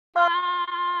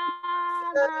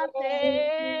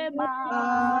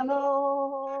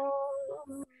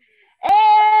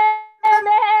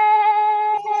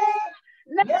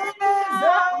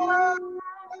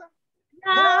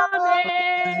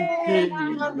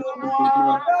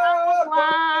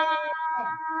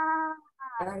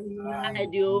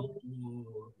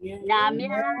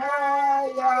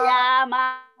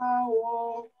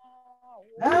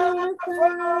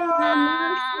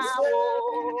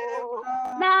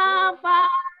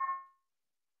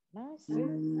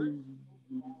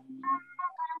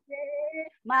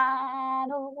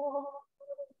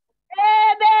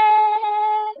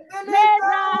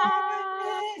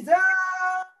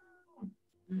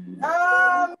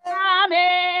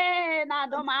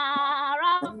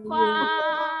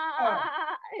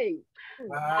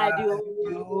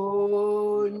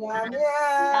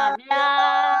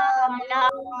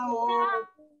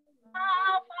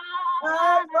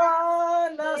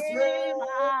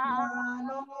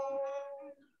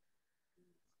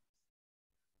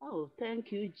Oh,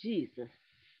 thank you, Jesus.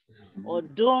 Oh,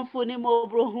 don't funny mo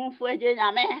bro hum fu eje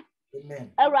nyame.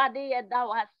 Amen. Erade ye da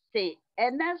wa se.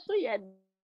 Ene so ye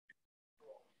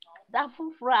da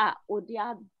fufura odi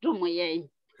adum ye.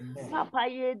 Papa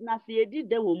ye na se edi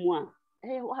de wo mu a.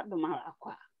 Wa dum ara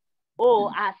kwa. Oh,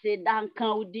 ase dan kan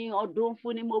udin odun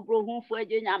funny mo bro hum fu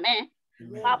eje nyame.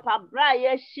 Papa bra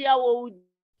ye hia wo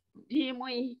di mu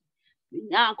yi.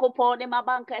 Nyankopon de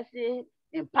mabankase.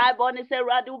 Mpaibo ni se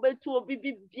rade ubetu obi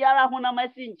biara hona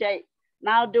masi nche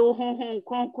na de huhun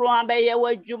kronkron abaye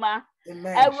wadwuma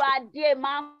erade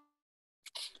ma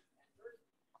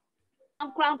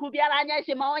kranku biara anya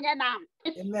hima onye na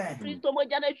Kristo mo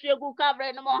jana hwegu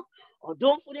kavre no mo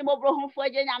odonfu ni mo bro hunfo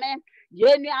agye nyame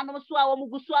ye nuanom so a wo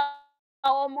muguso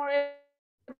a wo more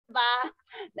ba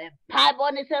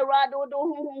mpaibo ni se rade do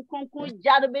huhun kronkron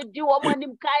jado be di wo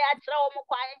manim kai a kire wo mo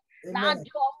kwai na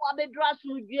jo mo abedra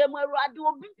sudue mo awurade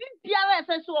obi biara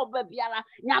efese oba biara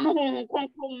nyam ho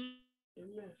konkrom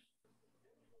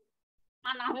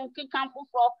ana ho kikan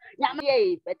foforo nyam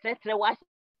ye betretre wa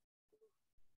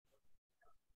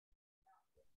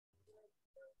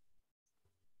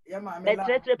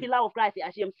betretre pillar of Christ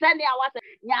ashem send ya wase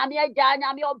nyam ye ja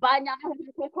nyam ye oba nyam ho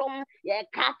konkrom ye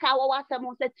kaka wo wase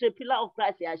mo se pillar of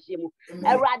Christ ashem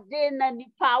awurade na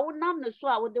nipa wo nam ne so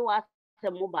a wo de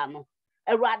wase mo ba no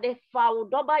Erade fa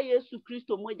doba Yesu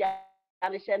Kristo moja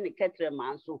anisha ni ketre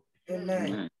manso.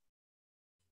 Amen.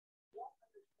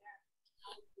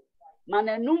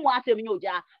 Mana numu asem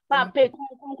nyoja pa pe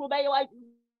kunku ba yewa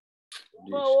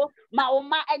ma o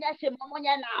ma enya se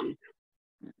momonya nam.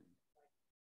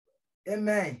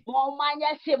 Amen. Mo ma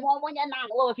enya se momonya nam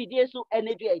wo fidie so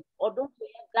enedue odo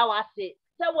da wase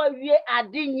se wo wie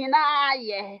ade nyina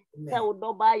ye se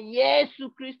doba Yesu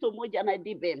Kristo moja na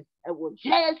dibem ewo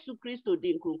Yesu Kristo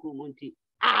din kunkumunti.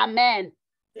 Amen.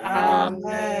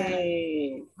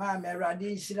 Amen. Mama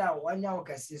Radi Shira wanya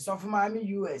okasi so for mama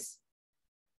US.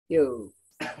 Yo.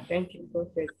 Thank you,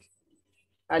 Prophet.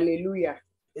 Hallelujah.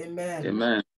 Amen.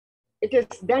 Amen. It is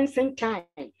dancing time.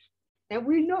 And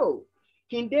we know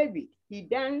King David, he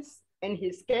danced and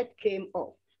his skirt came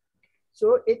off.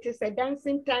 So it is a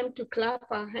dancing time to clap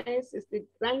our hands. It's the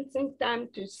dancing time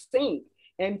to sing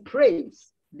and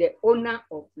praise the owner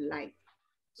of life.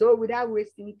 So without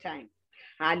wasting time,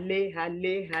 halle,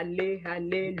 halle, halle,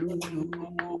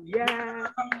 hallelujah.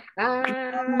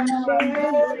 Hallelujah.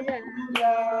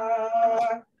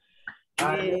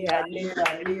 Halle, halle,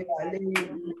 halle,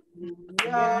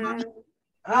 hallelujah.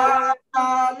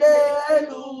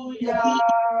 Hallelujah.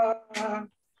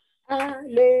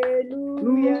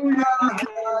 Hallelujah.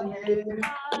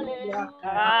 Hallelujah.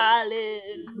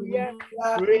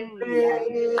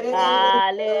 Hallelujah.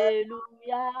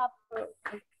 Hallelujah.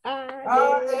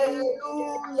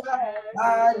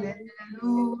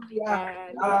 Hallelujah.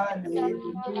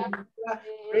 Hallelujah. Hallelujah.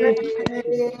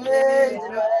 Praise the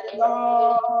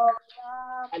Lord.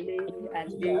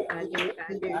 Hallelujah.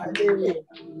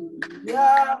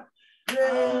 Hallelujah.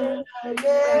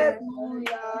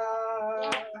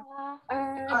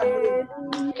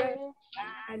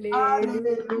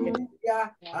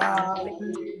 Hallelujah.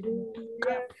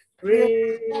 Hallelujah.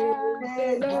 Praise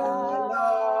the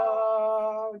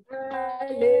Lord.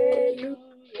 Hallelujah.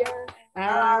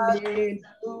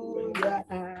 Hallelujah.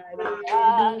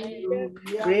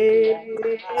 Hallelujah.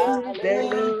 Praise the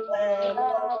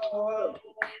Lord.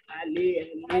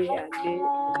 Hallelujah.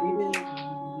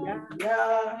 Hallelujah.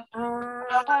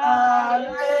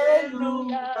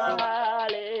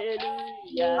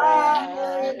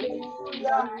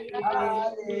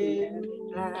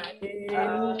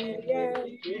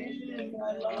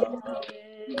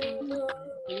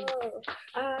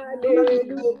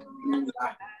 Hallelujah.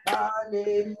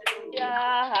 Hallelujah,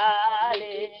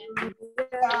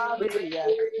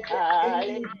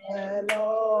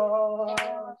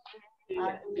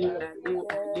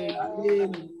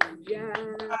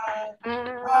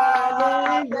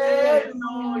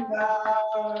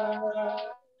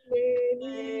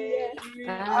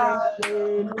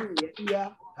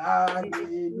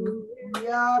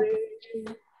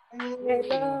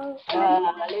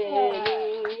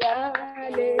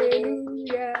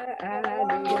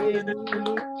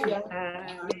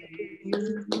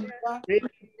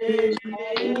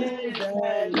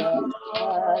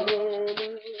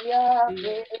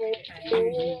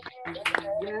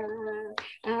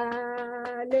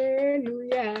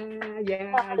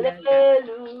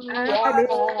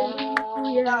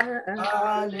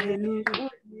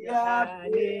 hallelujah,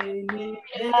 hallelujah.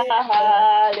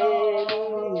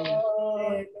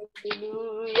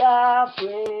 Hallelujah,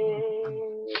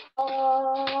 praise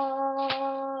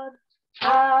God.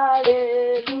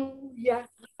 Hallelujah,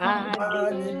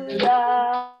 hallelujah,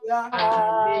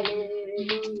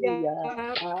 hallelujah,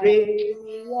 Praise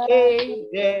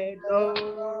the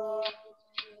Lord.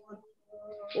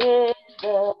 praise the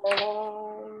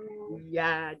Lord. We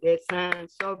are the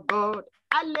sons of God.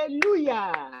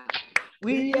 Hallelujah.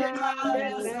 We are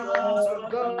the sons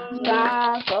of God.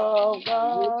 Sons of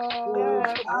God,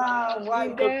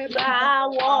 In the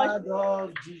blood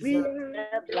of we Jesus. the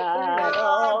are the blood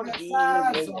of The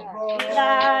Jesus. sons of We are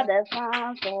God. the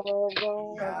sons of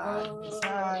We are God. the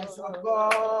sons of Oh, God.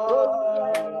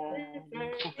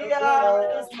 we We are are the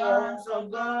the sons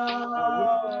of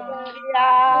God. We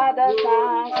are the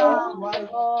sons of Are white in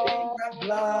God. the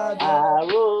blood of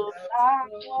Arose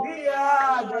Jesus. We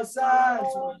are the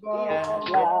sons of in the God.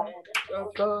 blood.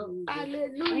 of God. We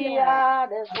Hallelujah. are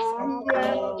the sons We are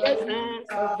of the God. sons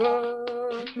of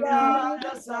God. We are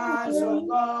the sons of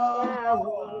God. I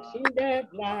wash in the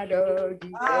blood of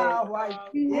Jesus. Are white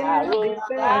We in are the the Arose sons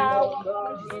blood of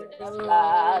of in Jesus. the God.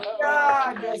 blood We of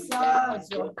are the Jesus.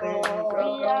 sons of We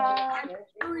God. are the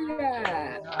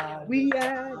Hallelujah. are the We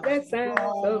are the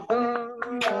sons of sons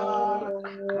of God. God.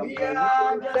 We Our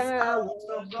are the roots are sons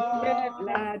of washed in the God.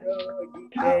 blood of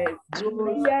Our Jesus. roots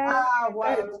We are are the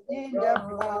white sons in of the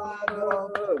blood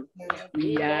of God. Jesus.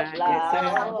 We in the are the We blood are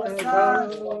sons of the of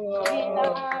sons Jesus. of We are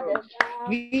God. the God. sons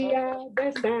We of are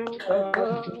the sons of God.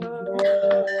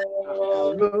 God.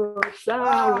 Our roots are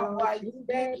Are washed white in in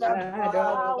the the blood blood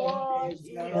of of Power in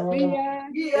Jesus. the we are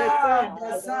We the are sons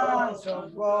the blood of sons God.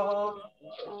 of God.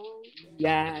 of We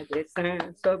are the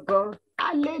sons of God.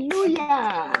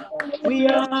 Hallelujah. We We are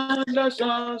are the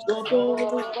sons of God.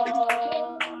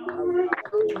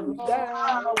 God.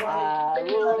 Are white in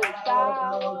the Arose,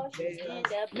 blood of was in Jesus.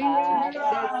 the we We blood are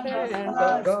the of are the sons Jesus. of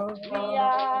sons of God. We God.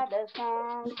 are the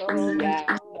sons of We are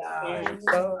We the are God. the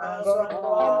sons of sons God. of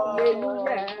God.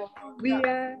 Hallelujah. We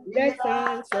are We the are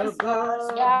sons the of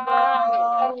sons We of God. are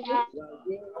the God.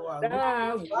 sons Our roots Our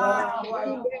roots are of are washed white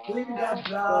in the in God. the blood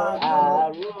blood of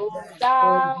of Arose, Jesus.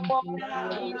 We in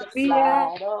are the the we sons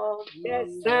are blood of the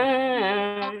Jesus.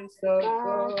 sons of Sons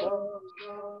God. of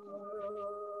God.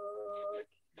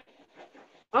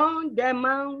 On the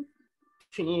mountain,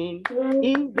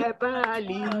 in the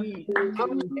valley,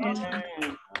 on the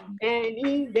land, and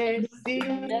in the In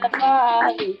sea. the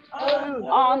valley, On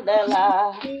on the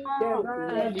land, the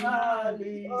in the valley,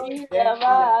 valley. on in the the valley,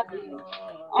 land,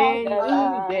 on and the in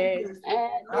land, the sea.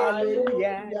 and in the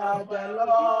Hallelujah. The Hallelujah, the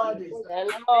Lord is Lord my is the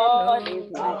portion, the Lord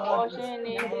is my God, Lord is portion my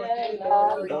in portion the in the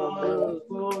land of land of good.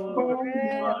 good.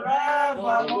 forever.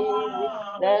 Forevermore,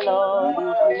 The Lord is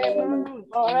The good mountain,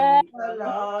 forever. the in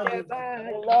Lord the is The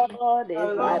good. valley, Lord is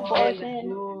The my on the Lord is land, portion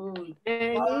good.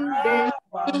 and in the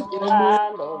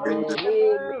land of Forevermore, the the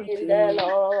living. The mountain,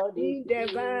 Lord is in the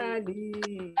good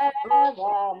valley, on the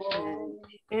forevermore. land,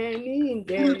 and in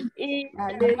the In the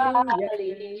hallelujah,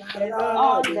 valley, the the Lord on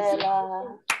Lord is the is my land,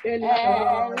 good. the The and Lord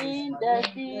Lord is in my the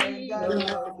good. sea, The Lord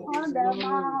Lord is on is the good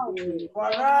mountain, good.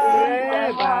 in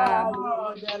the forever. Forevermore,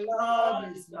 valley, the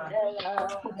Lord is on my the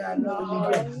land. the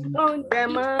Lord is On the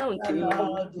good. The mountain,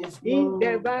 Lord is in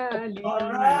the good. valley, on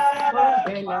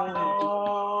the land,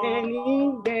 Forevermore. and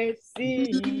in the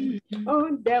sea,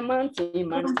 on the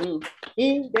mountain,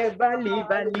 in the valley,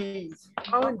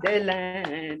 on the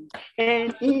land,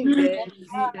 and in the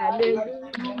sea. Valley,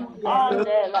 on Hallelujah.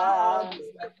 the land.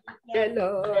 The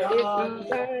The Lord is Lord my is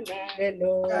banner, the the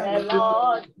Lord The is Lord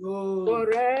Lord is good.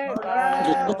 forever.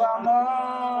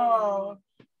 Forevermore.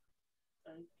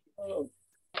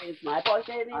 is my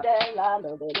portion in the land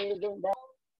of the living.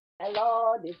 The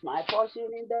Lord is my portion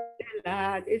in the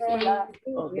Lord is land my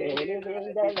of the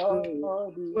living. The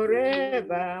Lord is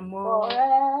forevermore.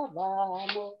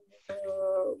 forevermore.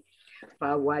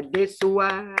 Power this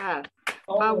one,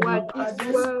 power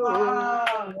this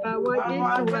one, power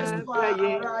this one,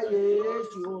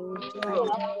 prayer.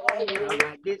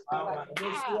 Power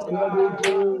this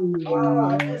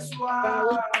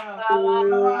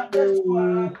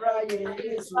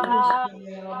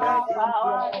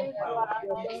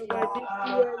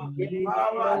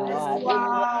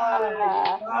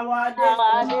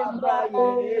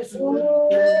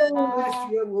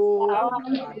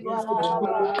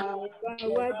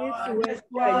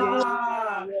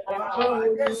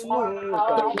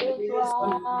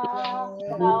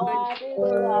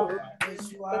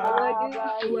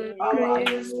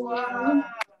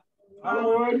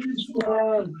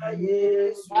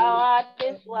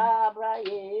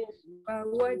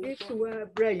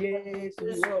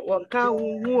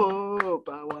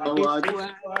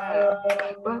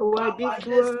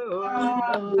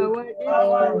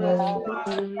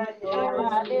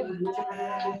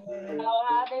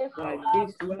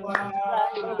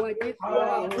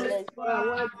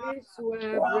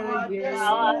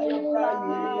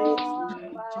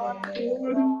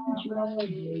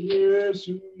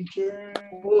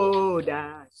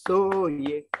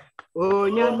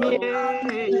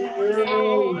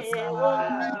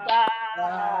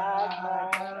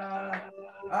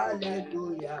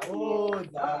Hallelujah. Oh,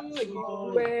 that's Jesus.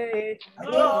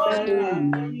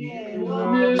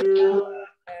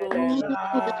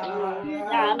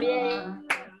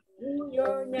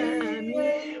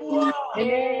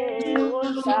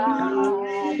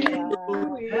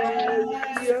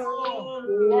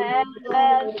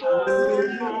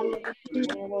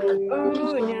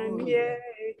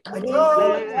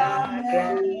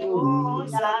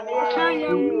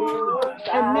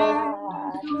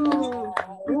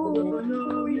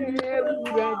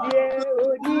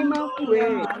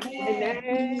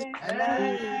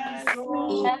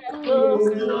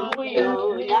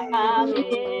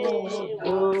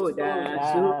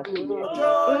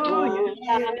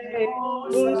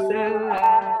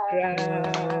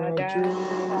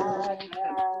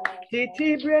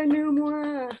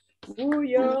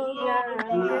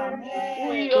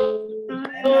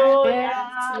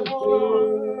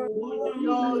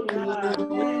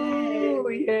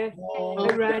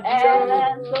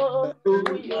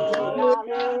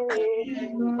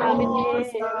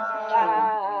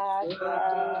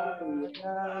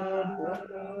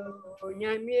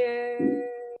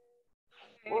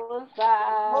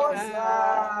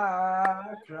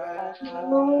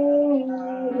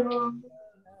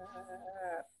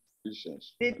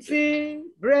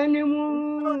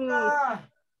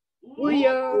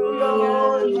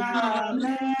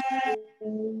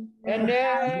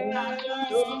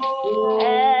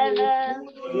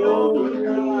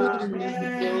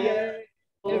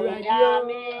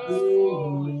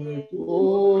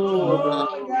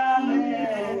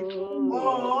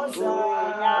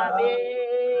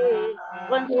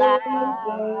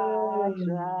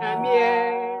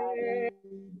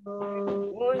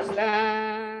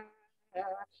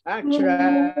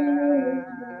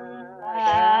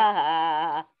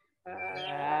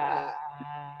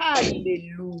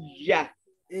 Hallelujah.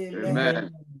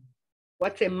 Amen.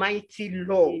 What a mighty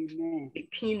Lord, Amen. the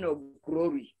King of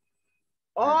glory.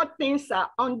 All things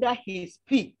are under his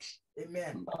feet.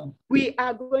 Amen. We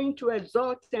are going to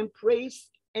exalt and praise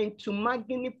and to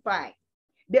magnify.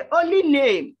 The only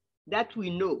name that we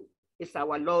know is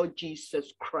our Lord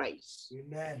Jesus Christ.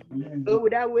 Amen. So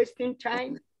without wasting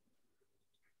time,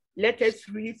 let us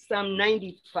read Psalm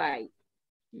 95.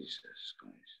 Jesus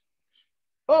Christ.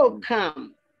 Oh,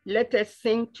 come, let us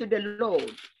sing to the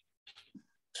Lord.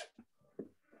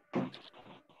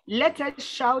 Let us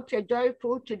shout a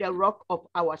joyful to the rock of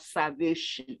our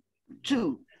salvation.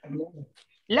 2.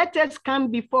 Let us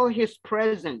come before his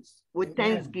presence with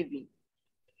thanksgiving.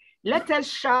 Let us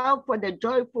shout for the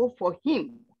joyful for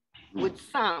him with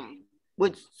psalms.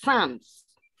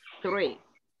 3.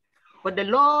 For the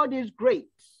Lord is great,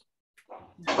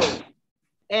 God,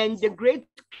 and the great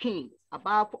King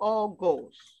above all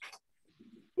gods.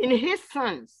 In his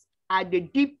sons are the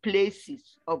deep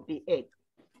places of the earth.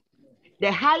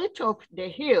 The height of the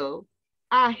hill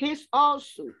are his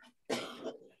also,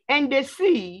 and the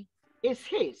sea is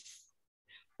his.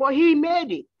 For he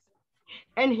made it,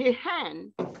 and his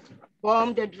hand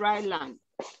formed the dry land.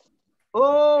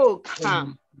 Oh,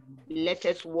 come, let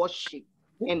us worship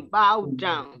and bow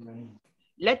down.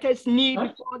 Let us kneel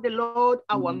before the Lord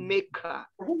our Maker.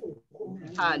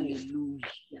 Hallelujah.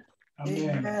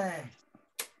 Amen.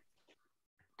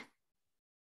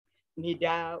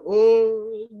 Nida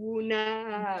o una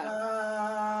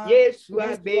Yesu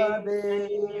abe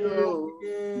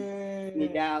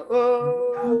Nida o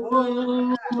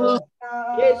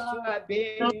Yesu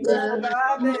abe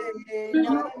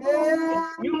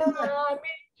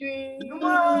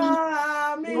Nyuma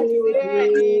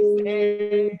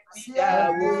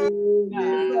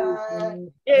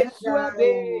Yesu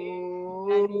abe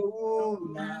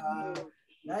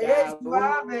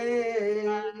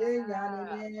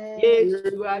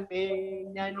Yesu abe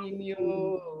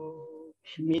nyanimio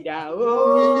Mida o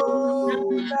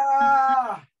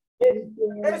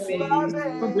Yesu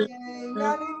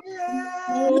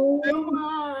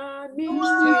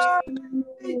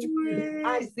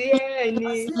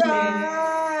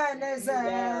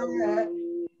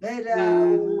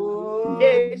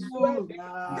abe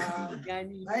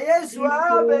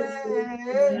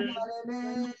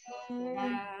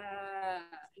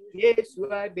Yesu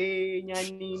abe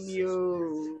nyanimio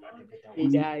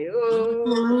Idayo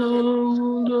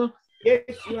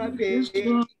Yesu abe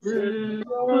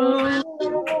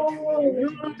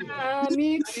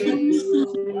Mixi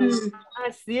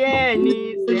Asieni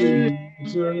se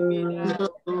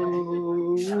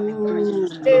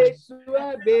Yesu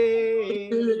abe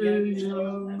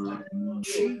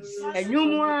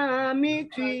Enyumwa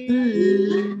mixi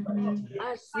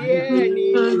Asieni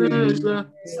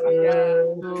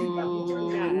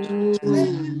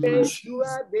Yesu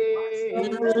abe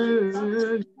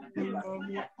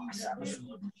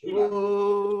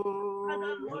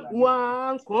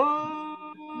Wanko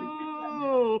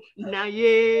na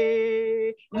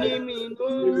ye nimino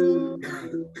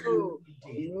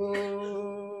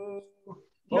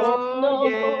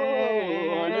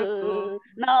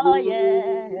no ye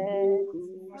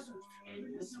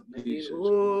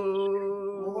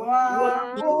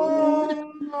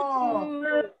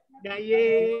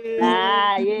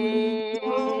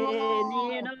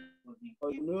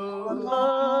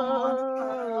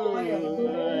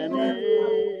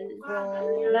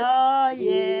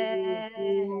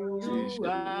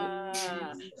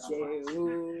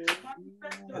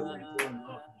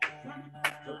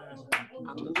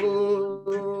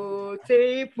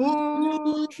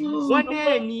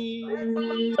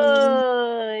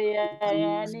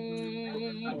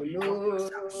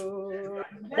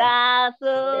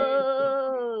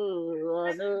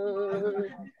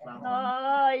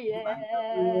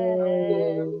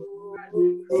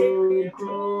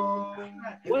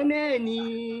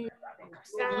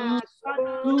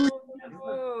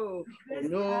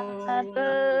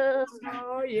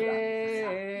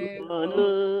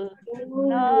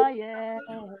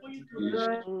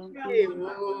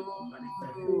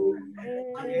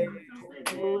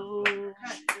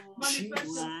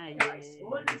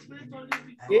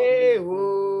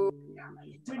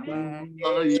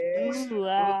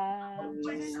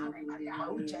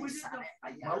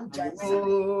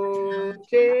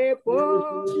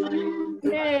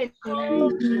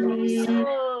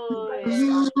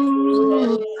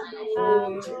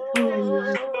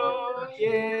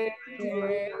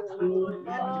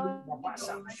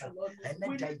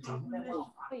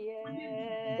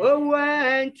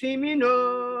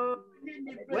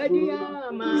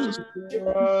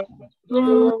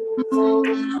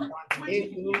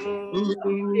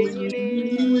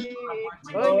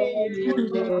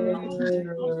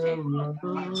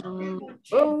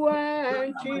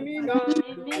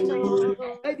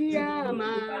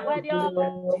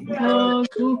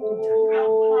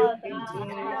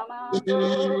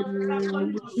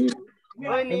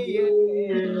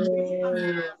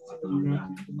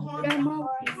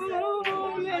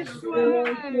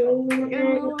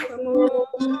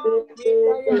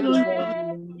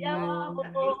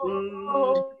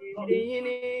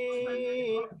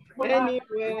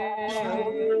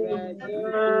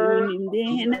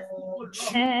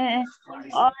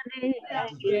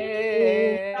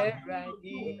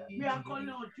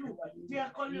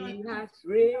He has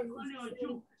raised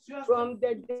from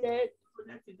the dead.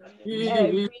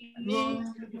 Every knee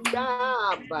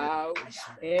shall bow,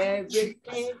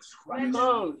 everything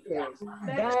confess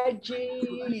that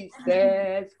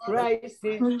Jesus Christ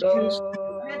is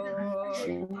Lord.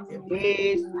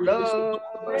 Praise Lord.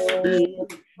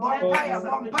 Thank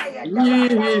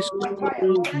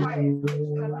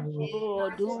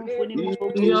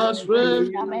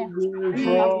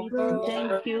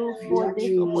you for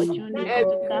this opportunity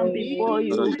to come before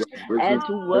you and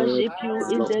to worship you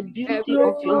in the beauty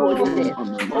of your holiness.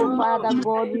 Oh, Father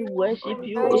God, we worship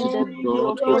you in the beauty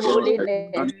of your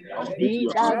holiness. Be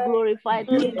thou glorified,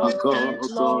 King of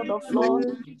kings, Lord of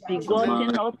lords,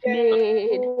 begotten, not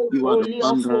made, holy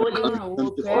of holy.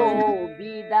 Oh,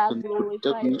 be thou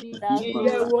glorified, be thou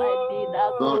glorified, be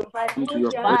thou glorified.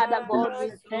 Father God,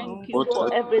 we thank you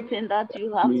for everything that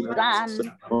you have done,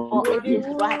 for it is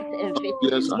right and fitting.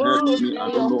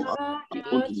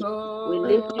 We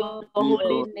lift your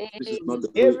holy name.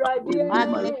 We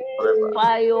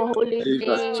magnify your holy name.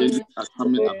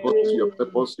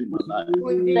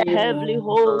 The heavenly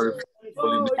host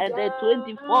and the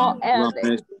 24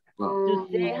 elders to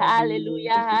say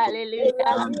hallelujah, hallelujah,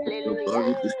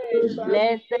 hallelujah.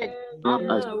 Blessed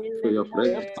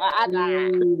the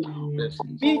Father.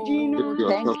 Oh,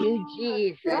 thank you,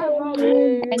 Jesus.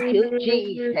 Thank you,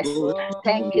 Jesus.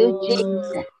 Thank you,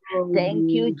 Jesus.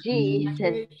 Thank you,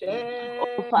 Jesus.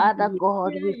 Oh, Father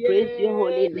God, we praise your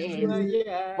holy name,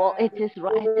 for it is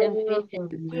right and fitting.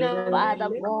 Father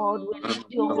God, we lift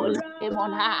your holy name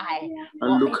on high,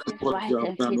 for it is right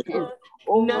and fitting.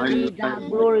 Oh, be thou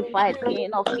glorified,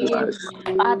 King of kings.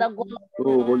 Father God,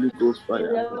 Holy Ghost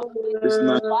fire.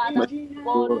 Father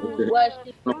God, we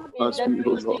worship you in the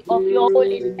beauty of your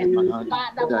holiness.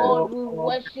 Father God, we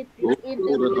worship you in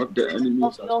the beauty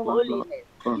of your holiness.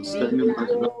 Be thou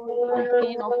glorified,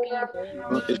 King of kings.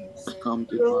 Come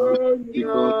to power,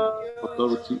 because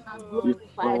authority, with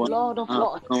Glorified, power, Lord of have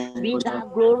lords. Be covenant thou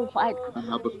glorified. and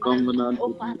have a covenant Oh,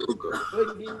 with you, Father O God. God,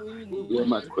 we Hear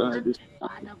my worship cry you. this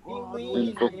Father God, and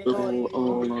we adore fulfill you.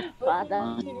 all of Father my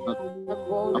heart.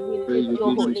 God, I we pray lift you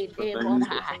your give me holy name on strength.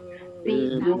 high. Be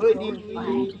thou Because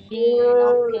glorified, King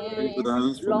of kings,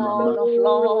 deliverance from my Lord life, of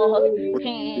lords, what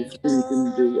King is thinking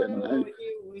day and night.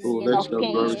 Oh, of let your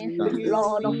glory kings, stand.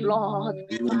 Lord of lords.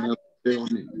 You will never fail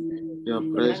me. Your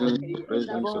presence, your Father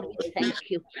presence, God, your we thank presence.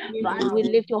 you. Father, we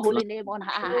lift your holy name on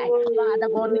high. Father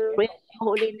God, we praise your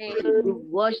holy name. We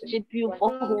worship you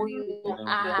for who you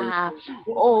are.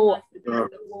 Oh,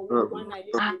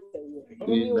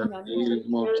 In the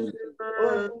name of Jesus.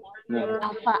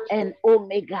 Alpha and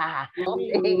Omega. Oh,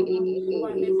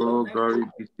 glory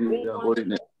be to your holy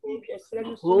name.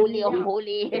 Holy of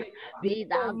holies, be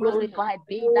thou glorified,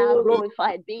 be thou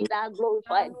glorified, be thou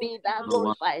glorified, be thou No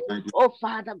one glorified. like you. Oh,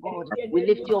 Father God, we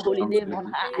lift your holy Come name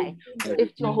on high.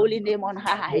 Lift your holy name on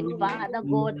high. Father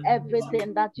God,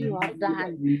 everything that you have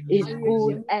done is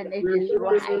good and it is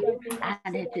right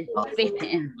and it is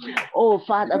fitting. Oh,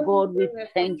 Father God, we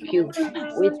thank you.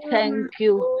 We thank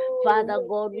you. Father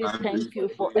God, we thank you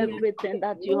for everything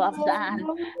that you have done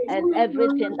and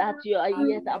everything that you are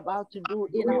yet about to do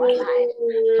in our lives.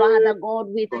 Father God,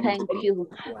 we thank you.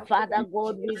 Father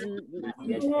God, we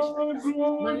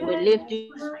lift you.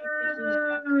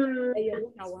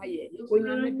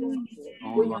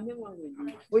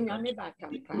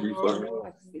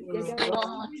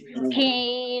 God,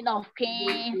 King of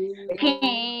kings,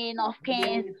 King of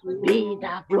kings, be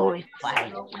thou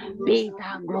glorified, be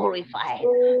thou glorified,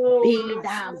 be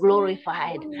thou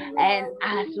glorified. And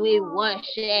as we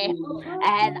worship,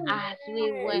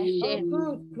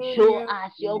 show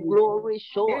us your glory,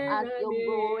 show us your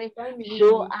glory,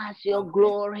 show us your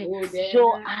glory,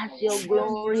 show us your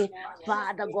glory,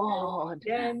 Father God.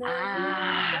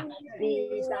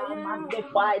 Be thou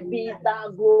magnified, be thou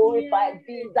glorified,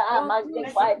 be thou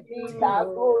magnified, be thou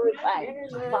glorified.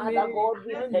 Father God,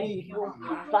 we thank you.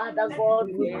 Father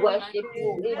God, we worship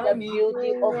you in the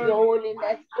beauty of your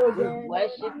holiness. We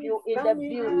worship you in the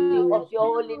beauty of your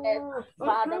holiness.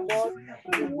 Father God,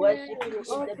 we worship you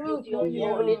in the beauty of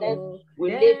your holiness.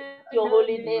 We lift your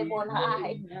holy name on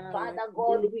high. Father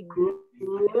God, we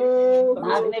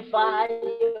magnify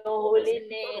your holy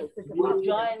name. We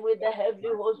join with the heavenly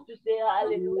host to say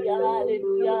hallelujah,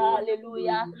 hallelujah,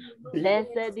 hallelujah.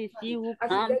 Blessed is he who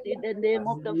comes in the name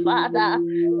of the Father.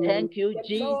 Thank you,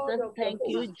 Jesus. Thank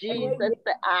you, Jesus.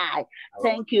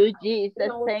 Thank you,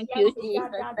 Jesus. Thank you, Jesus.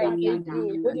 Thank you,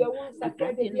 Jesus.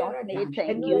 Begotten not made.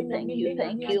 Thank you, thank you,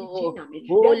 thank you.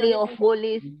 Holy of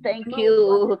holies, thank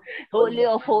you. Holy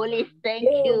of holies, thank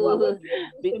you.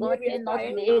 Begotten not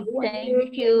made,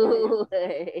 thank you.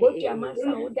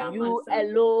 You You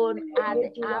alone are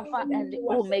the Alpha and the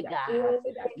Omega.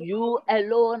 You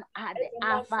alone are the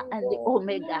Alpha and the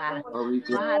Omega.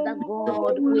 Father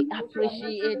God, we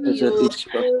appreciate you.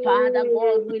 Father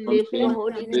God, we lift your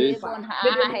holy name on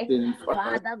high.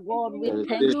 Father God, we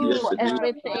thank you for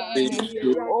everything.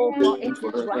 Oh, for it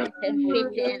is right and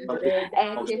fitting.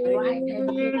 It is right and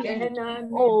fitting.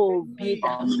 Oh, be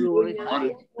thou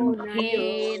glorified.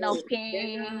 King of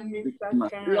kings,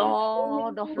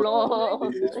 Lord of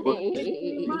lords.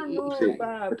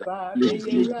 Thank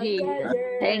you, Jesus.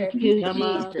 Thank you,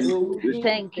 Jesus.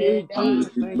 Thank you,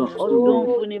 Jesus.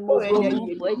 Odunfuni mobrohu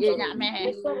fweje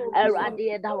nyame.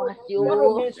 Erade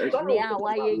dawasio. Ni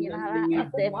awaye nyinara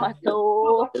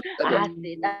esefato.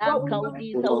 Asidan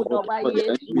kaudi sa udoba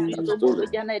Yesu Kristo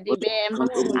mojana dibem.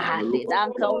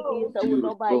 Asidan kaudi sa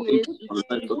udoba Yesu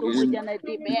Kristo mojana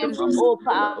dibem. O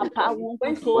papa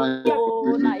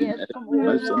wunkuto na yesu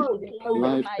wunkuto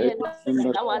na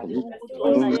yesu dawasi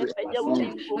wunkuto na yepeja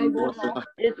wunkuto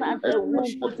esanse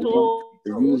wunkuto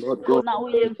na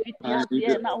uye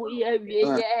mfitiasie na uye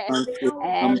wieye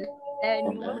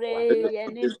enyumre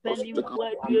yeni mpeni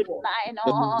mfuadue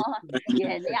naino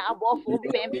yeni abofu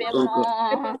mpempemo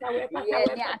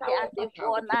yeni ate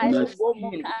na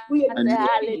enubomu kante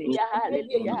hallelujah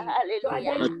hallelujah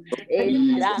hallelujah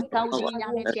esranka udi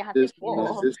nyamete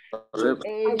atefo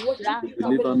esranka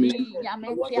udi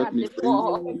nyamete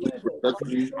atefo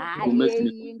aye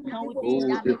yinka udi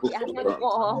nyamete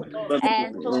atefo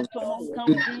entontomo nka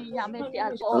udi nyamete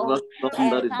atefo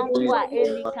enkankwa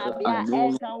enikabia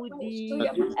enka udi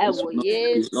ewo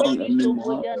Yesu Kristo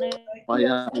mojane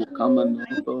fire will come and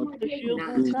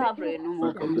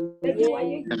Lord,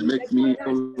 and make me,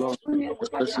 oh Lord, the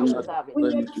person that I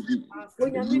need to be.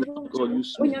 You, God,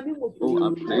 use me. Oh,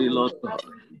 I pray, Lord God,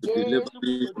 deliver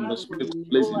me from the spirit of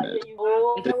laziness.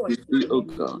 Let me free, oh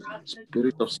God,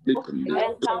 spirit of sleepiness,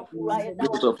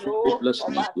 spirit of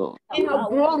hopelessness, Lord. Lord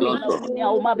God, that's what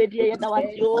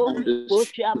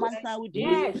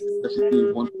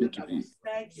you want me to be.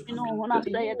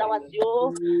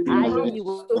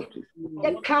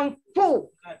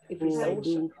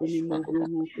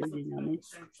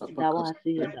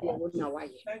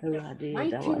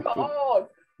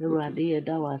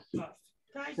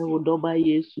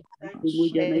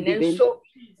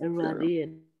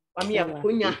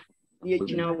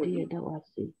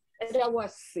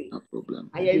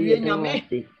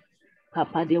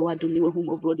 Papa de waduli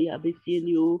humo brodi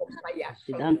abesieni o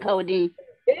asidanka odi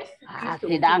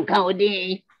asidanka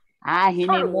odi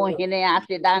ahini mo hine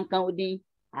asidanka odi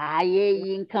aye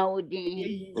yinka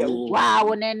odi wa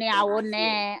wonene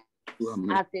awone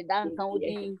asidanka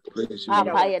odi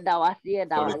papa ye dawasi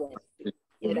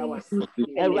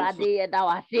erade ye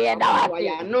dawasi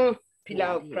no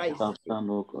pillar of Christ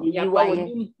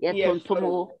ye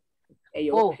tontomo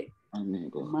oh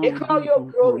take all your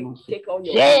glory, take all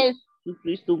your yes.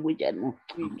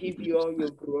 We give you all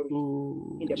your glory.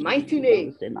 In the mighty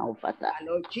name of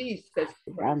Lord Jesus Christ.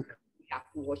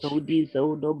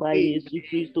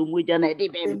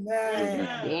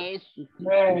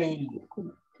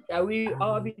 Shall we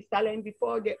all be silent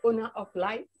before the owner of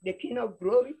life, the King of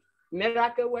glory,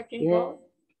 miracle working God?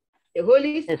 The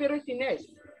Holy Spirit in us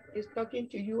is talking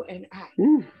to you and I.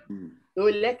 So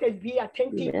let us be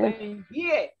attentive and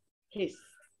hear his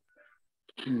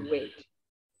word.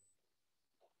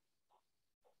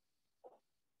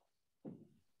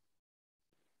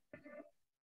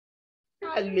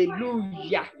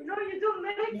 Hallelujah.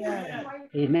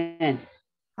 Amen.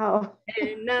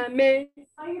 Ename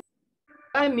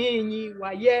amini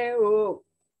waye o.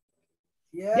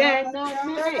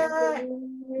 Ename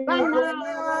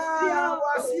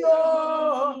wasio.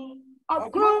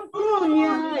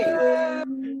 Okrunkrunya.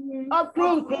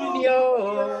 Okrunkrunya.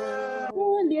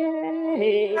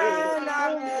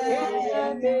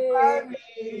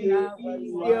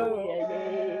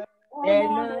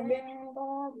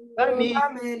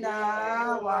 Amina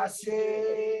wase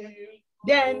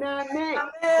dename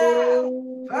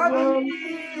family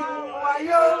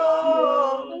wayo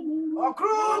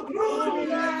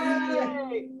okrokronya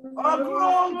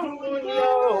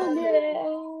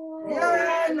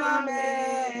yename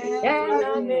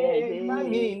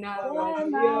amina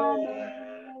wase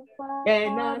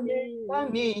dename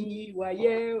family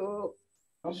wayo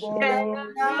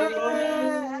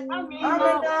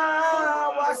amina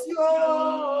wasio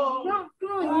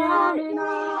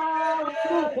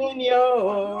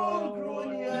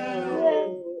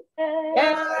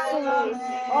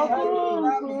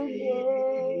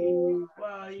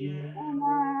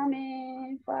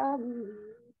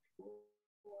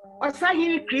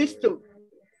Osahiri Kristo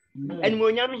and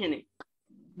Monyam Hene.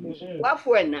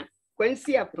 Wafuena,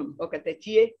 Kwansi apum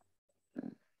okatachie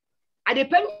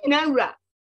adepan na wura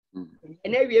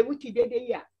na wie wuti dede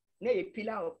ya na ye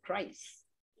pillar of Christ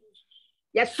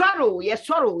yes sorrow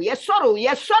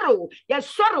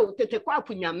tete kwa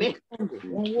akunyame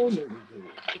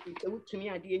wutumi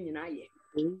ade nyina ye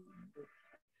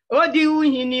odi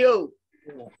uhini o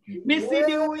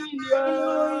misidi uhini o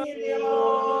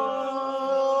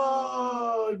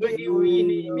odi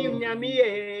uhini minyame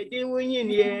ye di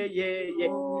uhini ye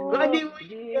odi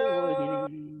uhini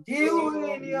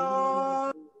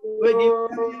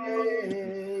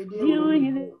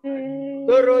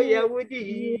Toro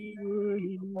Yahudi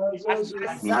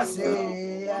Asase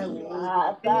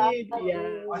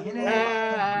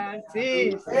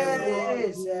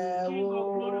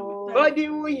Odi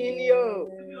Uyinio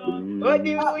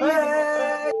Odi Uyinio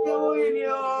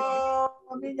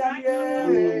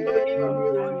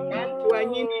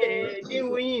Antoine Di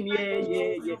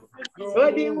Uyinio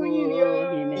Odi Uyinio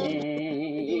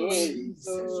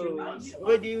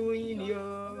Odi Uyinio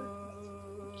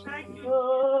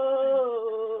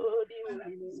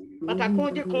But I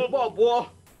called you combo.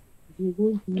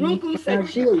 Drunken said,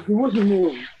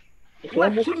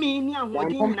 what to me, near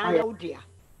what in now, dear.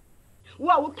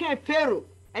 What can Pharaoh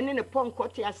and then upon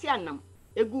Cotia Sianam,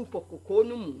 a group of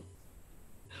coconum.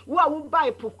 What would buy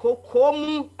Poco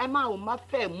Comu, a mouth, my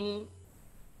fair moon?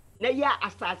 Naya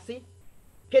assassin,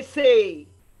 Kese.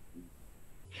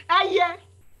 Aye,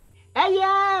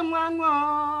 one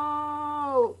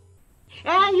more.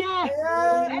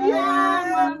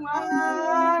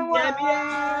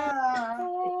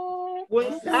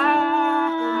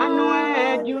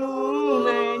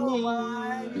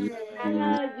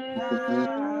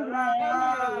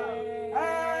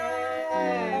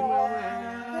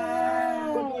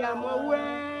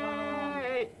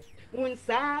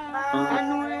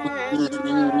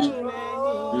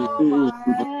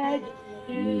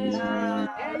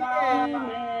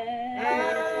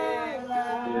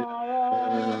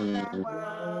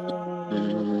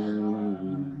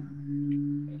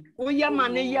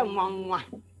 Oyamane ye nwanwa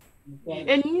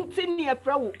enti ne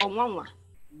efra wo onwanwa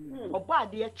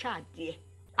obade ye chaade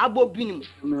abobinim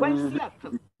kwansi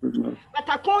afam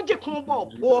batakonje kon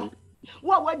bo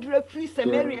wo wadura free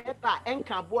Samaria eba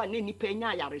enka abo na nipa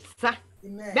nya yaresa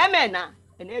bemena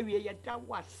na awie ye da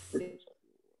wase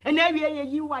na awie ye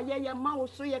yiwa ye ma wo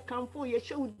so ye kanfo ye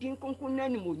hwe udin konkon na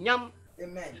animonyam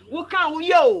amen wo kan wo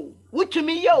yo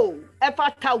wutumi yo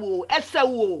efata wo esa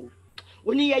wo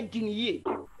woni ye diniye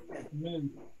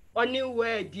Oni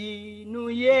wedi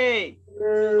nuye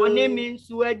Oni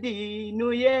minsu wedi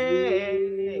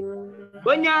nuye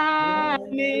Bonya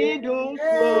mi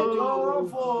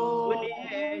dunfo Oni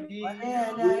wedi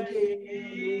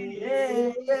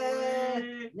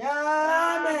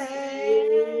Nyame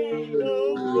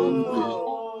dunfo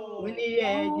Oni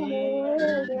wedi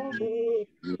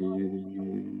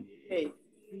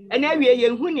Ena wie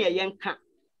yenhu ne yenka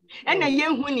Ena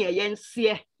yenhu ne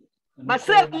yensie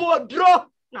Basa modro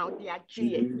now the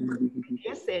achie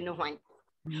yes no hwan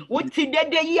wuti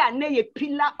dede yi na ye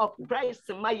pillar of Christ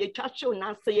ma ye twacho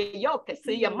na say ye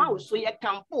yokese ye ma so ye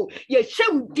kampo ye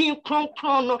hwudin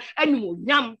kronkron no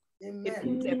animonyam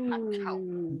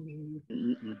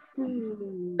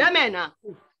amena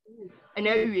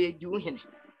ena wie di uhene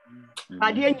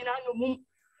ade anyina no mum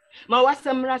ma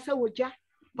wasamra se woja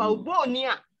pa oboni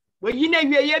a wayi na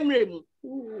wie ye mremu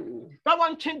ba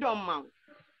won twendom ma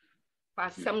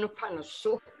Passam no pan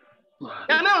so.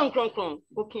 Na me onkronkron,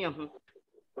 okin ho.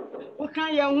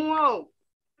 Okan ye ho.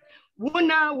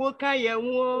 Wona wokan ye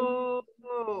ho.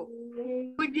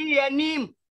 Wudi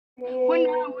yanim.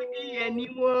 Wona wudi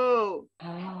yanim o.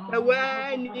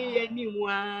 Awani yanim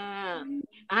wa.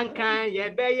 Anka ye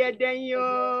be ye den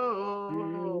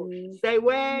yo. Say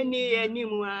wani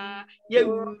yanim wa. Ye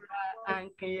wura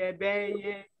anka ye be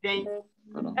ye den.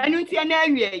 Anu ti na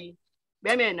awie yi.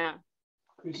 Be me na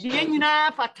Die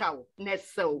nyina fataw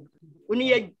neso oni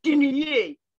ye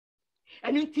diniye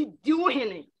anunti di wo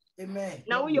hene amen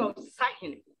na wo yo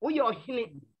sahene wo yo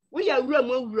hene wo ya wura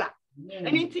mo wura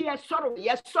anunti ye soro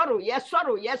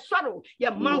ye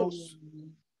mouse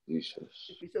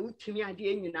Jesus so utimi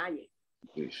ade nyina ye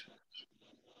Jesus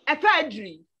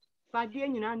afadri fa de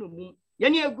nyina no mum ye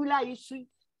ne agula yisu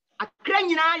akra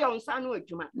nyina yo nsa no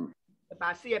adwuma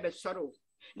ba se ye be soro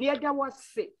ne ye da wo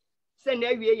se se na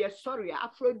wie ye sorry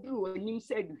afroduru onim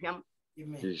se aduhwam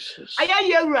Jesus aya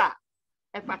yewura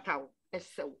efataw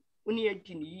esew oni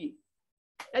adini yi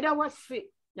yada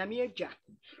wase nyame agya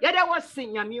yada wase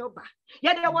nyame oba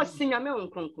yada wase nyame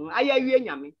onkonkon aya wie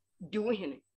nyame di wo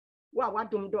hene wa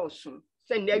wadom dɔɔso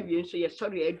se na wie nso ye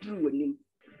sorry aduru onim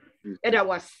yada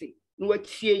wase no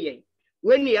watie ye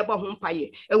when you ever home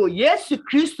paye. Oh, yes,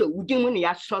 Christo, we didn't win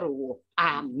your sorrow.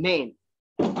 Amen.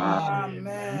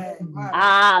 Amen.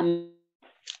 Amen.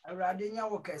 Radinya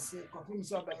wokese kopim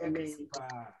so ba yakesi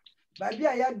pa. Baby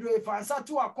aya do fansa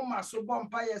to akoma so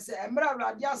bompa ye se emra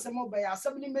radi asem ba ya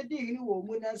asem ni medi hini wo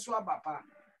mu na so abapa.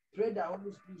 Pray that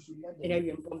Holy Spirit should let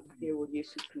them.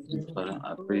 Father,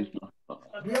 I praise you.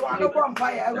 We want to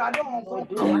bompa ye radi on ko.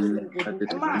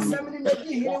 Emma asem ni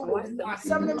medi hini wo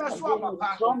asem ni meso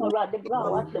abapa. Soma rade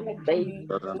bra wa se mo bayi.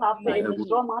 Papa ni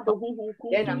soma do hu ku.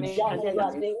 Ya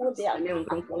rade wo de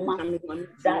akoma.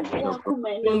 Da ya ku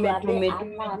me ni rade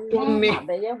ana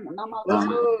be ye hu na ma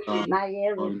na ye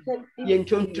reset ye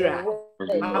ntontra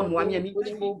amwa mi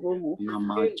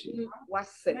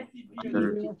wase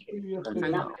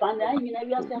na fana nyina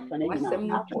wi ase fana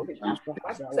nyina afọ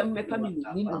wase me family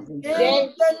ni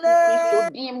Kristo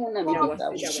di mu na mi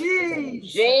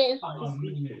Jesus.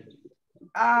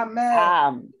 Amen.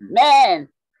 Amen.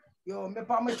 Yo, me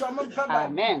pa mo chomo pa ba.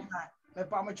 Amen. Me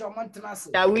pa mo chomo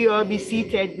tenase. That we all be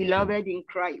seated, beloved in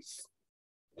Christ.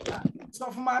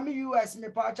 So for mommy US me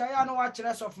pa cha ya no wa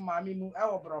kire so for mommy mu e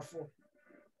wo brofo.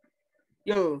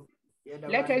 Yo,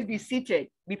 let us be seated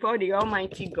before the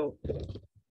Almighty God.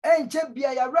 Enche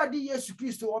bia ya radi Yesu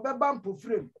Kristo obeba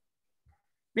mpofrem.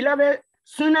 Beloved,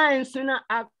 sooner and sooner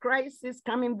our Christ is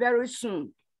coming very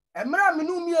soon. Emra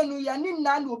minu mienu ya ni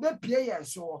na na obepie ye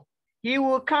so. He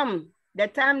will come the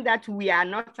time that we are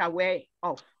not aware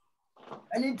of.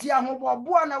 Ani ti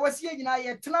ahobobo na wasi nyina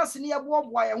ye tenase ne ye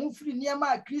bobo ye ho firi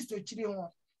niema Kristo kiri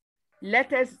ho.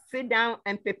 Let us sit down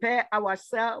and prepare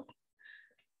ourselves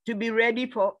to be ready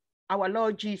for our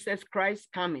Lord Jesus Christ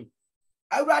coming.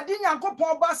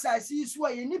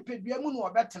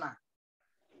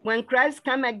 When Christ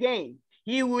comes again,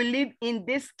 he will live in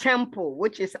this temple,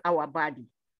 which is our body.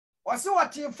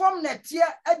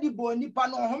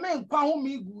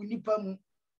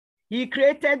 He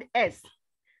created us.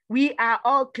 We are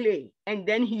all clay, and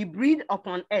then he breathed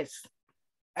upon us.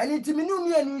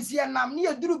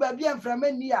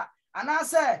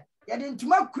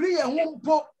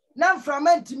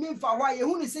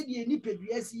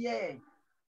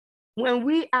 When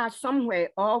we are somewhere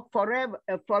or forever,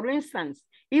 for instance,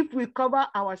 if we cover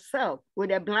ourselves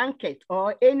with a blanket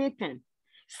or anything,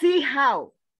 see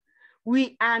how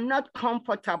we are not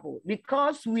comfortable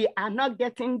because we are not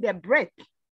getting the breath.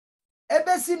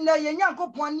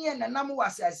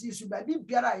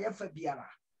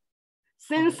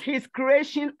 Since his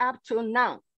creation up till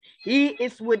now, he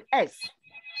is with us.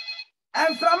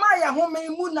 And from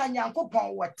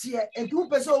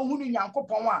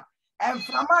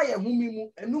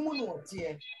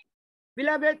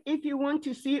beloved, if you want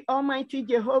to see Almighty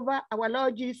Jehovah, our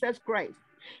Lord Jesus Christ,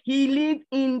 he lives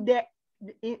in the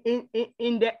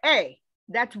air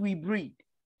that we breathe.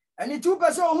 And it took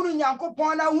us all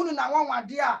Yankopona, who now one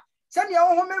dear. Send your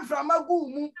home from a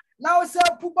goom, now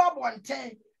sell Puba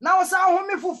 110. Now sell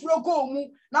home for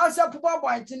Frogomu, now sell Puba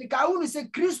 110. Kaunu say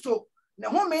Christo, the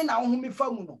home in our home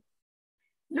famuno.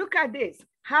 Look at this,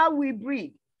 how we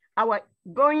breathe, our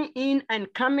going in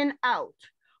and coming out.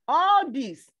 All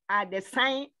these are the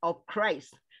sign of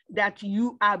Christ, that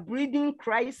you are breathing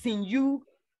Christ in you.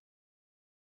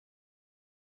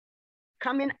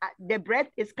 The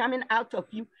breath is coming out of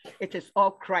you. It is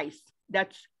all Christ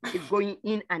that is going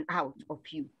in and out of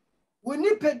you.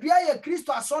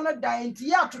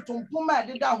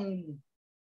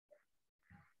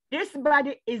 This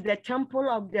body is the temple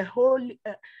of the Holy,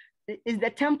 is the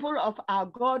temple of our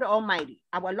God Almighty,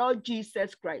 our Lord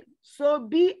Jesus Christ. So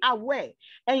be aware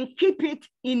and keep it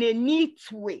in a neat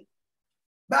way.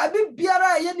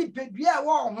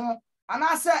 And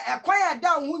I say, acquire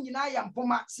down when I am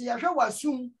Poma, see a show was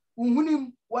soon,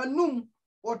 unum, one noom,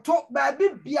 or talk by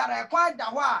big beer, acquired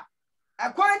the wa,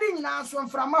 acquiring an answer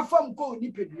from a phone call.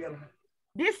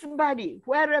 This body,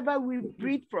 wherever we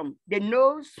breathe from, the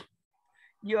nose,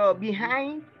 your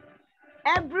behind,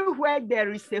 everywhere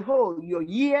there is a hole, your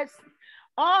ears,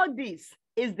 all this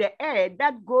is the air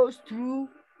that goes through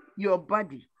your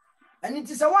body. And it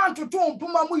is a 1 to 2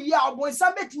 Pumamu ya, boy,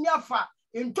 somebody near.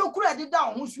 And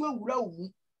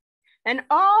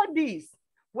all these,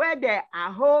 where there are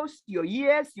holes, your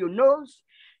ears, your nose,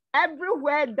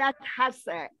 everywhere that has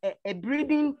a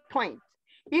breathing point,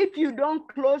 if you don't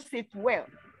close it well,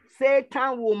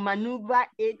 Satan will maneuver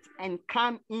it and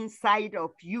come inside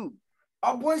of you.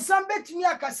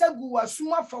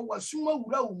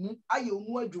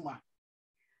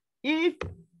 If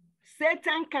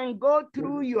Satan can go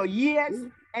through your ears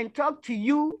and talk to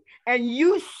you and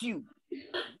use you,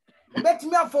 bet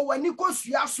me for when you go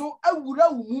so a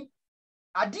wura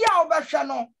adia obehwe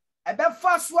no ebe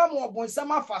fa so am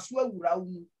obonsama fa so awura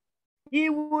wu. He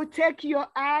will take your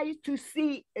eye to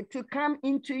see, to come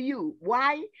into you.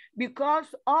 Why?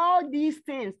 Because all these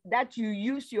things that you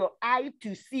use your eye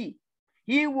to see,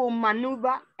 he will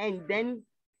maneuver and then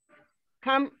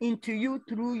come into you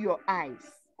through your eyes.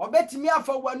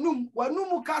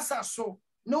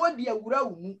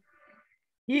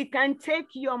 He can take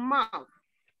your mouth.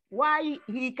 Why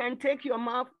he can take your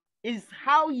mouth is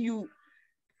how you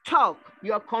talk,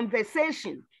 your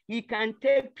conversation. He can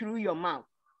take through your mouth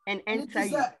and enter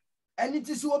you. And it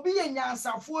is will be a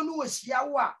nyansafo no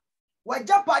wasiawa.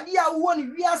 Wajapade a wo ne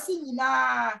wiase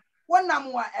nyina.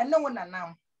 Wonam wa ene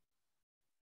wonanam.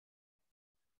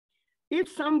 If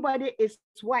somebody is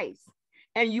wise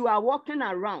and you are walking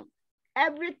around,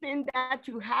 everything that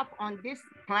you have on this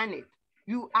planet,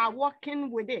 you are walking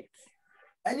with it.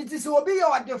 And it is will be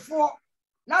your defo.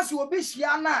 Nas will be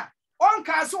shiana. On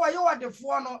castle your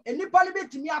defo no. And nipa ne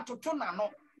betimi atoto na no.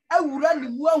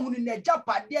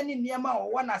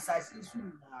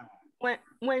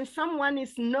 When someone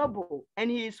is noble and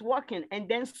he is walking, and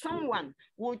then someone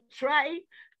will try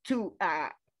to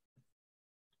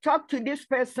talk to this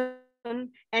person,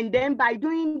 and then by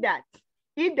doing that,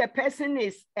 if the person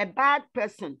is a bad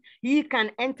person, he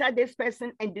can enter this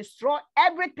person and destroy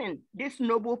everything this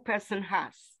noble person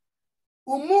has.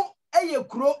 Umu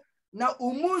eyekro na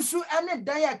umusu ane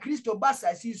daya Kristo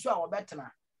basa siso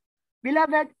awobetena.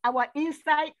 Beloved, our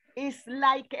inside is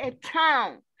like a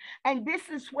town. And this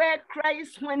is where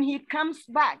Christ, when he comes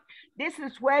back, this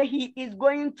is where he is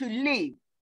going to live.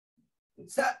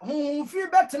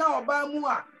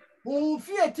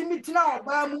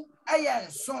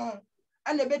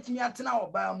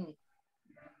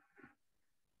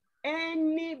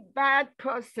 Any bad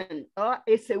person, or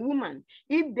it's a woman,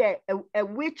 if a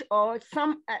witch or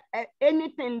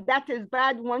anything that is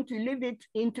bad want to leave it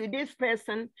into this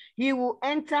person, he will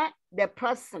enter the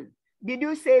person. Did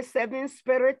you say 7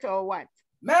 spirits or what?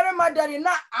 Mary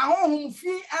Magdalena, ahom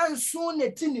fi anso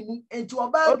netinimu enti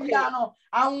oba bia no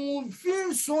ahom fi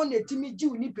nso netimi ji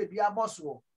uni pedua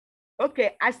boso.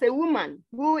 Okay, as a woman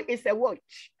who is a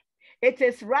witch, it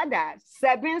is rather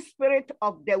 7 spirits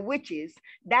of the witches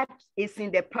that is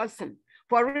in the person.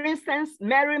 For instance,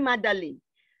 Mary Magdalene,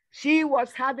 she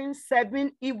was having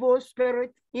 7 evil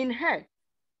spirits in her.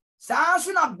 Sa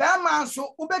na bema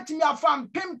so ubetimi afam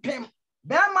pimpim.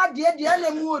 Bema de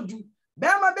na mu odu.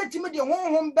 Bema betimi de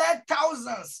honhom be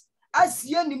thousands.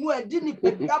 Asie ni mu adi ni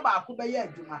pedua ba ko be ye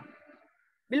aduma.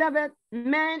 Beloved,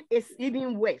 men is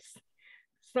even worse.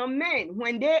 Some men,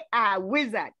 when they are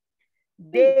wizards,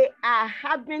 they are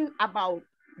having about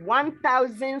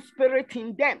 1,000 spirits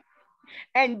in them.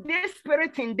 And this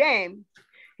spirit in them,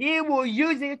 he will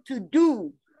use it to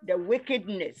do the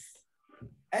wickedness.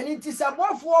 And it is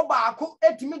about 4 baako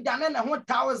etimi dane na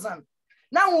 1,000.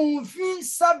 Now we feel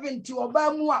 70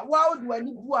 oba mu a wa do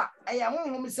ani bu a eya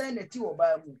honhom sen na ti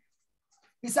oba mu.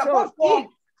 It's about 4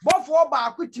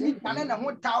 baako timi dane na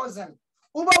 1,000.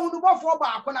 Uba unu bo 4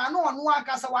 baako na no ono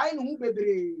akasa wa ai no hu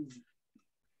bebre.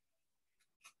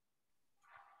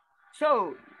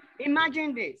 So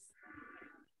imagine this,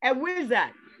 a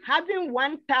wizard having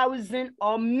 1,000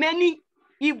 or many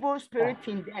evil spirits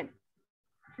in them.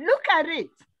 Look at it.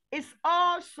 It's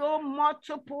also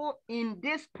multiple in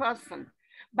this person.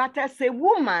 But as a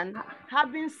woman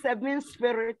having 7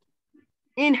 spirits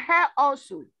in her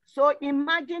also. So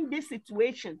imagine this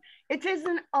situation. It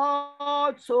isn't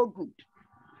all so good.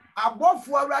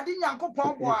 Abofo awrade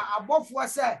nyankopon bo abofo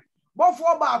se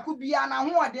bofo ba ku bia na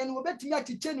ho ade no obetimi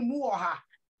atiche ni mu wo ha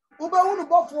ubehunu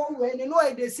bofo we ni no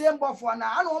e the same bofo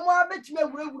na ana omo abetimi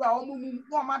awurawura omo mu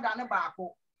no ma da ne ba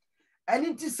ko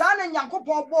eni ti sa na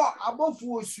nyankopon bo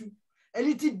abofo osu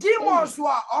eni ti demons so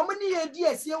a omo ni edi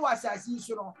asie wasasi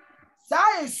so no sa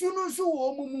esu no so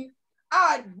wo omo mu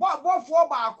a bofo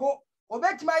ba ko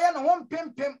obetimi aye no ho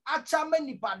pempem acha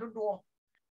manipa dodo.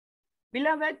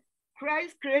 Beloved,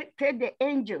 Christ created the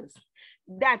angels,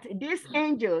 that these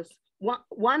angels,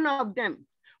 one of them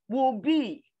will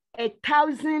be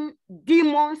 1,000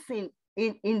 demons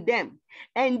in them.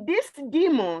 And this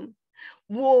demon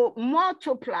will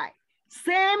multiply,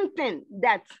 same thing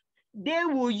that they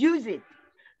will use it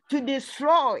to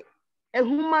destroy a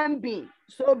human being.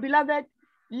 So beloved,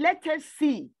 let us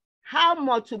see how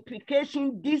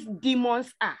multiplication these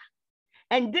demons are.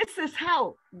 And this is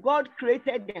how God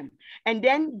created them. And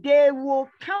then they will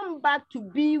come back to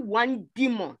be one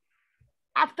demon.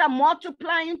 After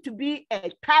multiplying to be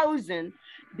 1,000,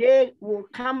 they will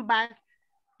come back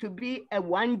to be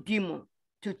one demon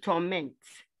to torment.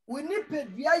 We need to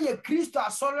be a Christo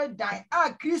solid die.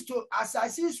 Christo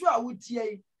assassin so I would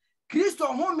say Christo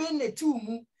home in the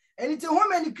tomb, and it's a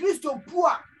home in Christo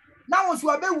poor. Now was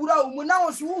wabe wura umu now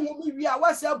was who we are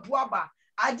what's up puaba.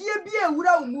 Adia be a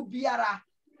wura umu biara.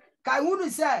 Kai wunu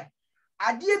say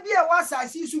adia be a was I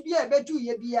see to be a betu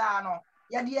ye biano.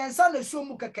 Ya the ensan the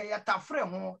sumu kaya tafre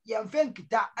ho ye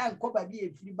kita and koba be a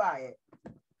free buy.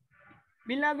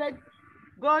 Beloved,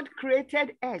 God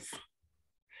created us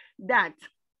that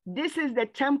this is the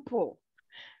temple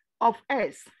of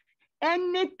us.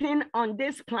 Anything on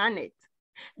this planet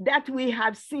that we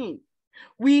have seen,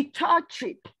 we touch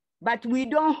it, but we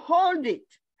don't hold it.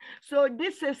 So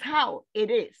this is how it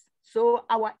is. So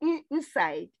our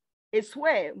inside is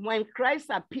where when Christ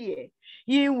appears,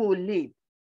 he will live.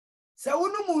 So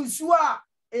unu munsua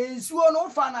ensuo no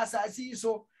fa na asasi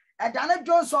so edane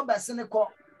Johnson beseneko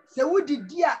se wudi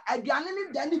dia aduane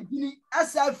ne dane bini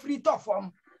asa free to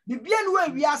form bibia no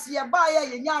awiase ye ba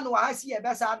ye nya no ahasi ye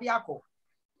besa de akọ.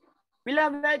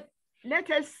 Beloved, let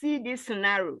us see this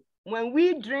scenario. When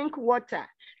we drink water,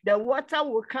 the water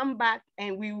will come back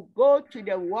and we will go to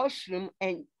the washroom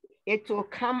and it will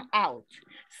come out.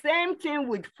 Same thing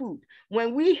with food.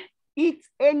 When we eat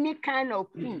any kind of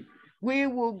food, we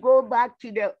will go back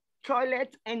to the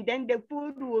toilet and then the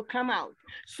food will come out.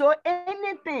 So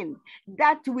anything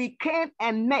that we came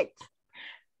and met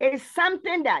is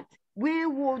something that we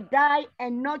will die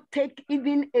and not take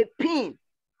even a pin.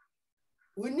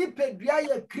 We need pedria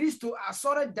ye Christo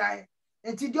asore die.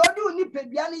 Enti de odu ni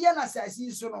pedria ne ye na sasi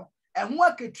so no ehun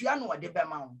aketua no de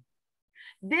bema.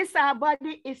 This our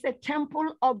body is a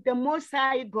temple of the Most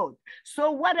High God.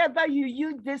 So whatever you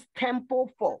use this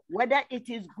temple for, whether it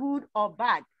is good or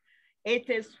bad, it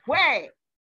is where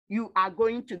you are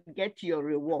going to get your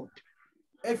reward.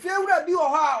 If you would be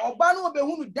or banu be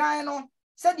hunu die no,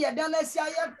 said the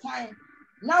danasia time.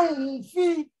 Now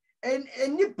fee and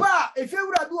nipa, if you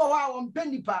would do on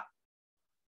pennipa,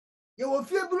 you will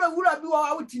feel would be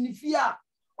out in fear.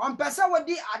 On person would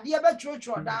be a dear church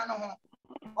or down.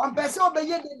 On person be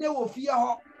ye they will fear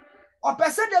her. Or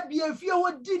person that be a fear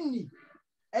what didn't.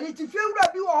 And it if you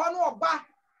would be or ba,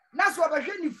 that's what I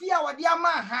shouldn't fear what the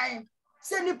man high.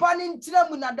 Send the pan in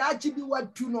Tramuna that be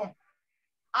what to know.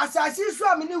 As I see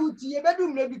so many who tea a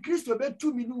bedroom may be Christo bed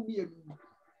 2 minutes.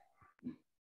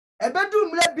 A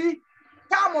bedroom may be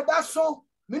time of that so,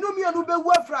 Minumia no be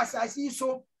worth for us. I see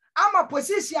so. I'm a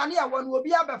position here one will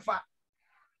be a fat.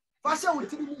 Fashion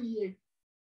with 3 years.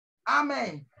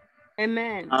 Amen.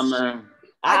 Amen. Amen.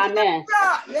 Amen.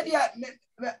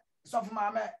 So for my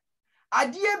man.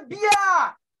 Adia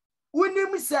bia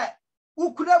unim se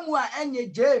ukramua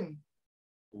enye James.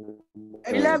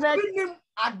 Beloved,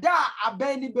 ada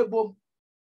abeni bebom.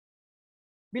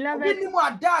 Beloved, Unim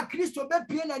ada Christo be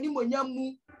pie na ni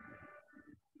monyamu.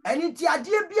 Eni ti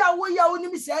adia bia wo ya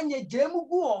unim se enye James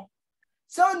guo.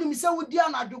 Se unim se wudi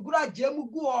anadogura James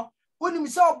guo. Unim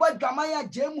se obadwaman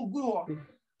James guo.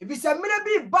 If se mire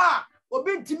bi ba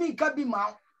obi ntimi nka bi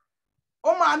ma.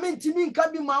 O ma me ntimi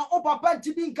nka bi ma, o papa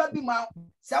ntimi nka bi ma.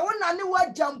 Se wona ne wa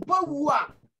jampa wu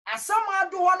a asama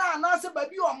do ho na anase ba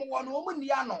bi o mo no o mu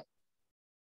nia no.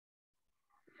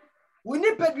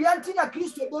 Woni pedua ntina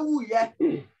Kristo be wu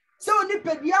ye. Se woni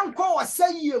pedua nko wo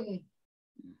sayie mu.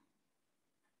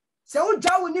 Se wo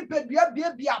ja woni pedua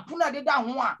bia apuna de da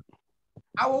ho a.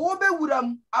 Awo be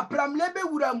wuram, apramle be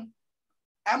wuram.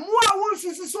 Emu a wo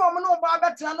susu so o mo no ba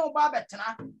betena no ba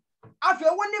betena. Afi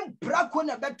woni mprako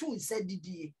na betu nsa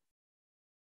didie.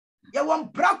 Ye won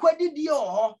mprako didie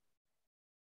o.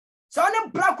 So woni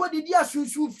mprako didie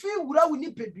asusu fi wura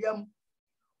woni peduam.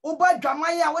 Uba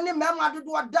dwaman ya woni mema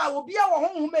dodo da obi a wo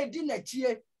honhom edi na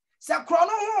chie. Se kro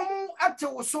no honhom ate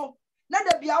wo so na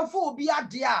da bia wo obi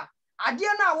ade a ade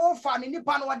na wo fa ne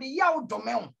nipa no wode ya wo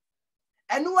dome ho.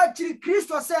 Enu akiri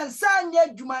Kristo se nsa nya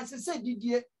adwuma se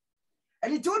didie.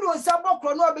 Eni ti wo do nsa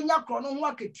bokro no obenya kro no ho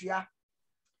aketua.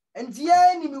 Enti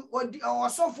ye ni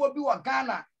osofo bi wo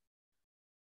Ghana.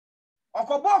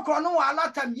 Okobo kro no wa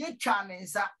alatam ye twa ne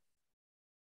nsa.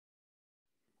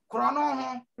 Kro no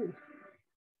ho.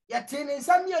 Ya tene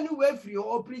nsa mi anu we free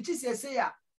o preach sese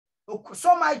ya.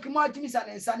 So Mike mo atimi sa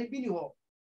ne nsa ne bi ni ho.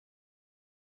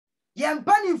 Ye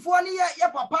mpanifo ne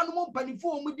ye papa no mo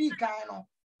mpanifo mo di kan no.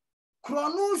 Kro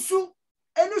no su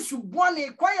enu su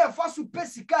bone kwa ye fa su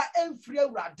pesika emfiri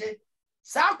awurade.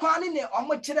 Sa kwa ne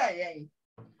omo kire yen.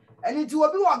 And it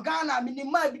will be what Ghana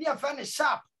minima be a fan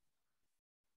sharp.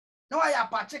 No, I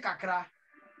apache kakra.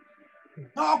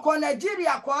 No, ko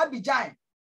Nigeria ko Abidjan.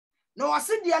 No, I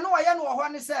said, no, I know what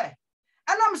I say.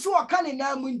 And I'm so a canny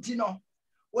now, Muntino.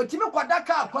 What you kwa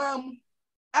daka kwam.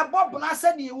 A bob na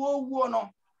said you wo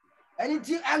no. And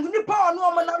it and nipa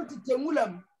no man to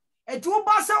temulam. And 2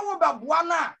 basa over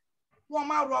buana. No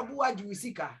ma robu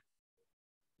ajuisika.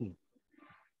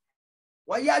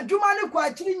 Why ya jumani kwa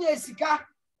chinya sika.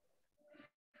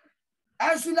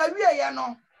 And soon I wear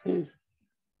no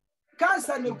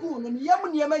cancer no cool, and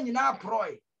yamu near man in our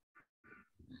proy.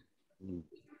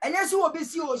 And yes, you will be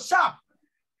so sharp.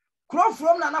 Crow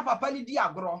from Nana Papa ni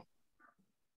diagro.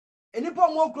 And if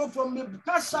I more crow from me,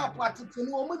 cash sharp what it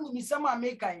no woman in summer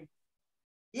making.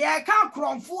 Yeah, I can't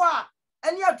crow for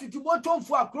and you have to bottom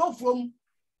for a crow from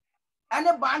and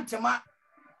a bantama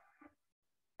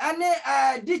and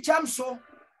a ditcham so.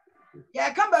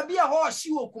 Yeah, come be a horse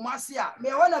you Kumasia,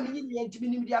 may one of me to be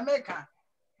in the America.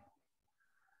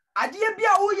 I dear be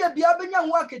a woo be a benya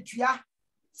work at ya.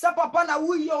 Sapapa na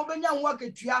woo ye obenya work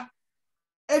at ya.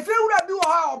 If you would do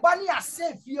how bunny a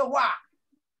safe ye wa.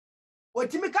 Or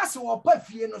Timicas or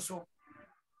Puffy no so.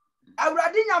 I would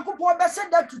have done said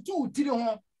that to 2 till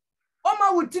home.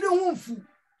 Oma would till home food.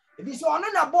 If it's on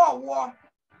a ball war,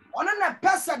 on a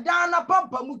pesa down a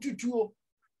pumper mutuo.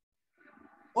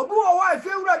 Obu o wife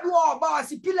ewura bi o ba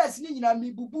wasi pillars ni nyina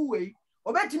mi bubu we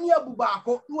obetimi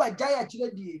abubako no agya ya kire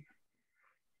die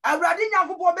awrade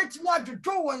nyankopɔ obetimi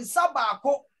adwodwo won sa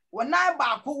baako wonan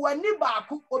baako wani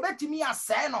baako obetimi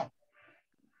asɛ no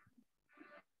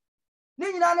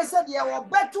ni nyina ne sɛ de wo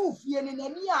betu fie ni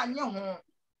nani anye ho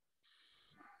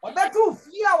obetu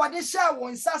fie a wode hyɛ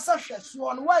won sa sa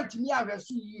hwɛso no wantimi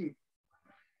ahwɛso yie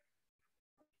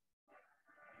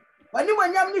wani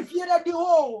manyam ni fie na di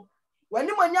ho when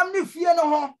you manyam ni fie no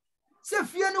ho se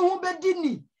fie no ho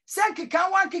bedini se keka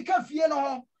wan keka fie no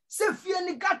ho se fie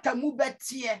ni gata mu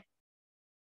betie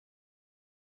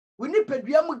woni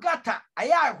pedua mu gata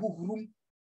aya ahuhurum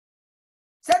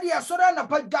se de asore na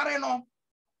padware no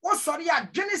wo sore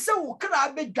adwene se wo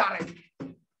kra bedware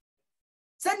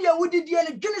se de wudidi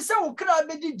ne dwene se wo kra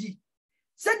bedidi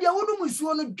se de wonu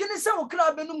musuo no dwene se wo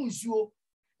kra be no musuo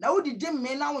na wudidi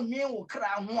me na wo nwen wo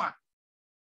kra ho a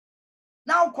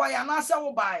now kwaya na se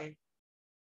wo bae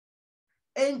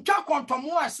entwa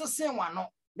kontomo asese wano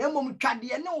na mom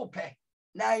twade ne wo pe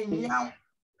na enyan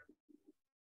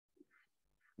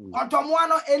kontomo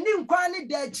no eni nkwan ne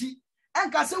dachi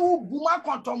enka se wo buma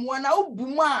kontomo na wo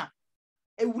buma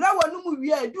ewura wanu mu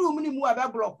wi aduru mu ni mu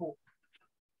abegloko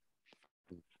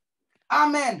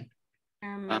amen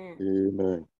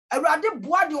Amen. Awurade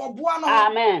boa de oboa no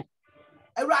Amen.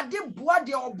 Awurade boa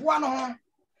de oboa no ho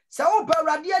se wo pa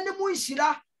awurade ani mu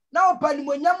nhira na wo pa ni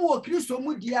monyam wo Kristo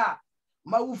mu dia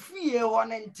ma wo fie ho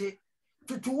nente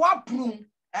tutu waprum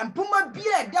empoma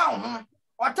bia da ho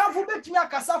otafo betimi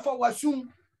akasa fo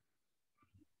wasum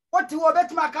oti wo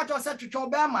betimi akato se twetwe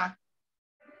obema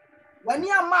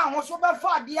wani ama ho so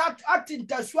befa ade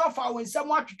atintasu afa wo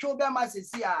nsam atwetwe obema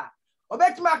sesi a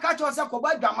obetimi akato se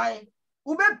koba dwaman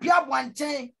wo be pia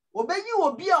bwanten obeyi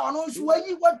obi a ono nso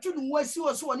wayi watu nu wasi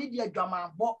wo so oni de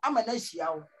adwaman bo ama na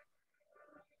hia wo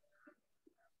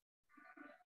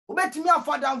obetimi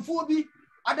afadamfo bi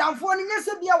adamfo ni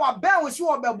nyese bia wa ben wo si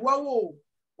wo beboa wo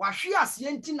wa hwe ase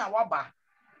enti na waba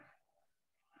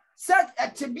set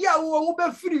etebia wo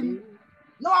be firim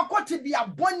na wakote bia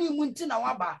boni mu enti na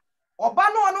waba oba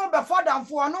no ono be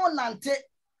fadamfo ono nante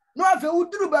no afa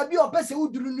uduru ba bi opese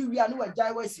uduru ni wi anu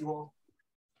wagyan wasi ho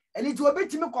eni ti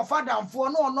obetimi ko fadamfo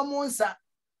no ono mo nsa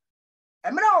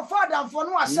emre o fadamfo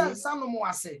no ahye nsa no mo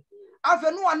ase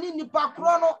afa no ani nipa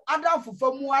kro no adamfo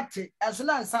fa mu ate enso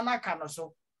na nsa na ka no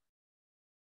so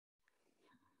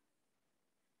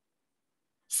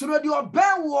suro di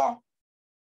oben wo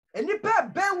enipa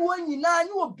ben wo nyina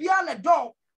anyi obi a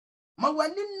do ma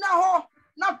wani na ho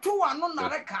na to ano na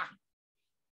reka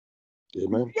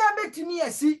Amen. bia betimi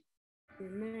asi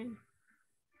Amen.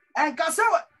 enkase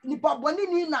nipa boni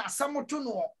ni na asam to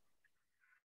no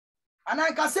ana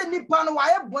enkase nipa no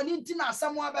waye boni nti na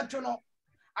asam abeto no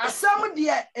asam de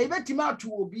ebetimi ato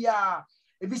obi a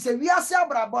ebise wiase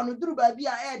abrabo no duru ba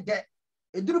bia ede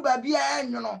eduru ba bia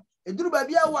enwono eduru ba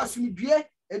bia wasumdue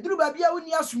eduru ba bia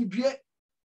woni asumdue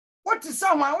woti sa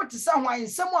hwan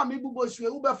nsem a mebubo so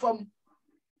ewu befam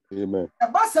Amen.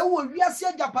 eba se wo wiase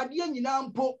agapade nyina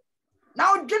mpo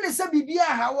na odwene se bibia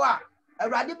hawo a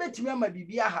awurade betimi ama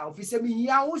bibia ha ofise mi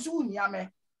hia wo so hia me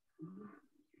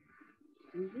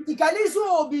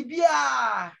ikaliso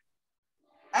bibia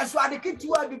eso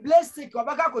adeketu a biblistic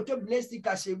obaka koto biblistic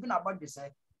a shebu na body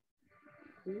say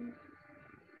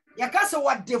yakase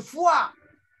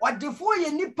wadefo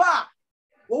ye nipa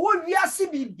wo wiase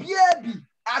bibia bi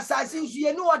asase nsu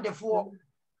ye ni wadefo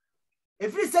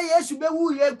efiri se Yesu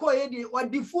bewu ye ko ye di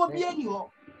wadefo bi ani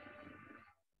ho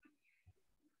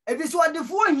ebiso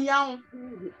wadefo hia ho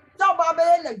ta ba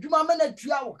be na dwuma me na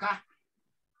tua wo ka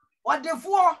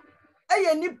wadefo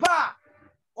eye nipa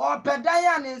opedan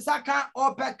ya ne nsaka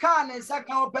opeka ne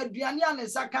nsaka opeduane ya ne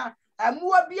nsaka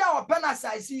amuwa bia opena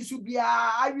saisi su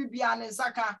bia awi bia ne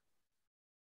nsaka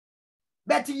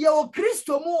but ye o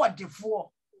Christo mu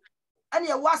odefo and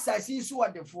ye wasasi so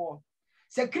odefo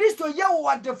se Christo ye wo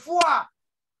odefo a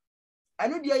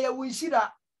anu de ye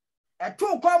wunshira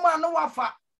eto kwama no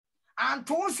wafa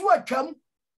anto so atwam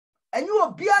anyi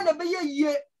obia na be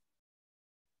ye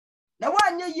na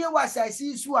wanye ye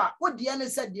wasasi so a wode ne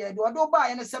se de do ba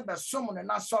ye ne se besom ne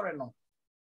na sore no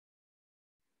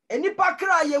enipa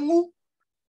kra ye ngu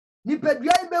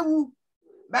nipadua bewu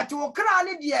but wo kra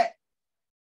ne de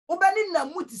obani na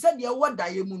muti se de wo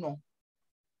daye mu no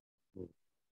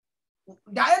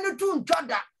daye no tu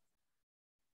ntwada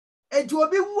eji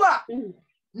obi wu a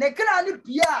ne kra ne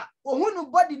pia ohunu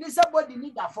body ni se body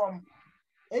ni da form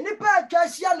enipa atwa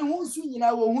hia ne hu nsu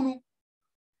nyina wo hunu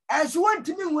enso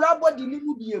wontimi nwura body ni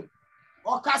mu biem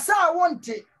okasa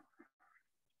wonte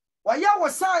oya wo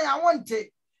san ya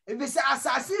wonte ebise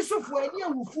asase sofo ani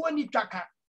awufuo ni twaka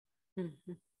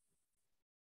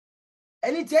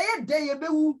eni teye de ye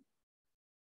bewu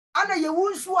ana ye wu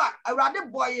nso a awrade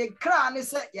boye kra ne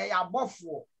se ye ya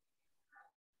bofo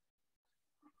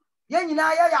ye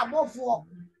nyina ye ya bofo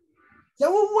se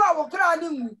wuwu a wo kra ne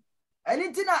mu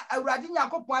eni ti na awrade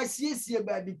nyakopon asiesie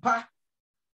ba bi pa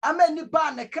ama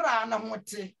nipa ne kra na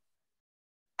hote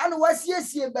ana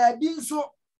wasiesie ba bi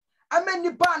nso ama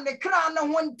nipa ne kra na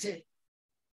honte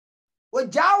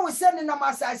ojawo se ne na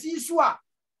masasi so a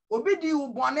obi di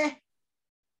ubone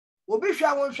obi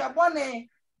hwa won hwa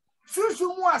bone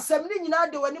susu mu asem ni nyina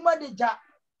de wani madeja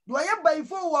do ye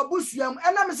baifo wo abusuam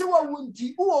enam se wo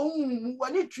wunti wo humu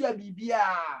wani tua bibia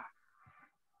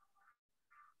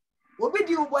obi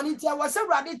di ubone ti awase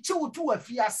wrade chiwutu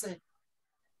wafiase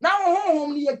na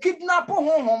honhom ni ye kidnap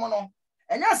honhom no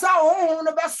enya sa honhom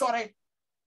no be sore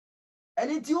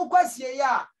eni ti ukwasie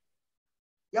ya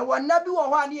ya wanabi wo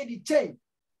ho ani edi chain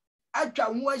atwa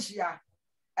hu ahia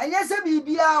enye se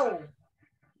bibia o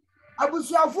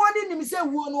abusuafo ni nim se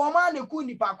wuo no o ma ne ku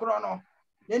nipa kro no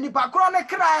ne nipa kro ne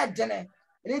kra edene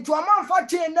eni to ma mfa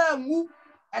chain na ngu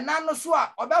ena no so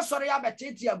a obesore ya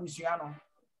betete abusua no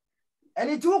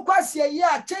eni ti ukwasie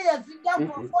ya chain ya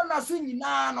fidafo na so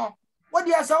nyina no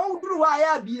wodi asa wuduru ho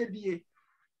aya biebie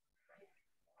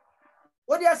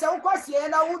wodi asa ukwasie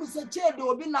na wudu se chain de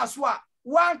obi na so a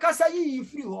wan kasa yi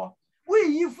free ho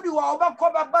we free ho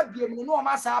obakọ baba biem no o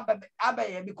ma sa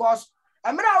abaye because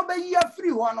amira obayi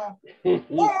free ho no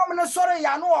o me sori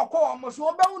ya no okọ mo so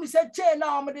obawu ni se chain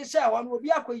na o me de share ho no obi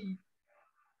akoyi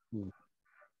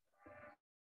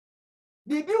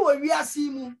bibi wo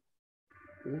wiase mu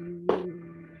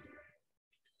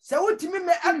se utimi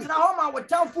me atra ho ma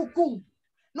wotamfu kum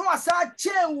no asa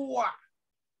chain wo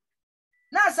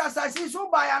na asasasi so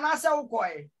ba ya na sa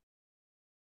ukoe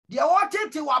de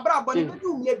wotete wabrabo ne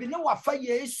bedu mlebi ne wafa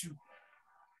Yesu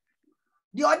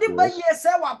de odi ba Yesu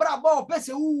wabrabo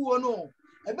opese wuwo no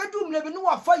ebedu mlebi ne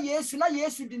wafa Yesu na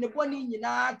Yesu de ne boni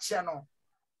nyina ache no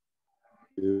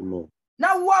amen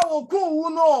na wa woku wu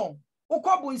no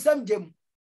ukobu nsam jem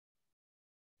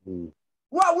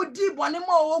wa wudi boni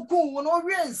ma woku wu no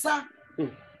wi nsa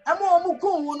ama omuku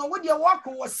wu no wodi wako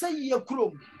wosayi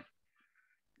akurom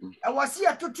e wose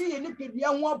atoto ye ni pedua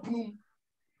ho apunum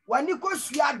wani ko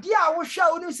suade a wo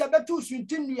hwa oni se betu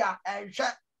suntinua enhwe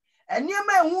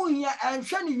eniema ehu hia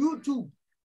enhwe ni YouTube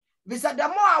bisa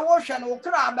demo a wo hwe no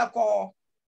kra abekọ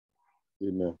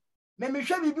amen me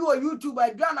hwe bibi wo YouTube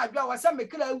adwa na adwa wase me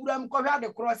kra awuram ko hwa de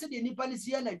cross de nipa ni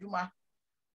sie na adwuma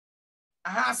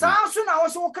aha sanso na wo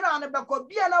so kra ne bekọ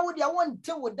bia na wo de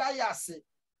wonte wo dai ase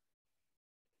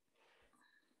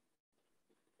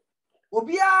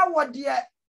obia wo de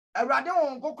awrade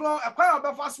won kokro akwan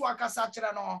obefa so akasa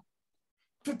kire no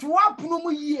tutuwa puno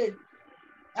mu yie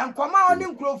enkoma oni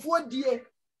nkrofo die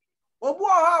obu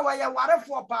oho a waye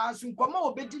warefo pa nso nkoma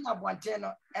obedi na bonte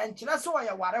no enkire so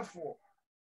waye warefo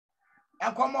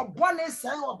enkoma bone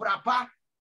sai obrapa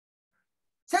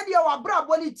se die wabra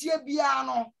bone tie bia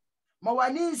no ma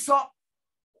wani nso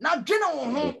na dwene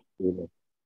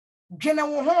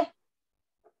wo ho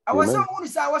awose wo ni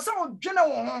sa awose wo dwene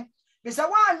wo ho be se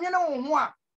wa anwene wo ho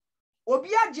a obi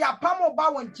agi apam ba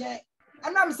wo nche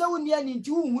anam se woni ani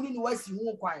nti wuhunu ni wasi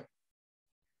hu kwan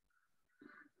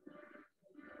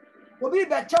obi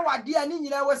beche wade ani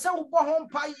nyina wase wo bo ho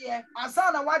mpaye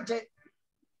asa na waje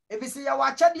ebisi ya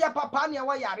wachede papa ne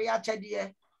wa yare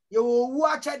achede ye owu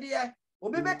achede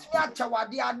obi betimi acha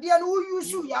wade ade na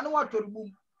uyusu ya na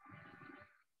watorbum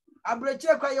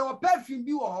abreche kwa ye perfume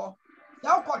bi wo ho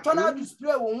ya ukoto na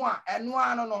display wo ho a eno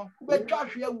ano no betwa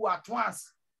hwe awu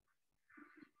atwas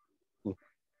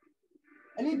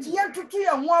ani tiye tutu ye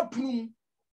ho aprum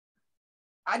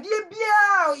ade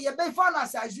bia ye be fa na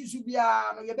sa susu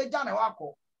bia no ye be ja na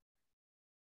wako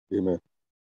amen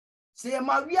Se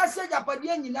ma wiase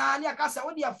japade nyina ne akasa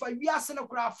wo de afa wiase no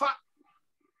kura fa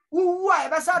wuwu a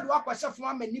ebesa do akwahye fo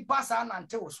ama nipa sa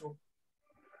nante wo so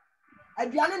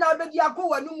aduane na obedi akọ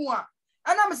wanu mu a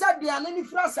ana me sa aduane ni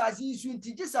fra asase isu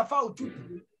nti gisafa otu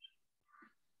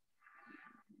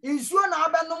insuo na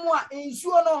abenu mu a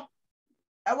insuo no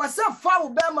ewase fa wo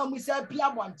be ma musa pia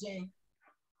bonten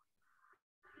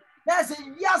na se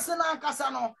wiase na akasa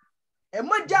no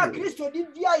emoja Kristo di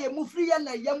dia ye mu firi ye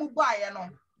na ye mu baaye no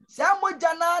sa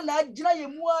moja na agina ye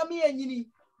mu ami anyini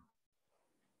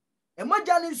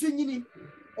emoja ni nso nyini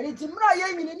enti mra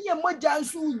ye nyini ni emoja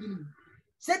nso nyini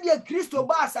se dia Kristo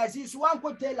ba asasi so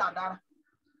wanko tela dara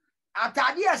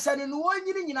atade asane no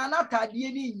wonyini nyina na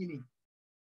atade ni nyini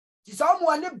ti so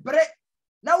mo ne bre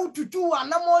na ututu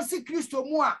anamo si Kristo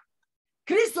mu a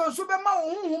Kristo so be ma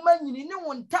honhoma nyini ne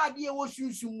won tade e wo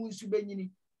sunsun mu nsu be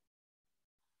nyini.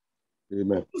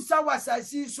 Amen. Usa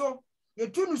wasasi so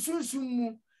yetu no sunsun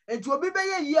mu enti obi be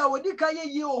ye yi a wodi kan ye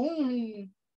yi ohunhun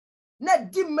na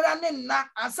di mra ne na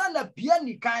asa na bia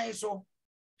ni kan so.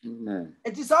 Amen.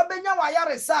 Enti so benya wa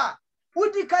yaresa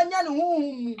wodi kan nya ne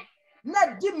honhun mu na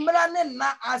di mra ne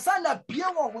na asa na bia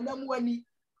wo honam wani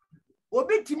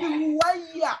obi timi wu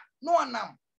wayi a no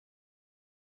onam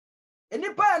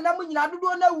enipa na mu nyina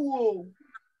dodo na wuo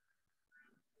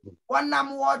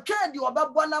onam wo twa di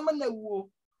obebo na mu na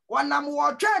wuo onam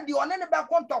wo twa di one ne be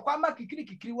kontokwa ma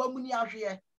kikiri wa mu ni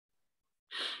ahwe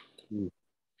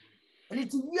eni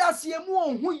ti wiase mu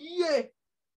ohun yie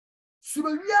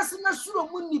suro wiase na suro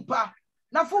mu nipa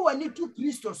na fo wani tu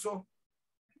Kristo so.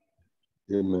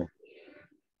 Amen.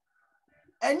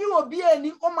 Eni obi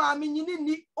eni o maame nyini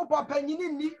ni o papa nyini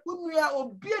ni unua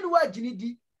obi eni wa gini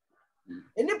di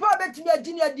enipa betimi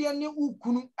agini ade ne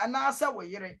ukunu anasa wo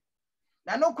yire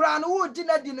na no kra no wo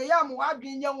gina di no ya mo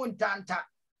adwen nya wo ntanta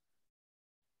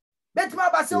betima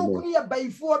ba se ukunu ye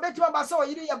baifo betima ba se wo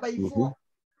yire ye baifo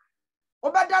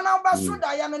obeda na obaso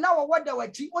da ya na wo woda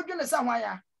wachi odwene sa hwan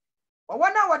ya wo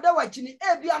na woda wachi ni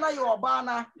ebia na ye oba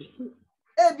na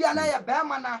ebia na ye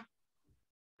bema na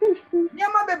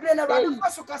nyama bebre na rade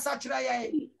faso kasa kira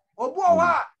ya obu o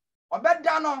ha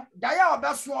obeda no da ya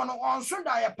obeso no onso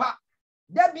da ye pa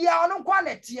da bia ono kwa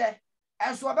na tie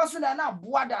enso obeso na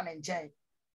aboa da ne nchen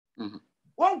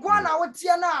won kwa na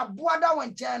wotie na aboa da won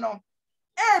nchen no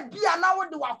bia na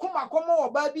wode wakoma komo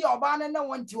oba bia oba na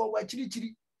wonti wo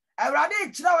wachirichiri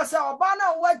awrade kira wo se oba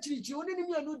na wo wachirichiri oni ni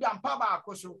mienu da mpa ba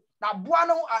akoso na aboa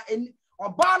no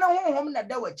oba no honhom na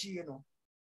da wachi no.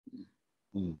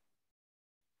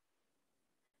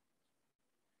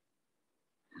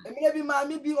 Emile bi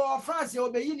maami bi o France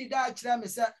obeyi ni da kira me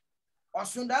se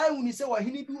osunda ehuni se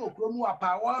wahini bi okromu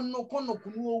apa won no kono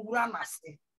kunu owura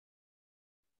nase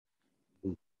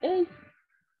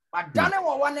adane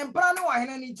wo wane mpra ne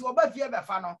wahene ni ti oba fie be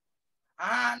fa no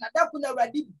na da kuna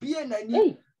awrade bie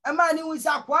nani ema ni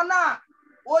wisa kwa na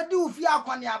odi ufie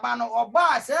akwani aba no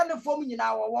oba se ne fom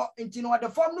nyina wo enti no de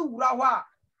fom no wura ho a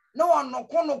ne won no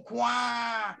kono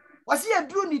kwa wasi ye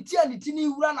duru ni ti ni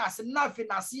wura na ase na afi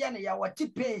na se ne ya wati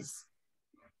pace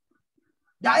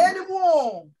da ye ni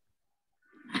mu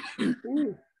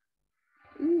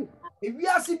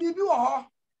ewiase bibi wo ho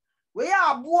we ya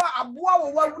aboa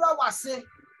wo wura wase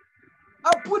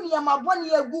apu ni amaboni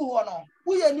egu ho no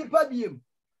wo ye nipa biem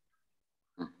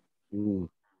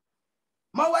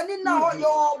ma wani na ho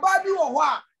yo ba bi wo ho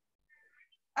a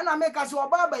ana meka se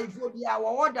oba ba ifo bia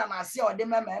wo woda na ase ode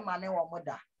mema ne wo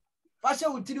moda fa she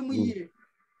utiri mu yire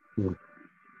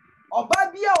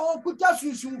oba bia o kuta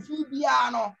susunfu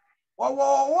bia no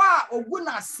wo a ogu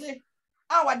na ase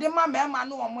a wode mema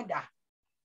ne wo moda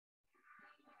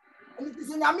enti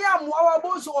se nyame amoa wa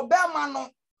bo so obema no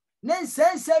ne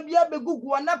nsense bia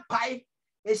begugu na pai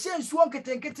ehye nsuo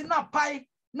nketenkete na pai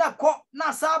na ko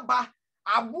na saba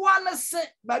aboa ne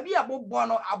se ba bia bobbo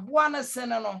no aboa ne se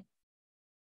ne no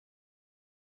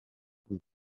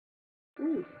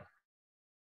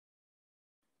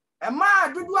ema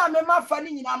dudu a me mafa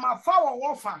ni nyina mafa wo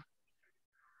wofa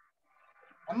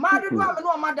ema dudu a me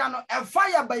no mada no efa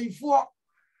ya baifo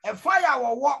efa ya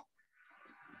wo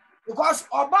because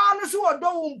oba no so odo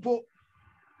wumpo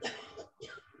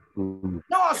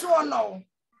na waso no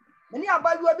meni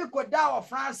abaluwa bi koda o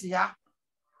France ya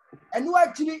enu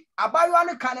akiri abaluwa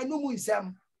ne kan anu mu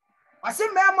nsem wase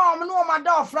mema om no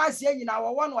mada o France ya nyina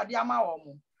wo no ode ama wo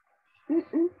mo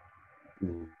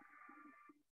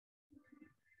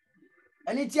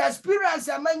and it experience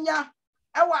amanya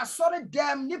e wa sori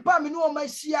dem nipa me no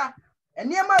mahia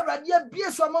eniema awrade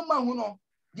abie so mama hu no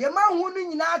de ma hu no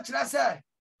nyina akire se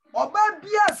oba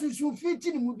bia susu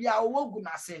fiti ni mu bia owogu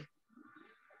na se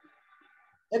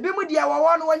ebi mu dia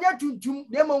wo no wanya tuntum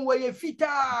de mo wo ye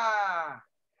fita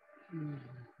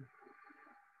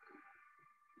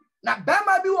na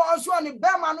bema bi wo nso ani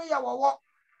bema no ye wowo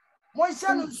mo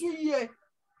hye no nso yie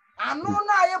ano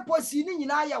na aye Pocji ni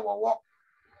nyina ye wowo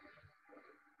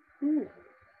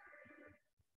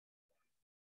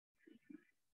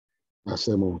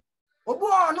asemo obu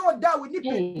no da we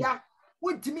nipadua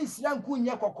wontimi nsira nku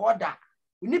nye kokoda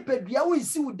we nipadua wo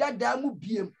nsi wo dada mu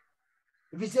biem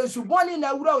efise suboni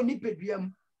na wura wo nipadua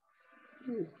mu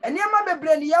eniema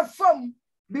bebre ni ye fam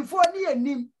before ni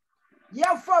anim ye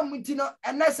fam ntino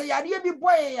enese yade bi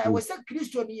boye ya we se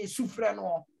Kristo ni Yesu frɛ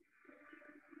no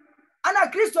ana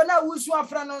Kristo na wusu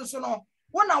afrɛ no nso no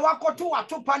wona wakoto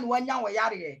watopa ne wanya wo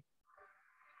yare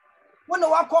wona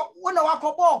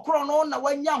wakɔbɔ okro no na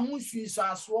wanya ho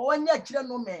suisaso wanya kire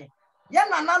no me ye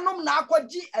nananom na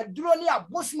akɔgi aduro ne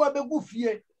abosoma begu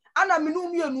fie ana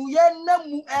menum yenu ye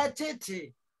namu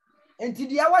etete enti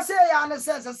dia wase ya ne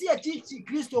sense se ye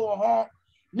Kristo wo ho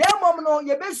na emom no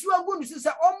ye besu agu no se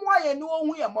omo aye ne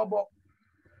ohun ye mobɔ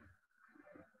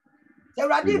se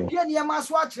radi pie ne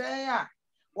maso a kyerɛ ya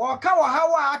wo ka wo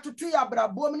hawa atutu ya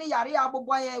brabom ne yare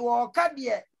abobɔ ye wo ka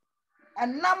de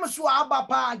enam so aba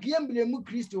pa giemble mu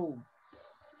Kristo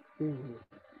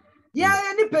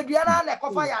ya ni pedua na na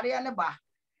kofa yare ne ba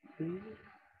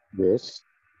yes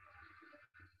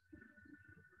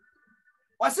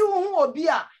wase wo hu obi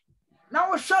a na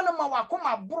wo hwɛ no ma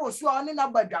wakoma boro so a ne na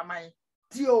badwaman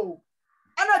tio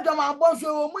ana dwaman bɔ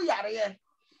so wo mu yare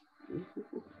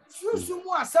susu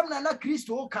mu asɛm na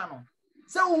Kristo ka no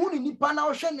sɛ wo hu ni nipa na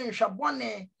wo hwɛ ne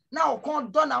hwɛbɔne na wo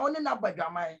kon dɔ na wo ne na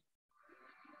badwaman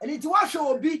eni ti wa hwɛ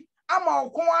obi ama wo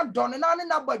kon adɔ ne na ne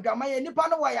na badwaman nipa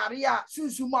no wɔ yare a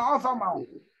susu mu a ɔfa ma wo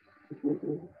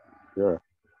yeah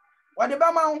wɔde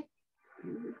ba ma wo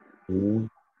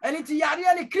eni ti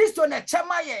yare ni Kristo na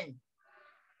kyɛma yɛn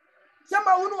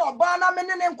sɛma wo no ɔba na me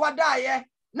ne nkwada ayɛ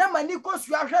na mani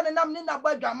kosu ahwɛ ne nam ne na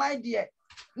badwaman de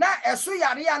na ɛso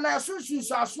yare a na ɛso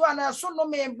susu aso a na ɛso no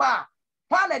me ba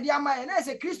pa na de ama yɛn na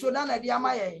sɛ Kristo na de ama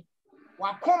yɛn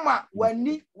wakoma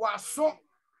wani waso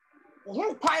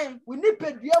ho kwan we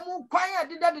nipadua mu kwan a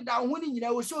deda ho ni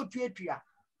nyina wo sɛ otuatua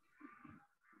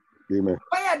amen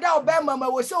kwan a da obema ma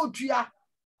wo sɛ otua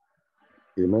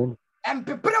amen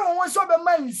empepere wo so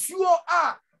obema nsuo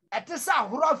a ɛte sɛ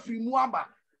ahoro afiri mu aba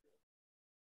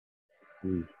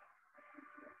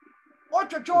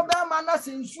otwetwe obema na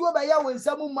sɛ nsuo ba ya wo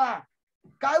nsam ma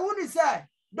kai wo ni sɛ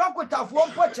dokotafo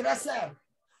mpo kyerɛ sɛ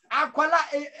akwala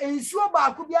nsuo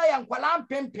ba ko bia yɛ nkwala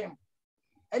mpempem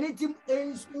anything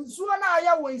nsuo na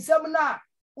aya wo nsam na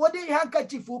wodi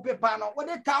handkerchief pepa no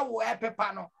wodi tawo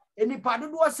pepa no enipa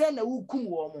dodo sɛ na wukum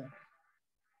wo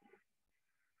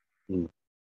mo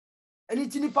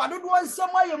anything nipa dodo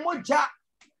nsam aye moja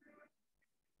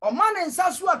o man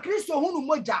nsa so a Kristo hunu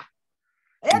moja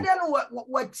ɛyɛ de no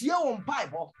watie wo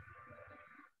mpaebɔ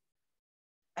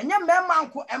anya mema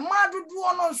nko ema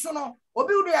dodo no nso no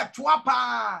obi wo de toa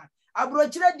pa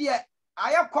abrokyire de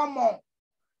aye common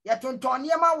ya tonton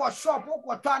niema wo shop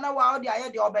ukotɔ na wa odi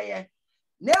aye de obeye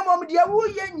na emom de wo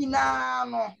ye nyina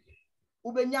no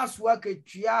ubenya so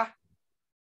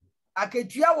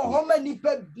akatua wo homa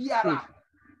nipa biara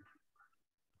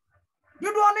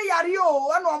dodo no yare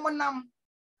o na omonam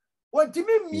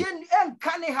wontimi mie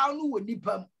enka ne ha no wo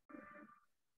nipa mu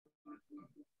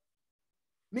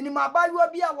minima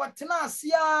bayo bia wotena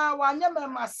asia wanya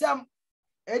memasem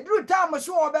eduru time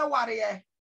so obeware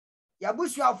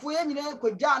yabusuafo ye nyina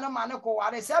kogya na ma ne ko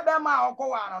ware se be ma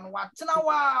okoware no watena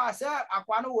wa se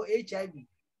akwa no wo HIV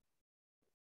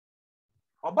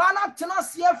oba na tena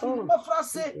se afi be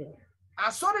frase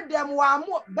asori dem wa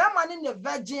mu be ma ne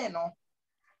virgin no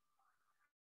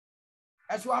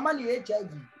eso ama ne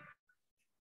HIV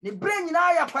ne brain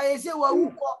nyina ya pa ye se wa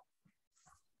wuko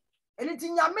eliti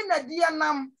nyame na die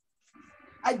nam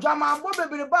adwama abo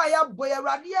bebre ba ya boy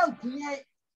awrade ankunye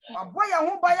aboya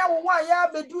ho ba ya wo wa ya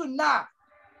beduru na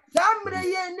zamre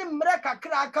ye ni mre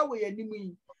kakra aka wo yanim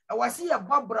yi awase ye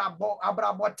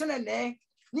abrabo tenene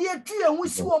ni yetu ye hu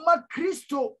si wo ma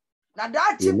Kristo na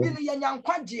daachi bi ni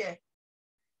yankwagye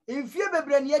enfie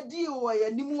bebre ne adi wo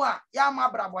yanim a ya ma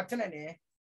abrabo tenene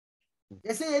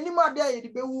yese yanim ada ye de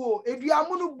bewu o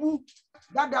eduamu no bu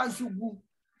dada nsu bu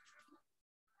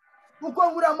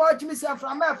uko ngura ma otimi se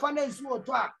fra ma fa na nsu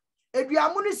oto a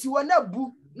eduamu no si wo na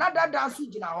bu na dada nsu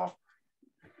gina ho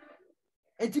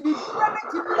enti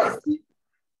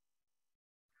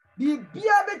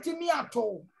bibia betimi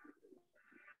ato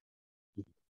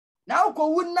na uko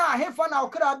wunna hefa na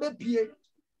okra bepie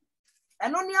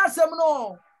eno ni asem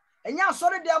no enya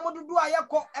asore de amodudu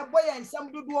ayekọ eboye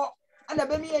nsem dudu ana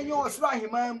bemi enye osoro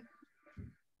ahemam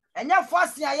enya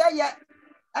fasi ayeye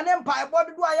ane mpa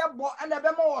ebodudu ayebo ana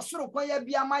bema osoro kwan ya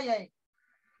bia mayen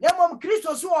na mom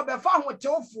Kristo so obefa ho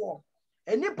tewfo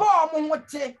enipa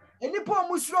omote enipa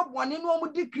omusuro bone no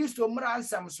omudi Kristo mra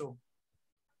ansam so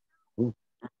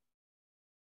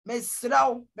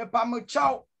mesraw me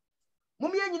pamochaw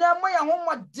mumye nyina moya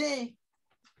homoden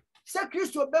se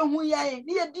Kristo behu yan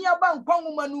ni yedi aba nkwa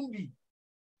nwoma numbi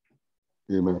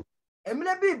Amen.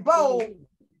 emle bi ba o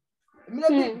emle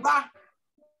bi ba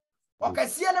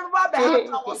okasie ne ba be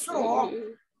hata wosoro ho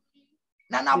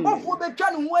na nabofo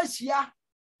betwa ne ho ahia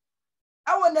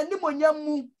awo nanimonyam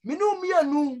mu minu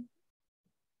mienu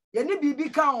ye ni bibi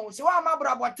kan o se wa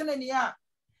mabra botene ne a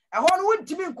eho no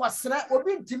wontimi nkosere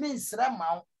obi ntimi nsere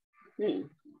ma wo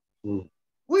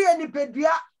wo ni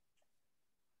pedua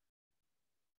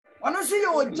ono so ye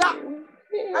oja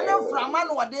ane mframa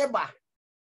no wode ba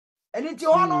eni ti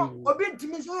hono obi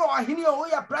ntimi so wo ohene o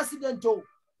ya president o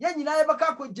ye nyina ye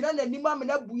baka ko gira na nima me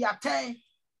na buyaten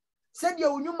se de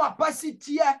onyuma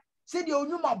pasitie se de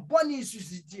onyuma boni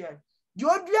susitie de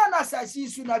odua na sasi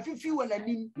su na fifi wo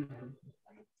nanim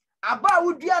aba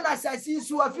wodua na sasi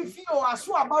su afifi o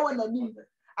aso aba wo nanim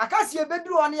akasi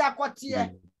ebeduru one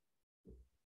yakote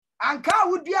anka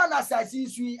wodua na sasi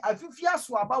su afifi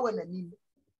aso aba wo nanim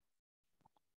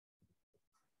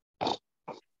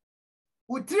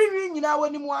utiri nyina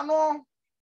wonimu ano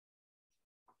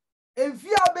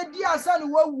efia obedi asa ne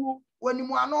wawu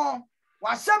wonimu ano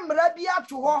wasemra bi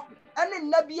ato ho ene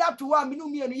nna bi ato ho aminu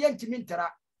mienu ye ntimi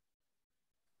ntara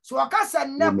so akasa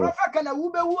nne prophet kana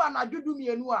wubewu anadudu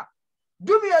mienu a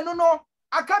dumienu no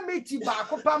aka meti ba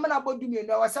akopa me na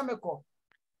bodumienu wasemeko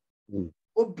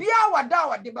obia wada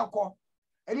wade beko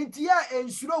enti ya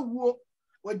ensuro wuo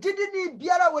wodidi ni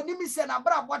biara wonimi se na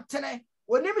bra botene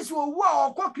wonimi se owu a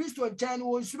okọ Kristo nchen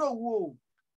wo ensuro wuo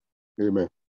Amen.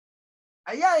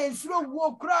 aya ensuro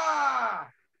wuo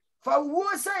kra fa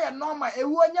wuo se ye normal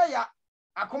ewu nya ya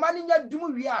akoma ni nya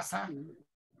dum wi asa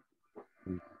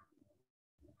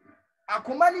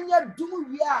akoma ni nya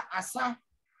dum wi asa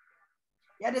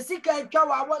ya de sika etwa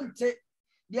wa wonte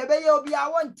de be ye obi a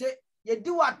wonte ye di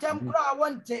watem kra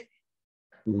wonte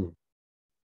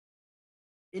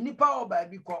enipa oba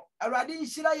bi ko awrade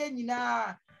nhira ye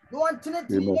nyina no wontene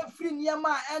ti ye free niam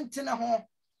a entene ho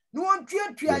no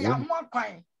wontuatua ya ho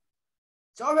akwan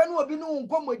so hwe no obi no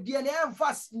nkomodie na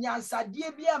emfas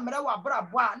nyansadie bi emre wa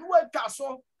brabo a no watwa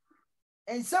so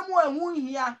ensemu ahu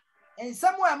hia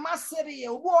ensemu amasere ye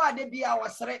obo ade bia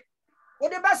wosere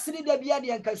wode basiri da bia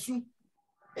de nkasu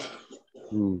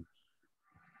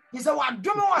Isa wa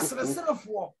domo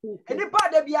wasreserefo enipa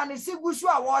da bia ne segusu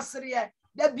a wosere ye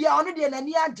da bia ono de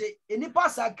nani age enipa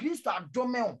sa Kristo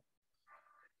adome o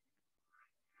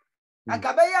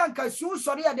akabe ya nkasu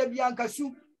sori ya da bia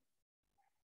nkasu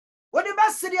wode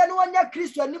basiri ne wanya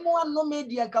Kristo animu anno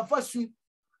media nkafasu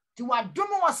ti wa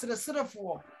domo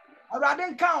wasreserefo awrade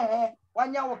nka ho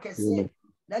wanya wo kese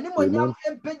na ni monyam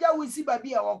empeja wisi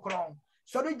babi e wokron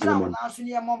sori gira wo na aso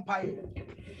ne mompai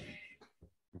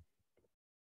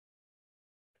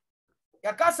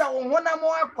yakasa wo honam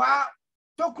akwa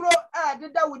tokro a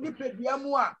deda wodi pedua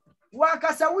mu a wa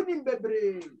kasa wodi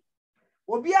bebre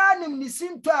obi anim ni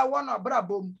sinto a wono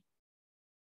brabom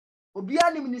obi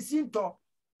anim ni sinto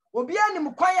obi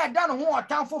anim kwan ya da no ho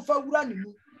otanfo fa wura ne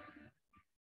mu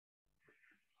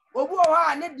obu o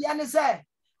ha ne dia ne se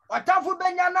otanfo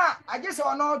benya na agese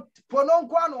ono pono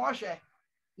nko ano ohwe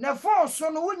ne fon so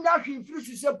no wunya hwe firi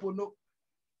su se pono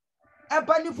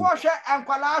empanifo hwe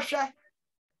enkwala hwe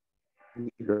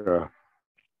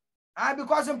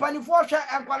because empanifo hwe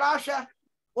enkwala hwe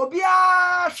obi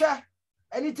a hwe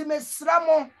enitime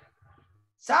sramo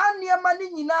sa niema ni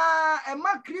nyina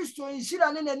ema Kristo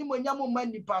nhira ne nani monyam ma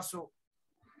nipa so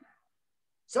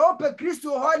so ope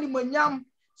Kristo ho ni monyam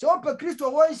so ope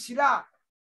Kristo ho nhira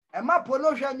ema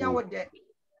pono hwe nya wode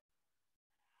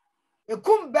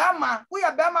ekum bema wo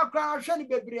ya bema kran hwe ni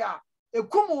bebre a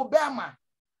ekum wo bema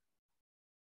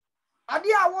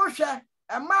ade a wo hwe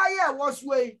ema ye wo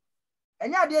suwe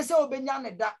enya de se obenya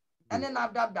ne da ene na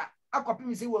dada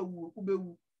akopim se wawu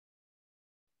ubewu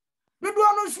dodo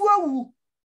no so wawu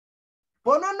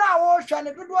pono na wo hwe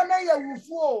ne dodo na ya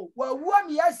wufu wawu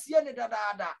ami asie ne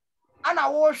dadaada ana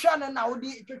wo hwe ne na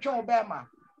wodi twetwe wo bema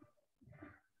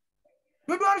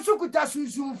dodo no so kuta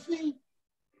sunsunfi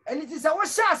eni ti se wo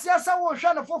hyase asa wo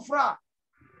hwe ne fofora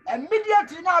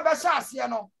immediately na be hyase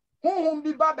no honhom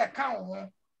bi ba be kan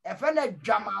ho efe na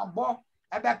dwamabo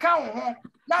e be kan ho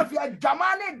na fi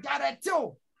adwama ne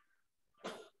directio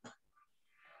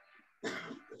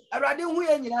awrade hu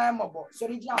ye nyina mobo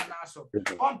sori gina na so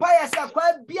ompa ye se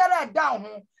kwa biara down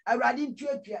ho awrade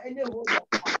ntuatua ene ho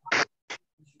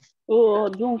oh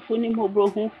donfu ni mobro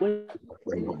hu fu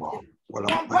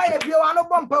ompa ye bi wa no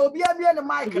bompa obi abie ne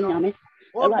mic no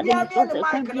Awurade me so se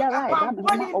kwan biara da me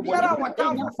na obone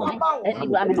nya kwa eni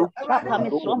wa me no papa me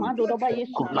so ma do ba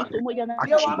Yesu Kristo mo ya na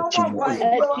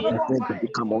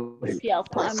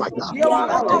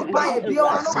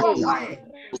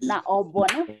na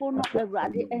obonefo no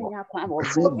Awurade enya kwa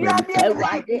obone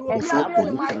Awurade esabo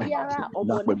biara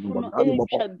obonefo no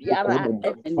etwa biara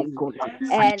enim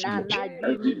na na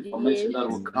di Yesu that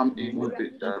will come in with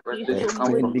it directly.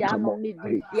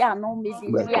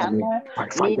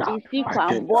 Medisi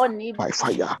kwamboni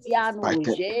biano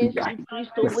Yesu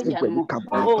Kristo mojano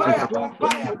o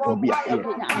donfuni mobia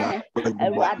nyame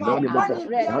Awurade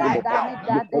abreda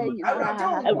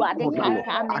Awurade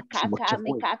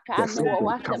kaka me wo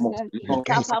wasem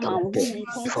papa ma hu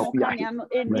kanya no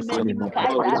enime ni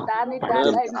kai da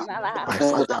nyara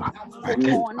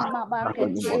ne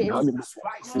mabakete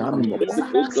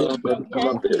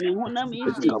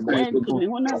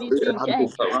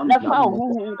na fa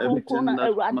hu kuna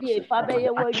Awurade fa be ye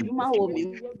wa adwuma wo mi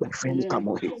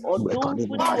odon funi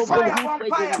mo bo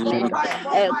hu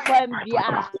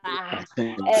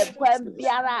kwam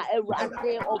biara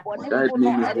Awurade obone funu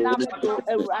enam so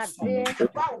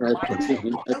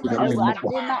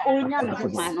Awurade na onya no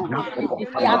mano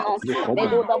Cristiano me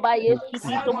do ba Yesu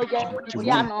Kristo mo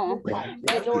Cristiano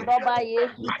me do ba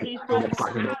Yesu Kristo mo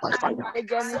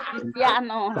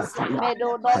Cristiano me do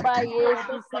ba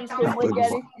Yesu Kristo mo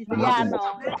Cristiano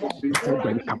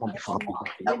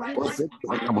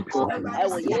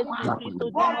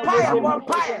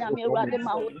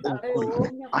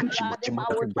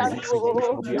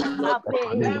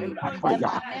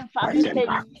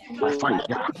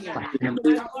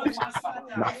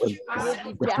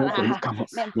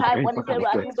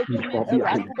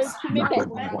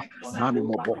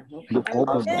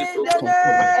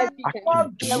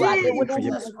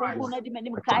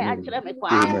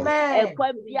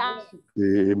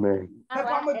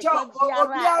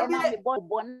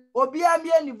Obia mi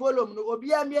ni volume no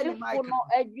obia mi ni mic no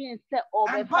adwin se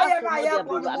obefa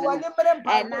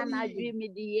na na adwin mi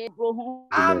di ebro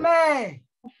amen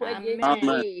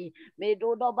me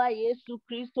do ba Yesu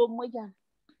Kristo moja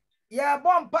ya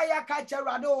bompa ya ka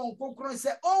cherade on kokoro se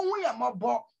onhu ya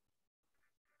mobo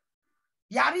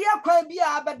yare ya kwan bi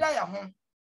a abeda ya ho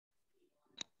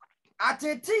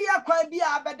atete ya kwan bi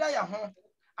a abeda ya ho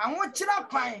ahokyira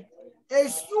kwan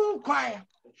esu kwan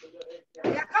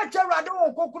ya ka cherade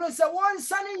on kokoro se won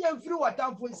sane ye mfiri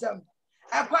watamfo nsam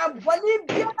ekwa boni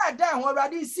bia da ho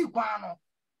Awurade si kwan no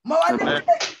ma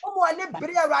wale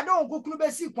bere Awurade on kokoro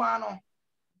be si kwan no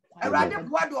Awurade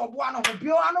boa de oboa no ho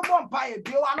bio ano bompae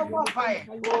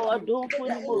o do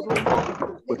funi mo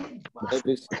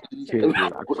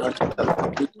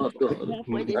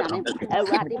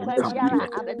Awurade pa biara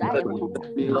abeda ye mo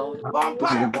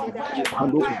bompae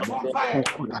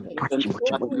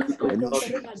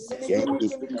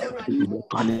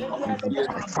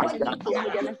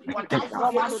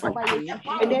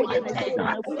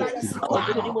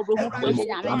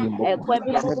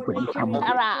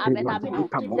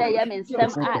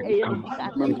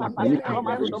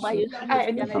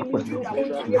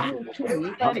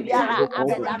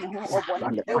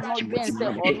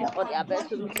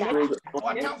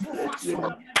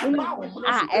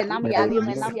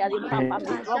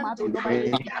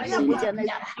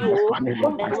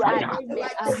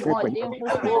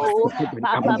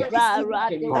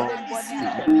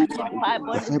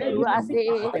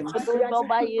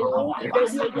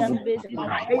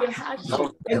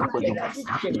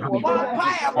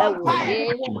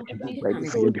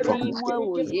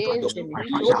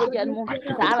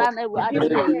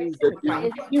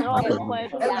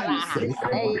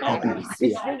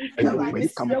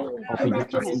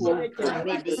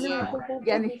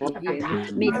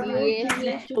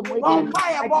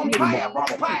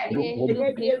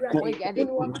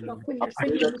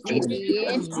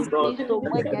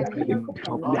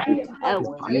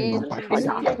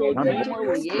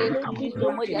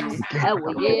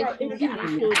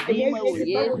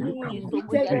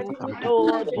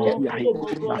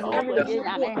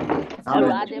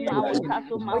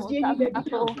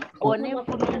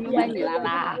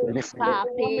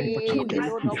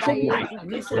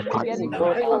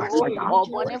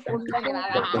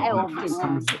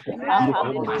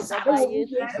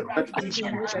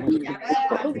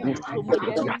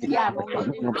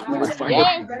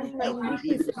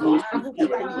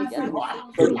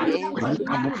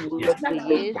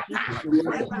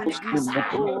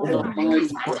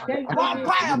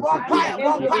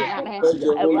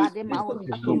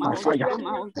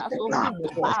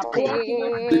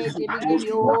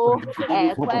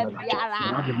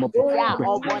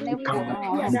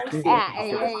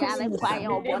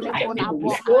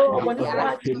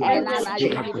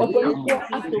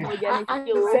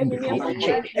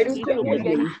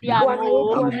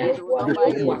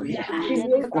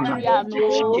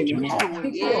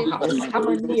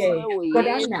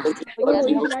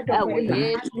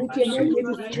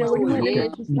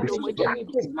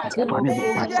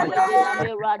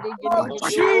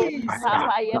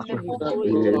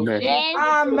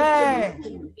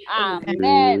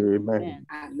Amen.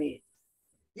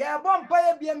 Yeah, bon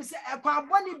paye biam se ekwa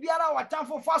boni biara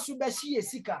watamfo faso be hie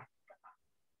sika.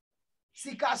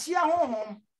 Sika hia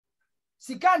honhom.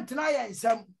 Sika ntena ye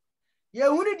nsam. Ye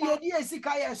hunu de edi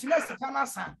sika ye so na sika na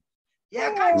san.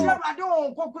 Ye ka kire wade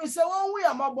won kokuru se won wu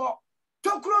ya mabo.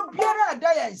 Tokuro biara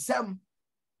da ye nsam.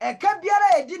 Eka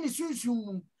biara edi ni sunsun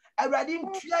mu. Awrade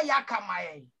ntua ya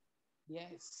kamaye.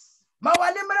 Yes. Ma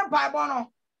wale mere Bible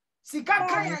no. Sika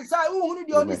kan ye nsa hunu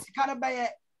de odi sika na baye.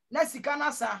 Na sika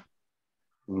na san.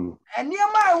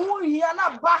 Eniema ehu hia na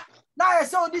ba na ye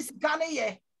se odi sika ne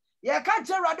ye ka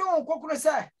kire Awrade won kokuru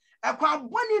se ekwa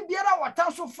boni biara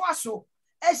watanso faso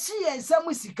ehyi ye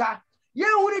nsam sika ye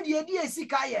huru de edi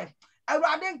sika ye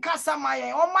Awrade nkasa ma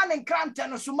ye o ma ne nkrante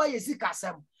no so ma ye sika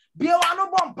sam bie wa no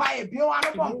bompae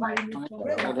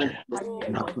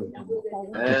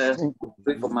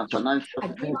Pray for my financial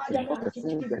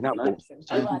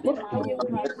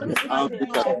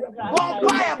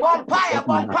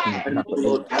bompae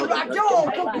Awrade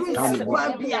won kokuru sika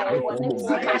bia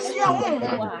sika hia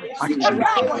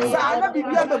sika won sa na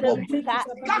bibia bebo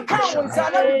kaka won sa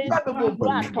na bibia bebo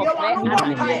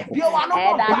bie wa no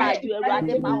bompae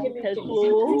Awrade ma teso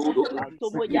to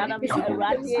mojana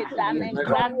Awrade dane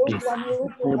gran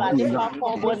Awrade fa ko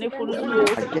bone funu no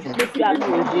ya no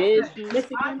Jesu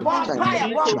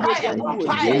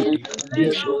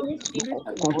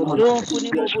Don't put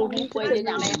him over who for the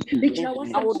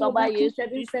Yame. I would buy you to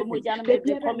Mojana,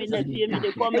 they come in the film,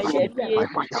 they come in the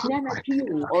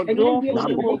film. Or don't put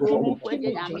him over who for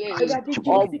the Yame.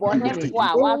 Or Bonnet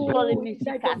for what's calling me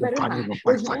sick at the time.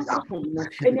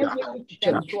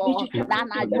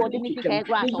 Then I told him to take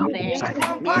grass of there.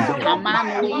 A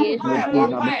man who is so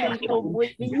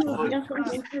with you.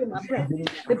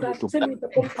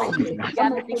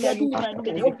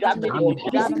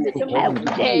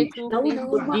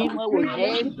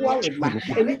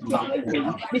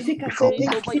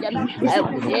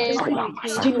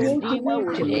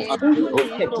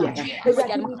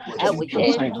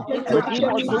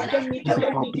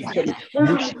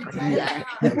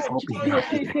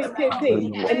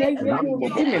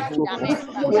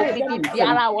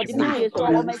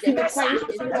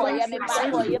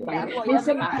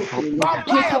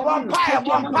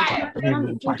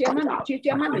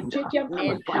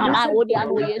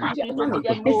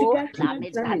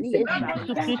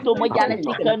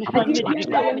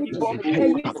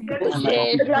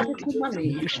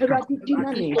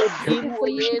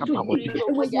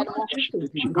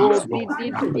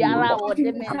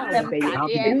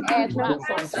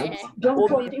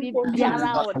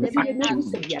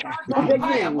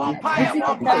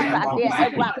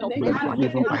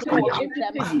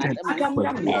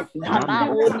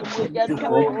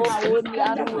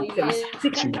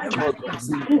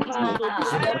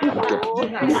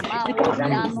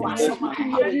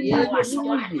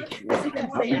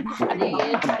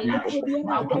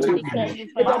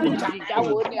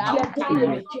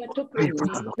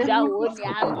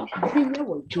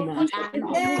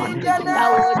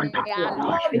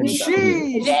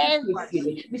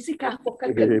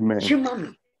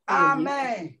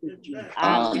 Amen.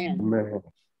 Amen.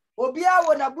 Obia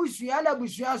wona busua na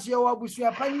busua so ye wa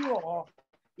busua pani wo.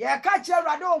 Ye ka che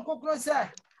Awrade won kokoro se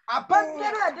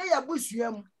apandere de ya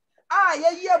busua mu.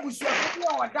 Ye yi abusua pani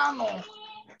wo da no.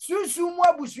 Susu mu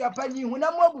abusua pani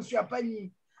huna mu abusua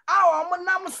pani. O mo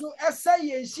nam so ese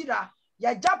ye nhira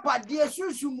ya japade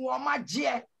susu mu o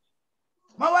magye.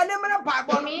 Ma wane mena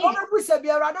Bible no mo busa bi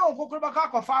Awrade won kokoro baka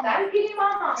kofa ma.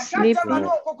 Ka che Awrade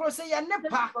won kokoro se ye ne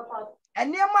pa.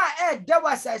 Eniema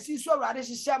dawa sasi so Awrade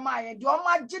hihye ma ye de o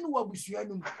magye no abusua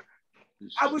no.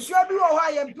 Abusua bi wo ho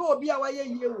aye mpe obi a waye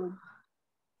yie wo.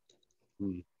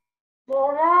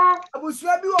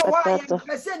 Abusua bi wo ho aye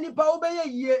pese nipa wo be ye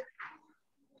yie.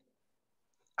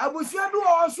 Abusua bi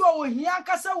wo so wo hia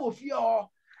kasa wo fie ho.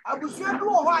 Abusua bi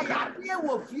wo ho aye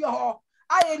wo fie ho.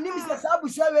 Aye nim se sa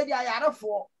abusua we di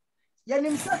ayarefo. Ye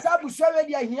nim se sa abusua we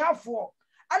di ahiafo.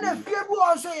 And if you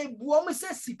also a woman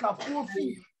says sika for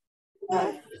fee.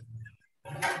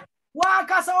 Why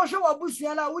can't I show a bush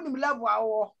and I wouldn't love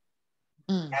our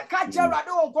catch a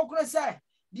rado cocoa say,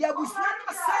 dear bush,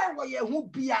 say where you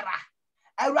won't be a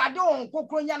rado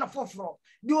cocoa for fro.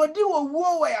 Do a deal of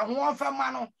war where one for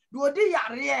mano, do a dear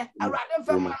a rado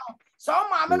for mano. Some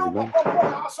mamma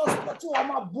also to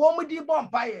a bomb de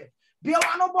bompire. Be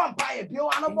one of bompire, be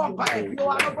one of bompire, be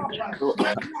one of bompire.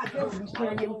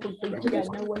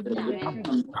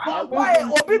 Bompire,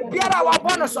 or be Pierre our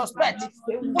bonus suspect.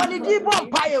 When it did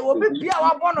bompire, or be Pierre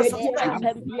our bonus suspect.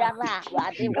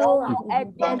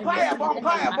 Bompire,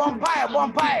 bompire, bompire,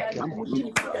 bompire.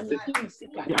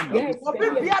 Or be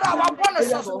Pierre our bonus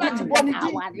suspect. When it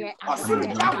did, or soon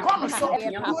it can come so.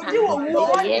 You do a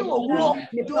war,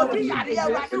 you be a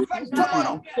real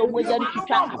tomorrow. So we are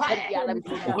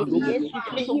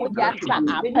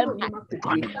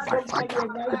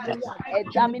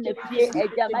examine the fear,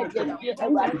 examine the fear,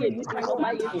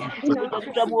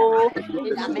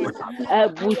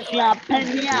 Bushia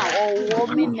Penia or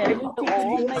woman or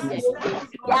woman,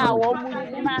 yeah, woman,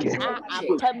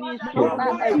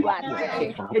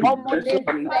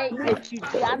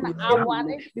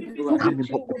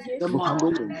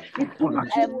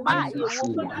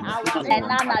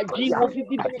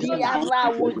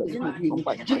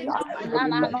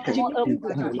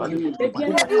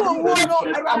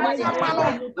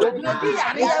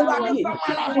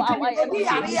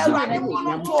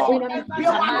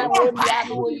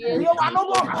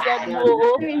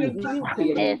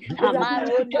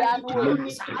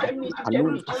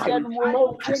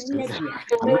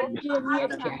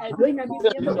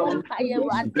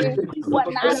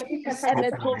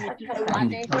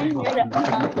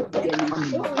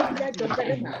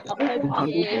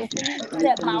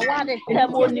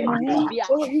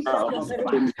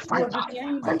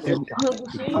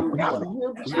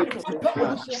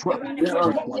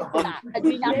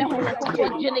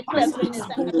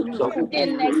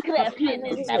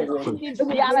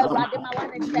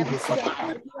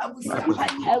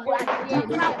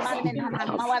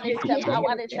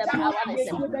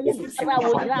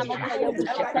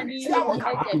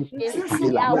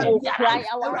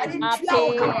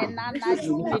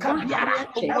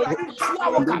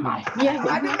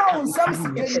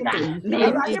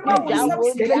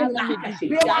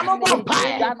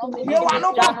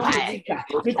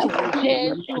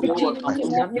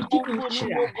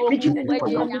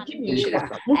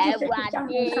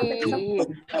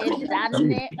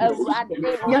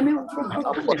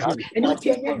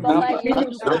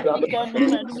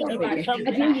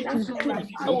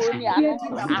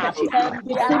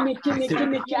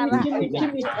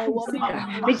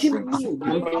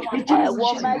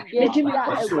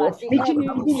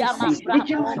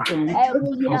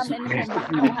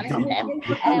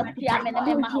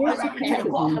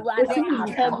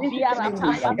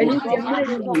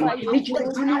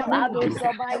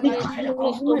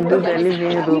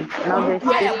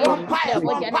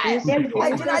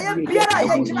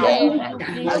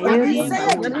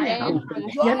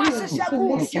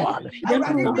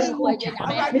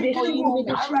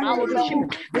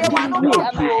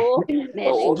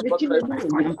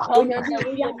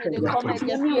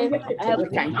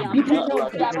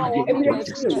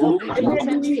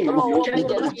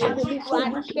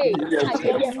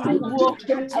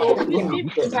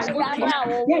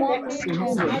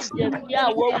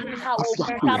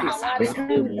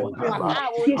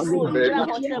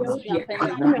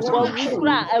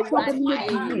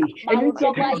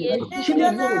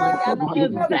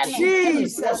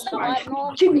 Jesus.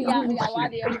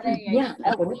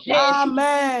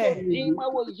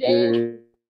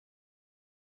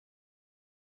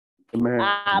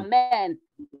 Amen.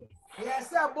 Yes,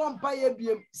 sir. Bompire be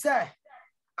sir.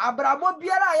 Abrabo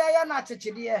biara ya na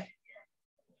chechide.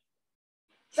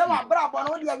 Se wa brabo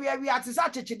no dia we atisa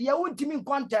chechide wuntimi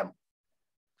nkontem.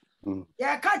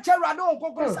 Ya ka cherado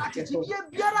onkokoro sa chechide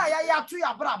biara ya to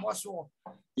ya brabo so.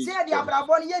 Se dia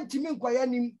brabo no yentimi nkoya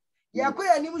nim. Ya ko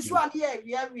ya nim so ade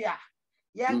ya wia.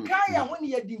 Ya ka ya ho ne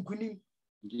ya dinkunim.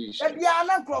 Da bia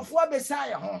na krofo abesa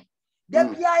ya ho. Da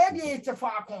bia ya de tefa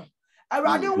akon.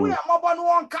 Awurade hu ya mobo no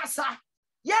won kasa.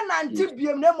 Ye nanti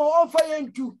biem na mo onfa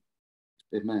yentu.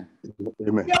 Amen.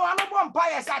 Amen. You are not one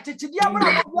pious at it. You are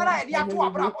not one idea to a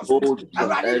bravo. I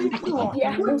rather you know.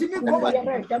 What do you call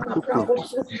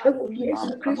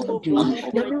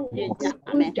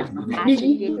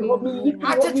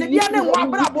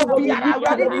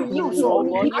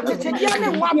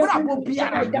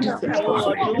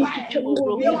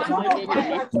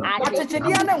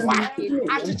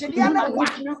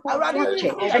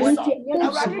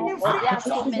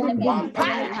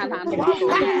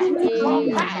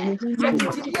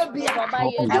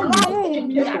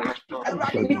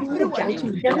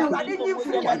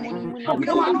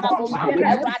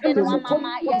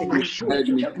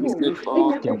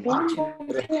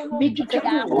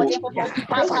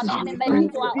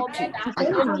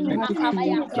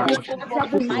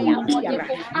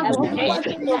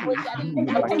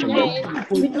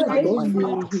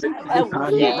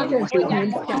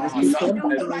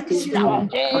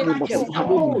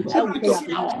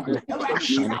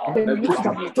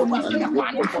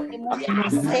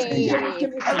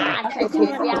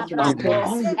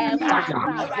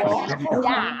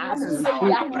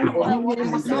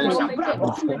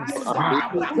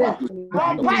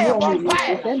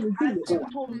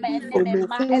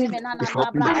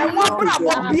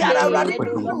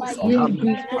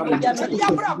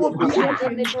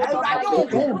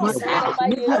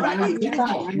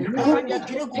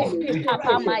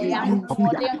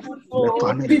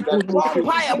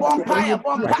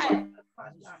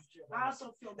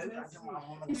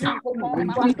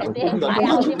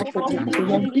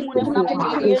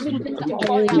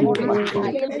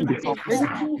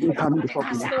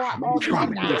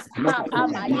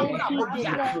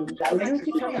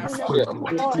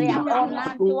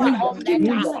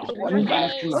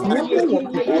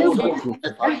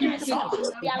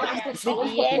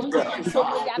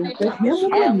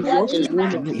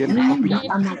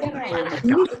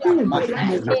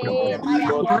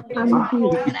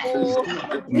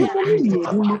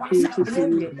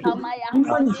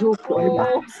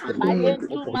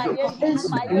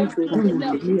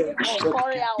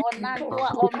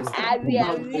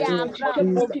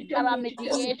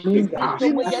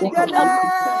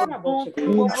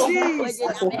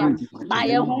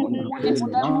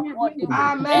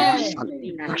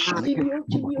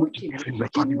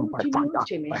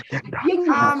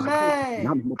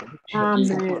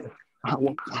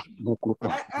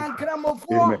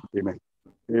Amen.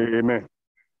 Amen.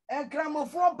 and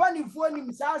Cramophone Bunny for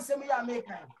him, Sasami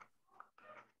American.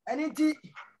 And it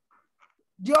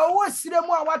the always Siremu,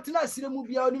 what not Siremu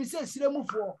be out, say Siremu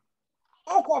for.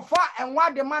 Oko fa and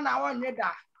what the man I want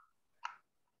that.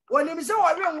 When him so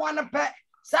I didn't want to pet,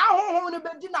 Sao home in the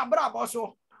bedina bravo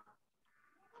so.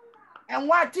 And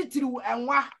what it through and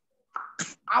what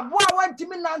I want to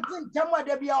mean nothing, tell what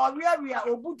they be our real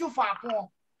or butu far.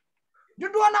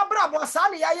 You do not bravo,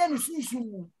 Sally, I am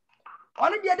Susu.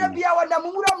 Only the other be our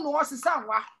Namuram no was a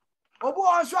sanwa. Obo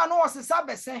also knows the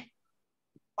Sabese.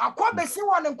 I quite be see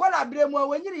one and call a bremo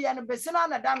when you and a Besina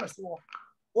and a dinosaur.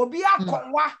 Obi a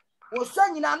conwa was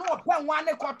singing an open one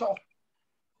a cotto.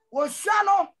 Was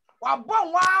Shano or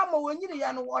bon one when you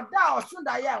and what thou soon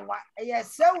I am.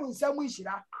 Yes, so in some wish.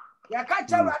 Ya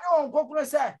catch a rado on Coco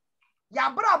say. Ya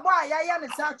bra boy, ya yan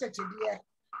is such a dear.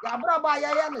 Ya bra boy,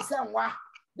 ya yan is some wa.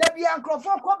 There be uncle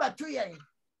for cover 2 years.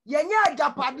 Yenya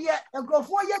Japadia and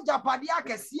Grofoya Japadia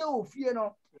can see you, fear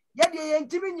no. Yet ye ain't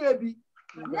timid ye.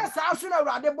 Yes, I should have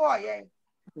rather boy, eh?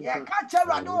 Yeah, catch a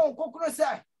rado, Coco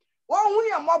say. Oh,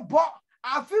 we are more bought.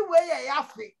 I feel where ye are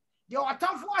free. You are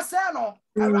tough for a sano.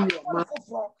 I rather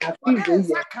for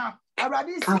I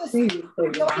rather see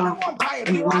you are one pie.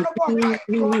 You are one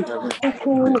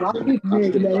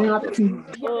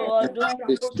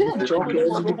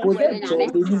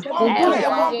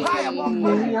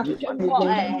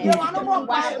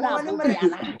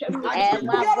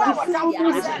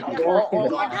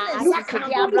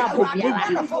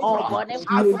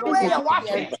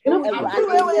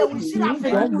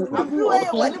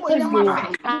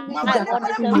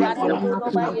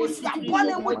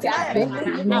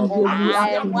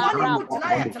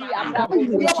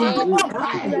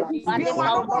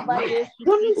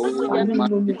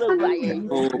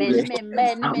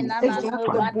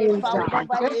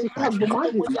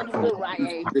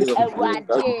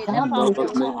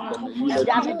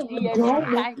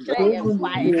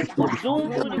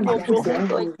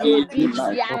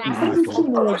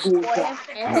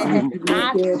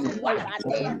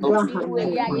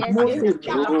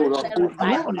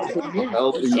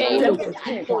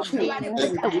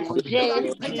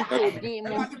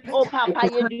Oh, Papa,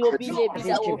 you do be the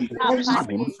Papa,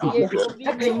 you do be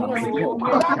the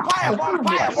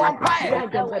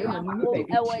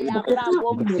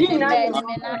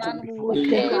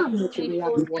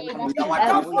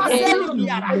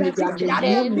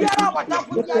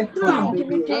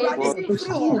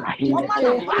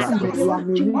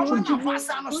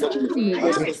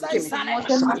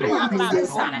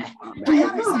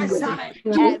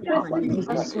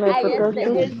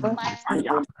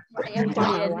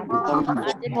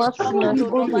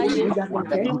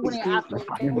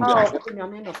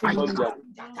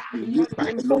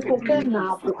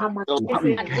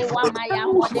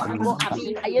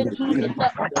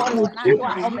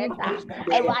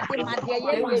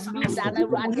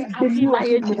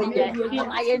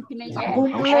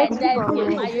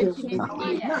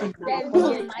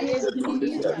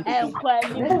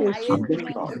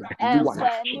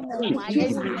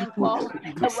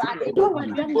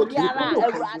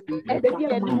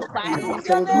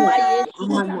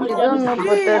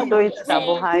Potato is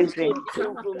carbohydrate,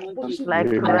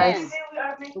 like rice.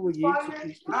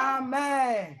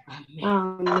 Amen.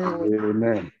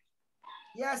 Amen.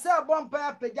 Yes, I bump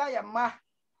up a ma.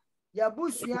 Ya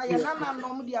busia ya nana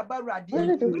nom de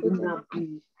abarade.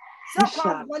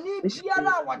 Sapa wani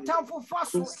biara watamfo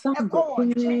faso ekọ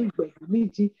wonche.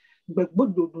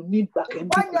 Gbogbo ni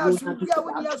Banya subia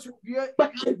woni asubie.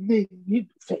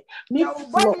 Ya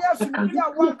ubani asubia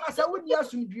wankasa woni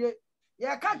asubie.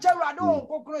 Ya ka chawrade on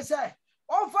kokoro se.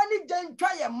 Onfa ni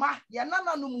gentwa ye ma ya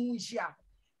nana no mu nhia.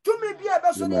 Tumi bia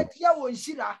beso na tia won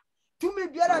hira. Tumi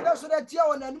biara beso na tia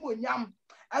won anu onyam.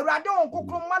 Awurade on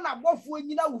kokoro ma na bofo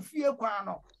nyina wo fie kwan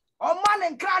no. Oma ne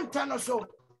nkranta no so.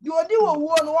 Di odi wo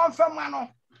wo no won fema no.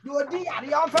 Di odi yare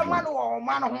won fema no wo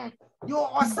ma no ho. Di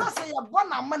osase ye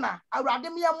bona mana. Awurade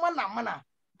me ye mana mana.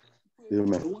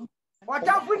 Amen.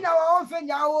 Watafu nya wo won fe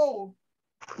nya wo.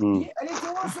 Eni ti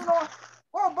wo so no.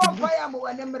 Wo bompa ya mo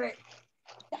wanemre.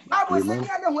 Abo se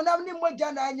nya ne honam ni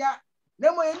moja na anya.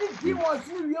 Na mo eni di mo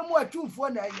su wie mu atufo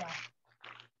na anya.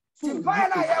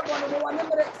 Tipana ya bono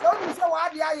wanemre. So ni se wa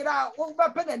ade ayira wo ba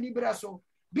pe na nibre so.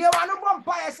 Bia wa no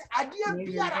bompa ya se ade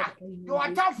biara. Yo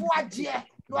watafu agye.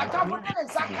 Yo watafu na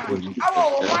saka.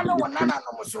 Awo wa no wonana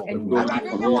no so.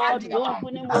 Awurade ni wa ade.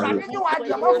 Awurade ni wa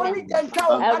ade. Mo fa ni gentwa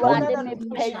o. Awurade me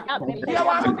pay. Bia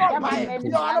wa no bompa ya.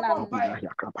 Bia wa no bompa ya.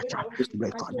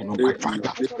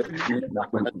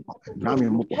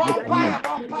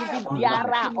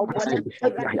 Yara obone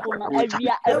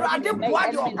evia Awurade boa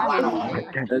de oboa no.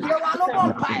 Bia wa no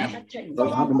bompa ya.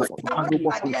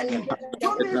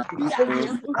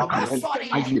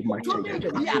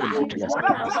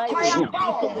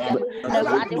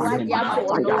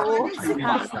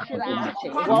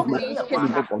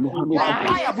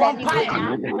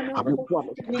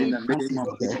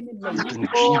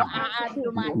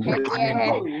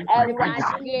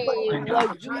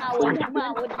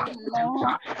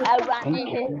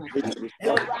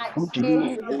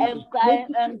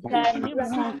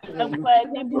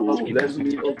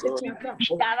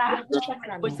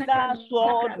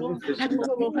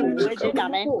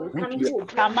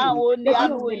 Kama oni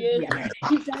aluye,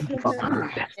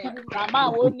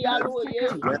 kama oni aluye,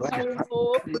 so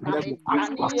kami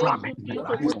ani Yesu Kristo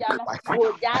mojano,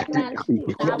 mojana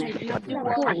kami di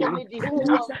wo mi di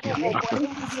wo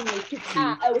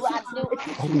ah awurade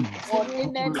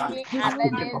ordinary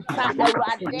anene sa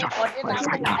awurade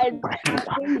ordinary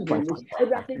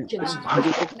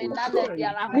me na de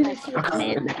diara me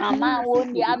kama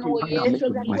oni aluye,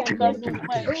 kanu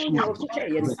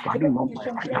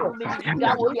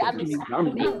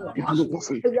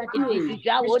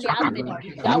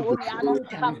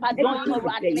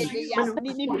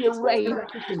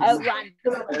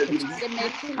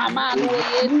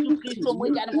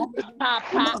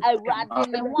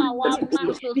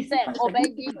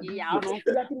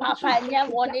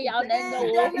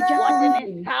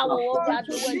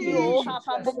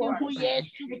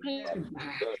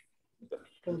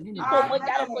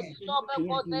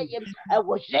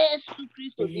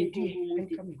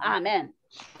Amen.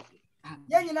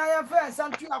 Ye nyina ya fa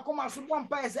santu akoma so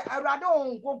bompa ese awurade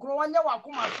on kokoro wanya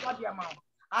wakoma so ade ma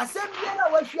asem bia na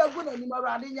wahua gu na nim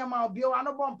awurade nyama obi wa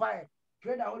no bompa e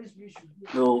pray the Holy Spirit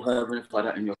should No, Heavenly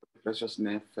Father, in your precious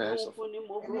name first of all.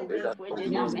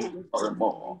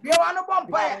 You want to bump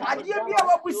by idea be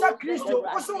our Busa Christo,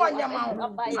 also one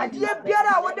yamau. Idea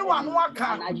Biara, what the one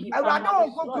waka. I ran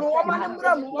on Coco, woman, and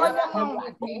one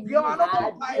yamau. You want to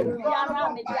bump by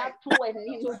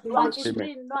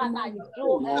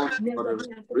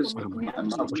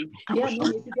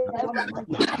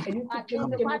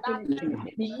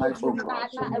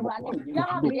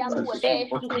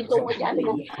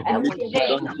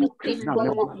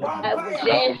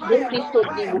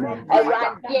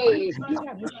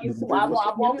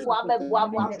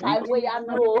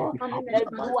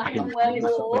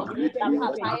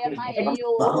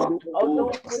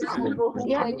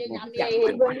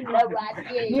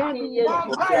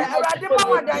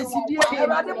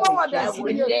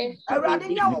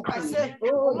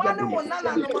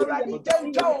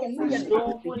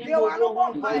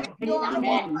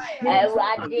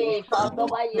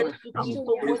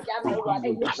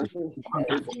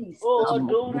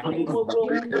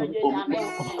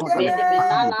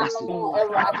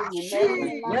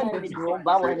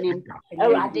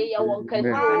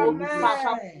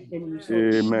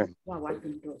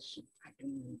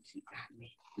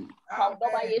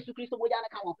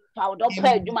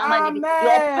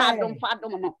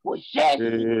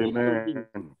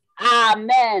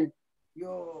Amen.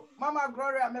 Yo, Mama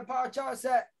Gloria, me power child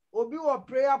said, Obi wa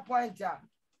prayer pointer.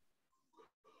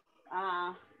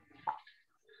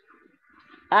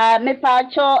 Me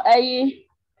pacho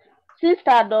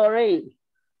Sister Doreen.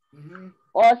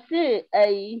 Or say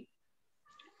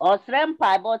or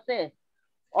Srempa bose.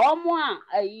 Or moi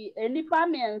enipa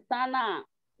me nsana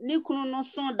ni kunu no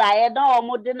so dae da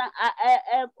omode na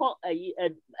ekọ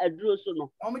aduro so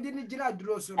no. Omode ni gina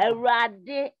aduro so.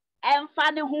 Awurade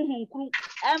emfa ne huhun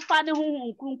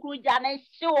kru ja na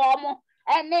hye omo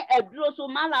ene aduro so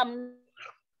malam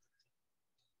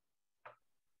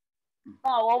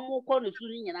omo ko no su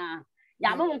nyina.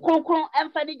 Ya no kronkron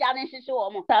emfa ne ja na hye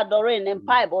omo. Ta Doreen ne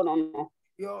Bible no.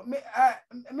 Yo, me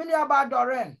ni about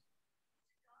Doreen.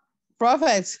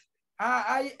 Prophet.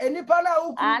 Enipa na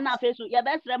uku. Na fesu ya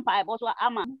best Bible so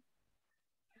ama.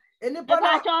 Enipa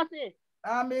na chose.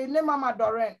 Me ne Mama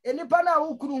Doreen. Enipa na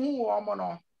ukuru hu omo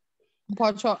no.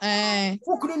 Mpocho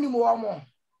ukuru ni mo omo.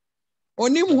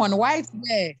 Onim hon white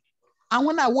there.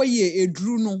 Ahona wo ye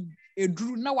eduru no.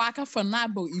 Eduru na wa aka fa na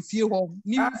aba ifie ho.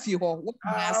 Ni ifie ho. Wo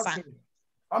na asa.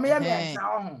 Omo ye me asa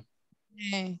ho.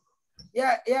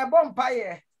 Yeah, bompa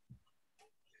ye.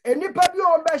 Enipa bi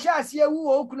o be sha ase ewu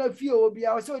o kuna fie obi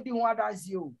a o se odi ho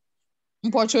adanse o.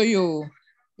 Mpocho yo.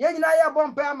 Ye nyina ye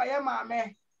bompa ama ye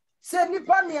maame. Se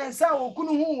nipa miensa o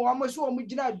kunu hu o mo so o mu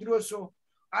gina aduro so.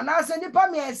 Ana se nipa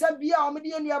miensa bi a o mo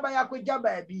de enu aba ya koja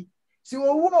baabi. Se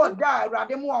owu o da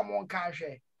Awurade mu o mo nka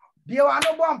hwe. Biwa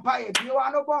no bompa ye,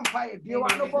 biwa no bompa ye, biwa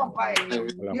no bompa ye.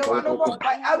 Biwa no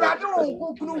bompa ye. Awurade o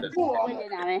nkunu ku o mo.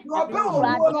 No be o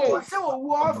wo se o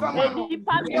wo fa mo.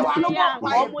 Biwa no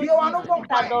bompa ye, biwa no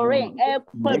bompa ye. Doreen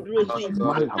kwaduro so.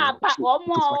 Papa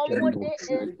omo de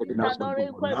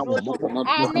Doreen kwaduro so.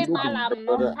 Ene malam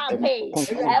no happy.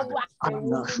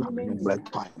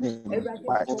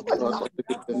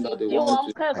 You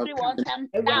want every one time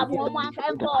that woman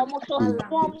can go almost so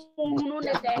no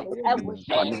ne de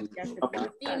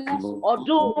or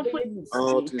do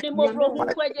the more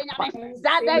broken question.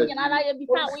 That na ye bi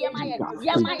ta we yama e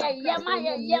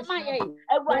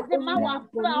was the mawa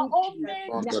fra o me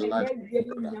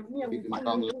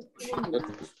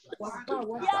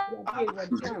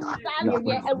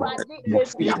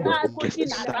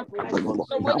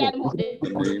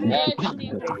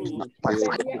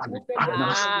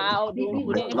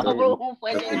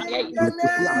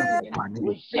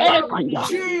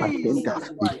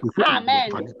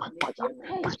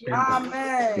Amen.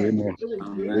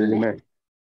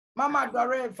 Mama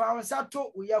Doreen found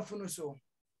Sato Uyafunu so.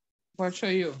 What show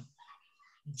you?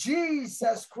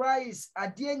 Jesus Christ,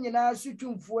 adie nyina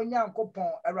sutumfo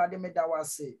nyankopon Awurade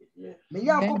medawase. Me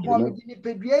nyankopon me di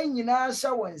pedua nyina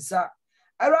hya wonsa.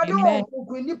 Awurade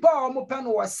wo nipa o mo pe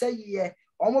no wasayiye,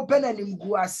 o mo pe na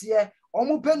nimgu ase, o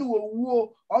mo pe no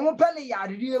wuo, o mo pe ne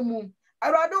yarere mu.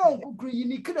 Awurade wo nkukru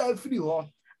yini kra afiri ho.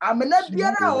 Amena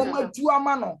biara o matu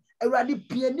ama no. Awurade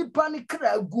pie nipa ne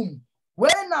kra gum. We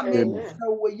na me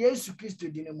wo Yesu Kristo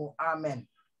dinimo. Amen.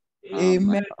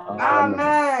 Amen.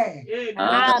 Amen.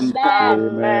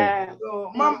 Amen.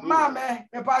 Mama,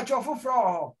 me pa chofu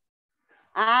fro.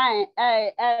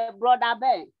 Brother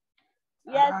Ben.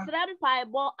 Yes,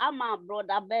 Bible ama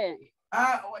Brother Ben.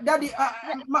 Daddy,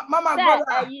 Mama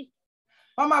brother.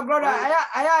 Mama brother,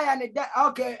 I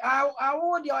okay. I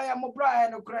would your mo bra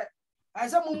no cre. I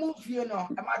say mo move you no.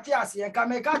 Matias, you can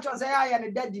make catch us I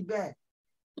and daddy Ben.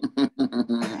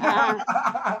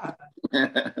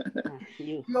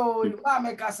 Yo,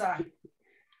 mama kasa.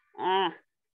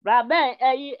 Brabe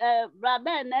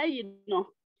na yi no.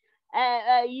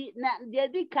 Yi na de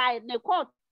di kai ne court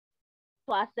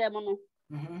to asem no.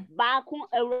 Ba ko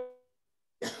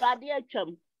Awurade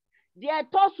atwam. De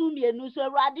tosu mienu so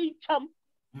Awurade twam.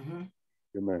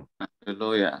 Amen.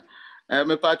 Hallelujah.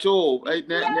 Me pacho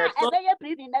ebeye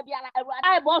prison na bia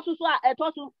Awurade bo so a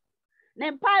etosu.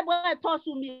 Ne mpai bo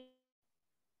etosu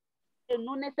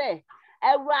mienu ne se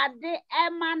Awurade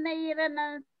ema ne yire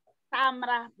na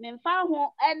samra memfa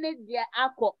ho ene de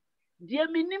akọ de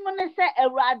minim ne se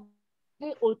Awurade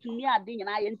otumi ade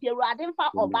nyina ye nti Awurade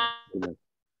mfa oba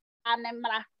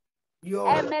anemra Yo.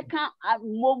 Emeka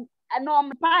mom no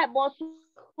mpai bo so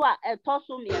a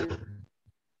etosu mienu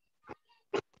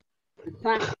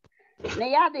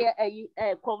ne ya de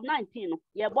COVID-19 no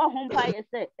ye bo ho mpa ye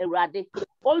se Awurade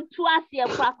ontu ase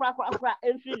kra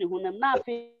emfiri ne honam na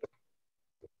afi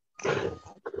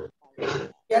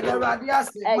Yeah, the radius.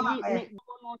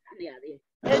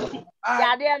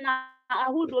 Yade na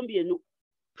ahudo mbienu.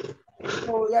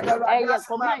 Oh, yeah, the radius.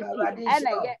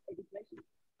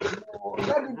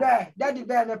 Daddy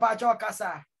bear me pacho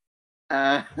kasa.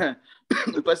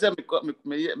 Because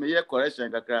me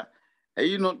correction kakra.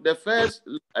 You know the first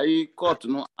court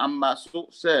no amba so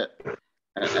say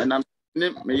and I'm me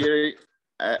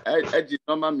eji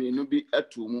normal me no bi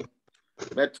atumu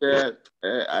but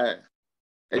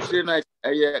actually na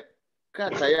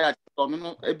kata ya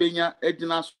no ebenya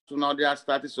ejina so na dey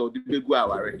start so the begu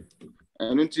aware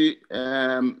nti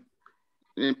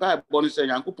in pipe bonus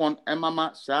yankopon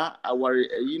emama sa aware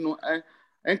no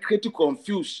and create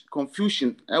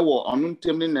confusion e wo onu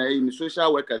ntem na in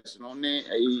social workers no ne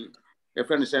a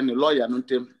friend say no lawyer no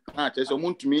ntem na che so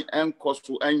muntumi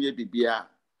enkoso anye bibia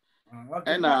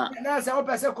na say o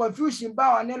person confusion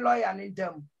ba on lawyer no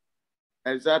ntem.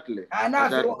 Exactly. And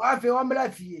I feel umbrella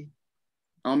fee.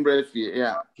 Umbrella fee,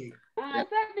 yeah. Okay.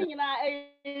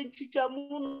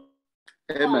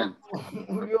 Amen.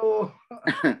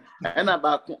 And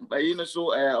about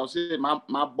so I'll say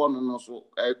my born so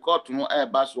court no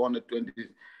bus on the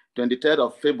 23rd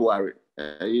of February.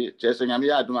 Just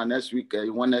next week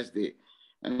Wednesday.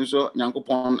 And so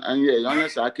Yankopon and yeah, on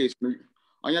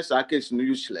your case no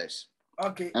useless.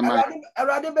 Okay. I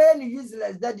rather be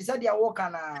useless that decided you walk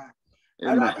on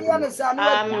Amen.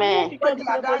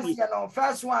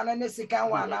 First one and the second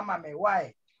one.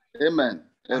 Why? Amen.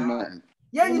 Amen.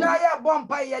 Yeah, you know, ya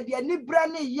bonfire, dear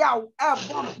Nibrani Yaw, a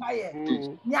bonfire.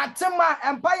 Yatema,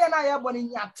 Empire, and I have one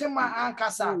in Yatema and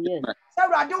Casa.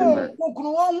 Sarah, don't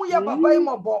who ya papa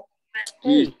mobo.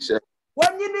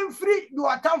 When you need free, you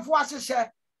are time for us to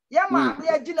share. Yama, we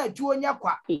are dinner to on your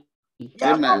quack.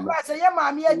 Yama,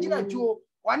 we are dinner to.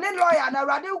 One lawyer and a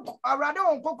rather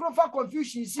on cocoa for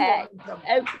confusion. You are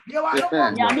no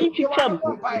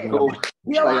vampire.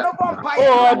 You are no vampire.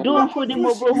 Oh, do for the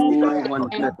mobile.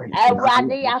 I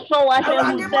rather saw what I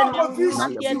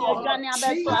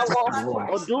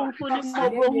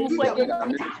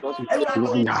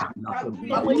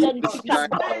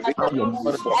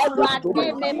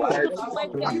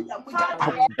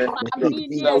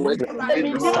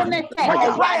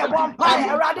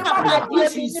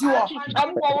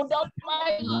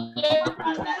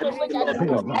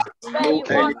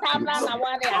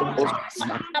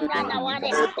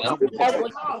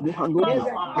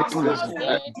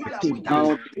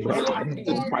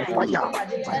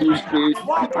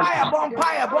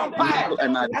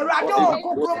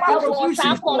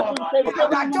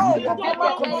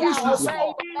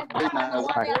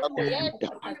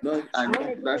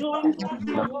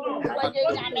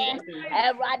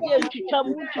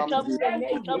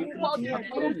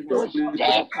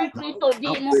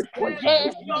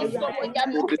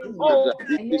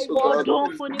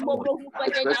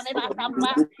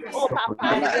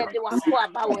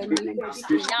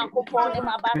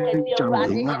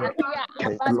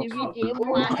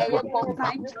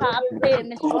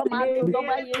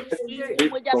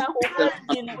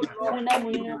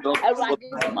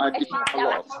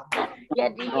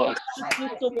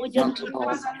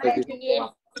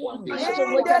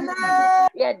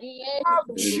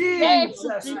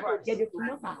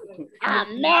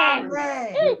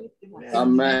Amen.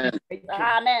 Amen.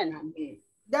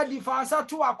 That defense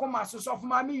to a comma so of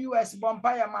Mammy US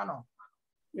Bompire Mano.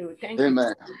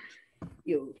 Amen.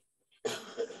 You.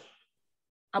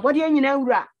 About the end,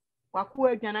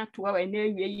 Wakua Jana to our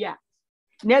near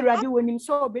Never do when him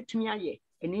so bet me,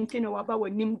 and intino about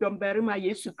when him don't bury my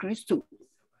Yesu Christo.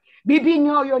 Bibi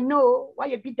no, you know, why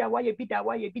you bid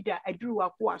that, I drew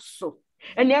a so.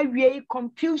 And every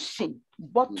confusion,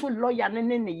 bottle lawyer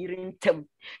and in them.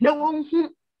 No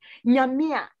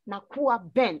nyamia na kuwa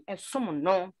ben esom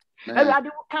no. Erade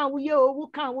wo kan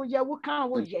wo ye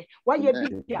why ye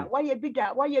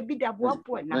bigger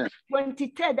boapo na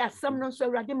 23rd asem no so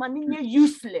erade maninye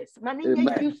useless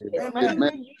useless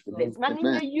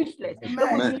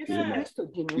Kristo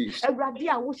dinu erade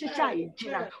a wo hyehyɛ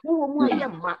agina wo mu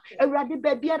ayema erade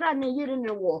ba biara ne yire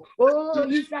ne wo oh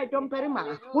Israel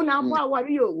domperima wo na abo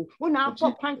aware yo wo na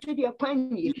abo kwantwe de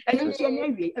kwanyi eno ntie na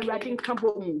awie erade nka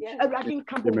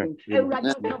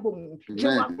bomu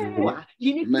Jewa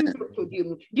yini Kristo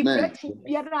dinu the creation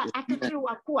biara atetere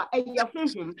wako a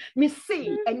eyafhum me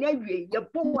say ene awie ye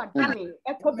bo wadane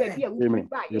ekọ ba bia wo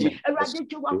ba ye erade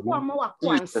Jewa ama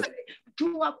wako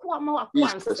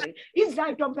anse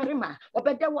Israel domperima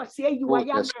obeda wo se ayiwa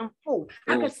ya manfo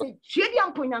aka se twedi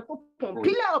amponyankopon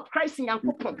pillar of Christ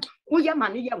nyankopon wo ye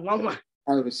mane ye nwanwa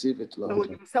I receive it,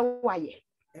 Lord. So why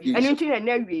eno nti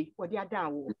na awie wo de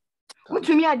adan wo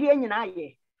mutumi ade nyina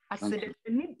ye asede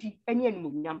nidi ene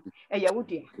animunyam eye wo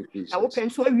de na wo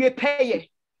penso awie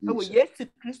peye wo Yesu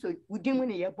Kristo wudimu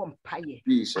ne ye bompaye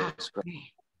Jesus.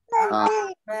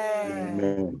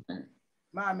 Amen.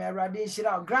 Mama erade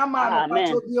shira grandma no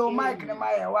pato bi o mic ne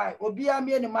my why obi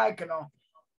amie ne mic no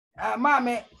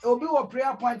mama obi wo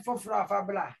prayer point for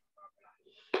afabla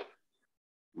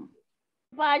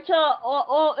Pacho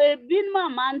o bin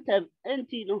mama ntem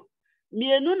enti no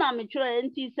mienu na me tro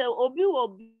enti se obi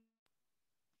wo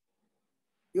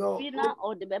yo bina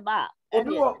o de beba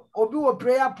obi wo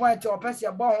prayer point o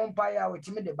pese bo ho mpa ya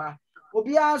wetimi de ba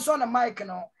obi anso na mic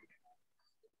no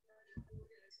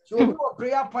so obi wo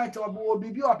prayer point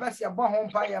obi bi o pese bo ho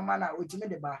mpa ya ma na wetimi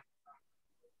de ba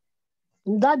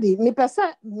Daddy me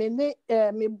pese me ne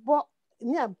me bo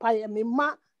ni mpa ya me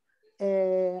ma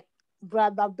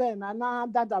brother Ben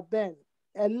and Dada Ben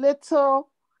a little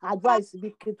advice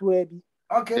be kit webi.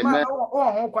 Okay, ma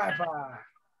ho kwa pa.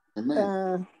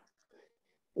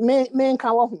 Me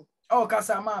nka wo ho. Oh,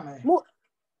 kasa mama.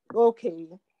 Okay.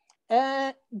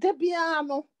 Debia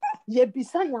no ye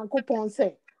bisa Nyankopon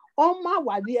se o ma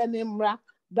wade enimra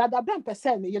brother Ben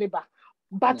pese me yereba.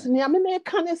 But me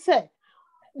can say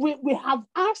we have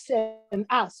asked and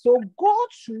asked, so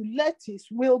God should let his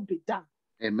will be done.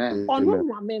 Amen. Onu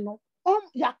nyame no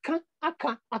yaka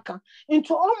aka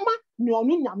into oma ni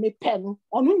onu nyame pe no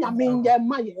onu nyame nye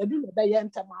ma ye edu le be ye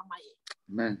ntem ama ye.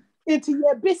 Amen. It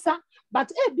ye bisa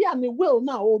but ebia me will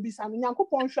na o bisa no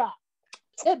Nyankopon hwa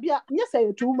ebia nye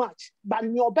say too much but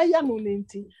me obeya no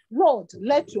nti Lord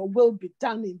let your will be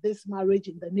done in this marriage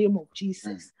in the name of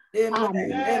Jesus.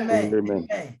 Amen. Amen.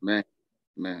 Amen.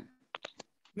 Amen.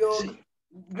 Yo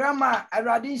grandma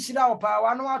erade shira opa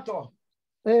wa no ato.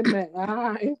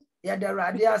 Amen. Yeah, the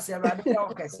radius,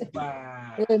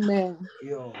 Amen.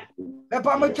 Yo.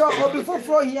 Papa Macho, before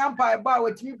flow here, Empire bar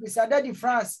with me, beside Daddy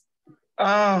France.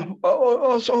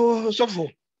 So for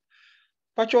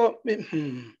Pacho,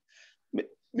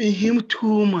 me him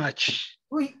too much.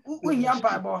 We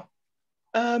Empire bar.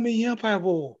 Me Empire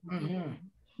bar.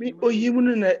 Me oh him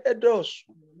in a dos.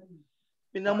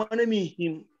 Me na man me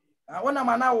him. I want a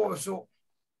man also.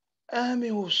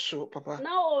 Me also, Papa.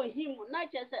 Now him,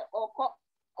 not just oko.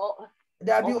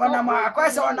 There be one man,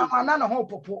 quite so one man, no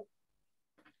popo.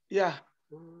 Yeah.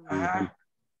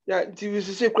 Yeah, TV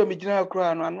say me general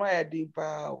crown and why I did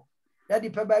pow. Daddy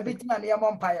Peba beating and your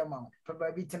umpire mount,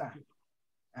 Peba beating.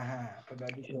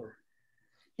 Peba beating.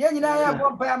 Yen you know,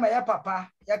 umpire my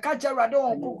papa. Ya catch a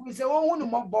radon cook, we say, oh, no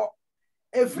more.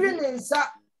 A free Nensa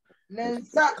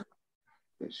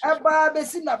Eba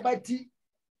Bessina Betty.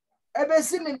 Ebe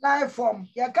sin in knife form,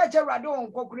 ya catch a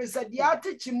radon cook, said the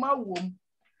artist my womb.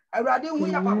 A radin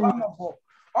we have a papa.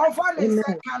 On finally,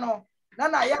 cano,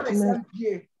 Nana Yaris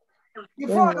MPA.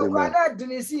 Before the brother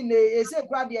didn't see a say,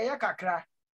 Gradia Yakakra.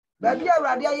 Baby, a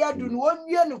radia do 1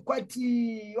 year no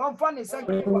quati. On funny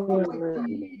second.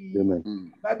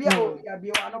 Baby,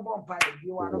 you are no bonfire.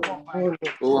 You are no bonfire.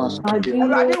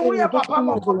 We are papa.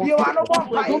 You are no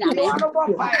bonfire. You are no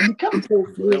bonfire.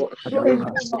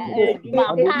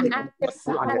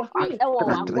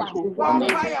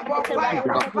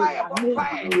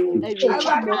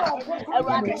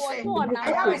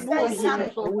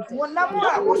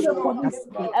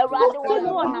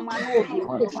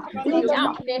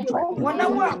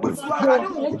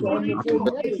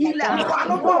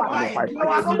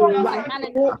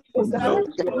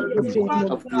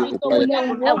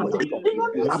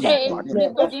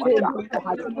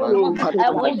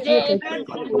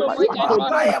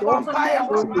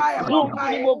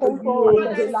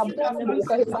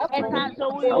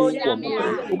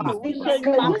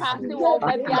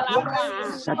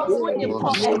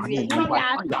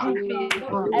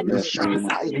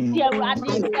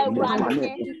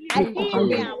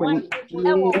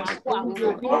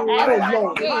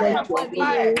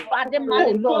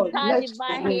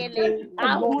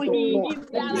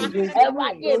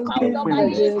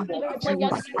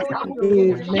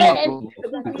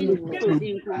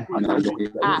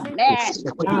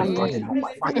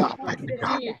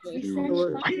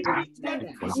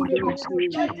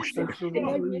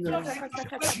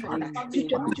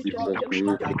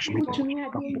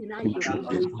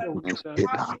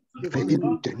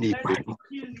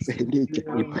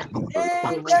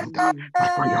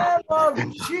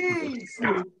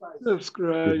 Jesus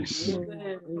Christ.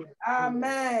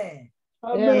 Amen.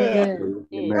 Amen.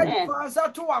 Amen.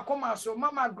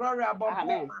 Mama Gloria,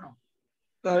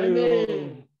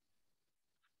 Amen.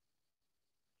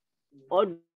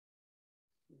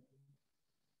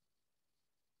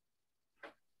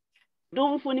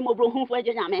 Don't funny mo bro home for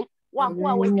Jame.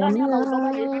 Wakwa we Johnny about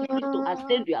Baba Yesu Christo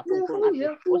ascend you akon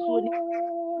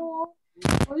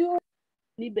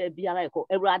ni baby ara eko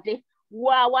Ewurade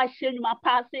wa hyenuma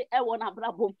paase e won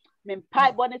abrabom me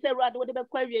mpai bone se Ewurade wo de be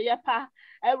kwawie ye pa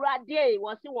Ewurade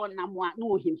wo se won namoa na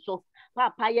ohim so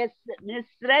papa yes me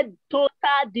said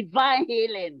total divine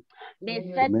healing me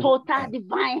said total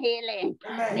divine healing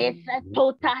me said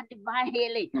total divine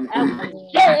healing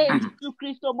Jesus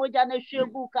Christo moja na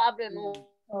hwebu ka abre no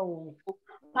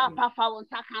papa fa won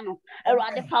saka no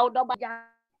Ewurade fa wo do ba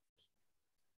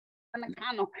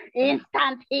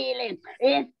instant healing.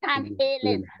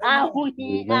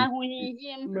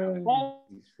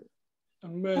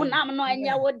 Unam no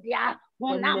enya wodia.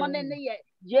 Unam no ne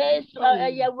Jesus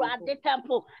Ewurade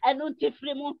temple enu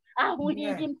ntifiri mu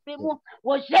ahuhim frimu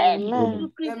wo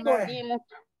Jesus Christo dimu.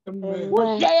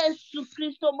 Wo Jesus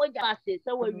Christo moja se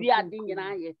wo wi ade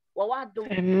nyina ye. Wo wado.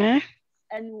 Amen.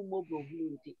 Enu mo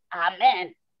blonti.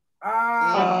 Amen.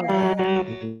 Amen.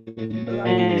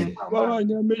 Baba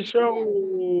nyame show.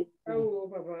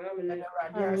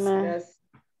 Amen.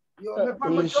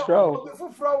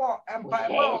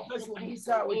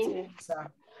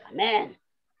 Amen.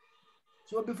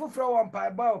 So before throw on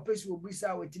pie bar or place will be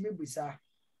sour with me bisa.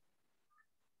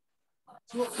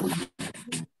 So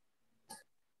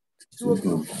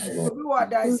we were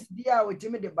dice dear with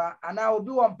Timmy the bar, and I will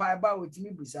be on pie bar with me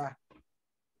bisa.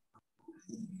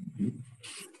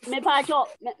 Me pacho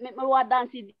me wa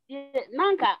dance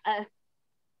nanka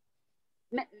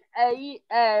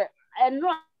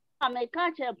enro me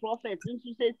catch a prophet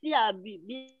nso se si abi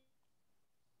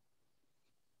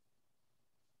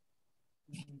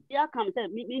ya come say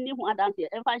me ni hu dance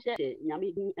e fa share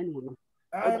nyame din animu no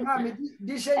ma me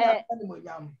di share nyame animu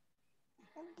nyam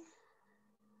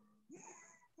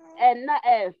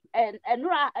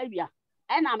enra awia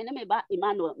na me ba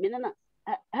Emmanuel me na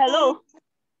hello.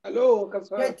 Hello,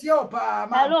 Kaswa.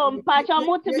 Hello, Mpacha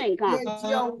Motimenka.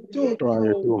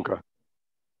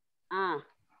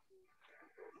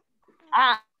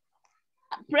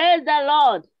 Praise the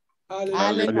Lord.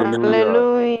 Hallelujah.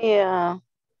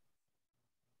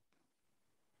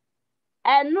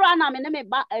 And run a minute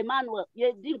back Emmanuel,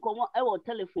 you didn't come over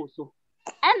telephone so.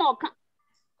 And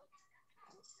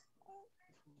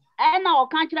I'll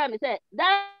catch them and say,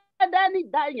 that is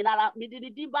dying. Me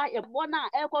did buy a one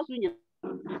air cost.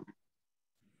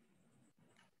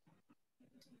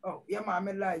 Oh, yeah,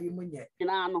 mamma, lie, you mean yet.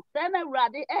 No, then I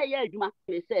read it. You must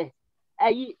say,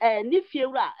 if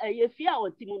you are a fear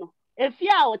or Timono, a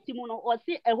fear or Timono, or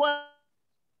see a word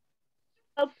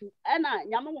of Anna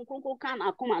Yaman Kunko can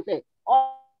come and say,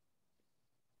 oh,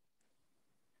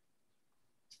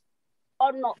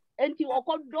 no, and you are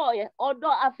called door, or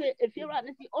door after if you run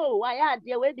and see, oh, why are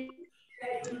they wedding?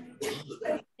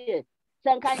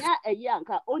 Sankanya a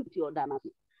yanka onti or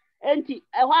danasi. Enti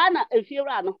a wana if you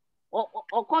run.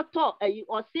 Or koto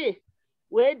or say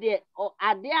where they or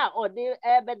adea or they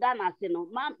ever done as no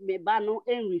man me bano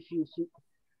and refuse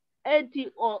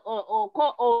enti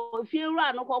or if you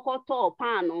run or koto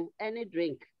pano any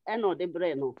drink and or the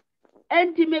breno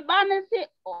enti me bano say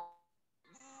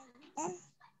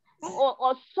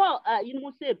or so you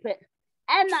must say pe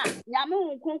ena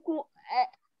nyamu kunku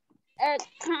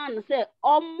can say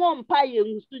mom pie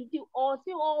sunti or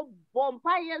say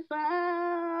bompire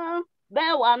san be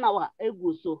 1 hour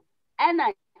egu so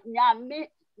ena nyame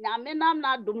nyamenam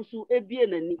na dum so ebie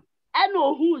nani ena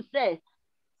ohu se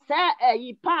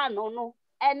eyi pan no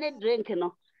ene drink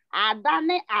no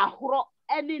adane ahoro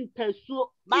ene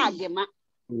ntasuo bag ma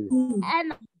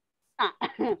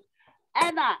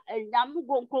ena nyam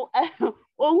gonko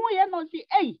ohu ye no si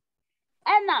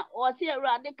ena o si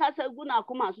Awurade kasa gu na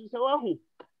akoma so se wahu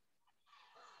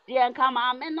de nka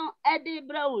maame no ede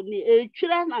brew ni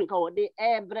etwire na nka wode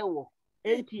ebrewo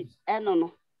enti eno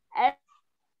no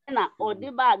na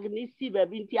odi bag ni si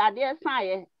baby nti ade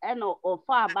saye ena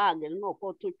ofa bag no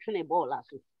okoto twene ball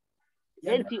aso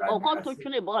enti okoto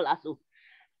twene ball aso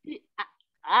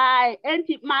ai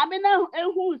enti maame na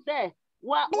ehu se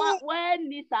wa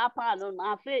ni sa pa no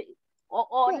na fe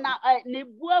na ne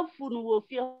buafu no wo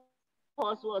fie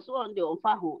so on de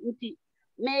onfa ho nti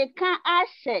meka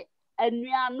ahye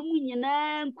anuanum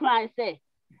nyina nkran se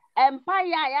empa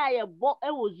ya ye bo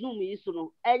ewo zoom yi so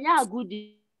no enya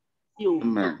agudi yo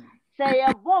say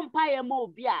ye bo mpa ye ma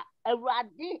obi a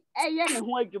Awurade eye ne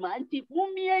ho adwuma nti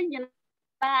mumie nyina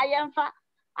yemfa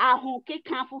aho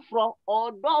keka foforo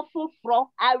odo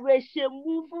foforo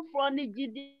arehemu foforo ne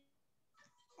gidi.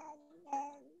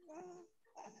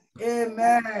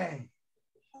 Amen.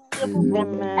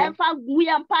 Emfa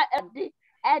guyampa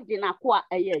edi na kwa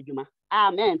eye adwuma.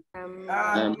 Amen.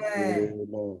 Amen.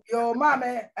 Yo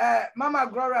mama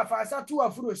Gloria fa sa tu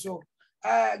afuro so.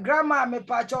 Grandma me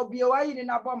pa cho bi wa yi ni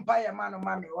na bompa ye ma no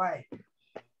mama why?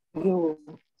 Yo.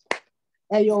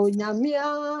 Eyo nyamia.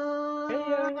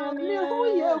 Ni hu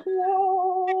ye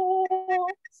hu.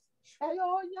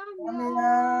 Eyo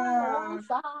nyamia.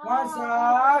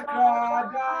 Wasa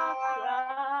krada.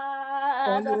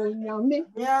 Oyo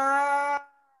nyamia.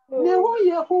 Ni hu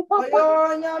ye hu papa.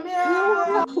 Oyo nyamia.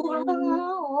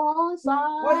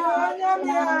 Oyo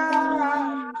nyamia.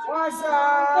 Wasa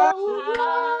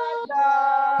krada.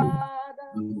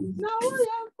 Na we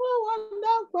am for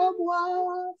wonder from wa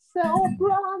se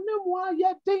obra ne mo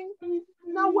ayetin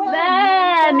na we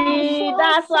Beni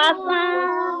that's what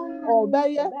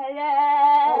obeye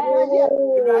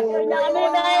nyame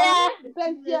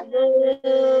beye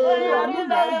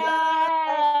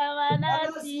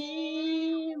manati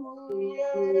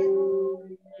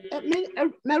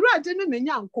me rade ne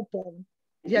menya nkopon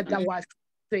ye da wa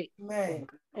se amen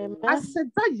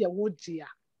aseda ye wodia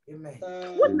amen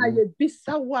wona ye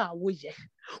bisa wa wo ye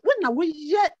wona wo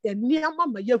ye eniama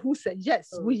ma ye hu say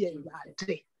yes wo ye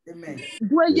rade amen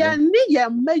wo ye ni ye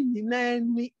ma nyina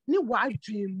ni wa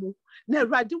dwemu na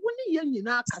rade wo ni ye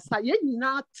nyina kasa ye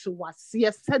nyina te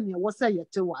wase se ne wo say ye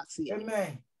te wase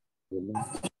amen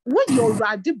wo ye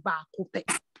rade ba ko pe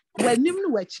wanim no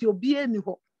wachi obi ani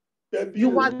ho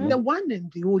you are the one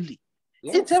and the only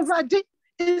it's a rade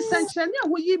essentially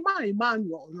wo yi ma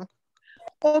Emmanuel no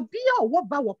obi a wo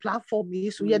ba wo platform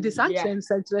yi so ye de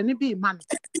sanction ni bi man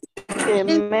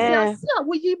amen sia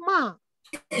wo yi ma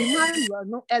Emmanuel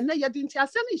no ene ye de ntia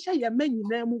se ni hye ye ma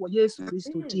nyina mu wo Yesu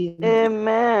Kristo die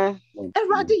amen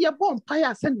Erade ye bom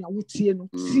paya se ne awotie no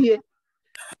tie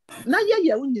na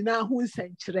ye nyina ho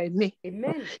nsankyerene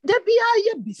amen da bia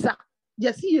ye bisa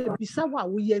ye si ye bisa wa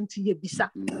wo ye nti ye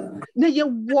bisa na ye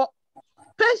wo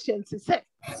patience say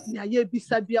na ye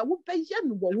bisa bia wo be ye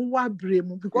no wo wa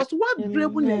bremu because wa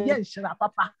bremu na ye nhyira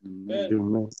papa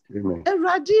amen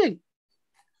Erade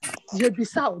ye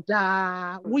bisa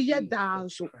oda wo ye da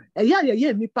nso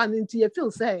ye nipa nti ye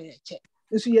feel say che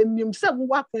nso ye nim say wo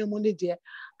wa pan mu ne de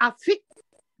afi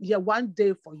ye one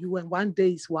day for you and one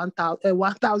day is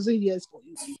 1,000 years for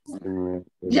you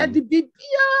ye di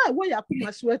bibia wo ya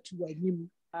kuma so atu anim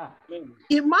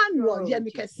Emmanuel ye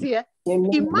ni kese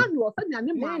Emmanuel fa nya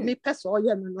ne ma me pese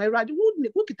oye no Erade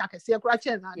wo kita kese kura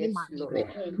che na ne ma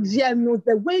ye know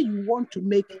the way you want to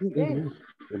make him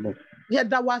ye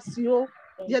da wasio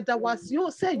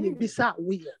say ye bisa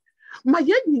we ma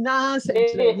ye nyina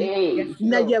sentre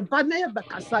na ye ba na ye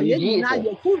bakasa ye nyina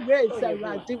ye ku raise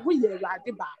Erade wo ye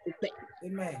Erade ba ko pe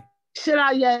amen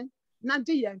shira ye na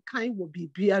de ye kan wo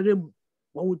bibiare mu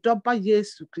wo doba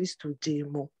Yesu Kristo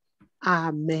demo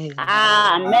amen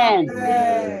amen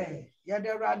ya de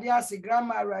Erade ase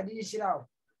grandma Erade shira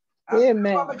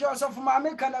amen papa Joseph ma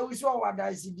me kana wi so wa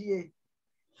da sidie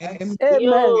amen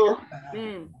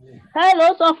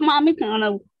hello so mama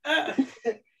kana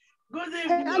Good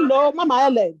evening. Hello, Mama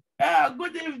Ellen.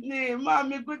 Good evening,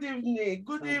 Mommy. Good evening.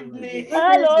 Good evening.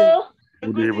 Hello.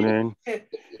 Good evening.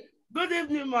 Good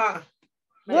evening, Ma.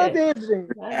 Good evening.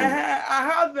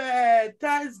 I have a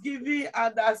Thanksgiving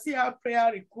and I see a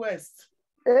prayer request.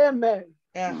 Amen.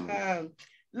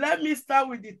 Let me start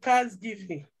with the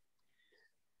Thanksgiving.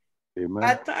 Amen.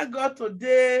 I thank God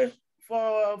today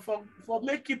for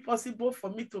making it possible for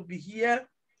me to be here.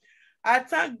 I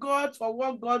thank God for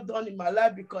what God done in my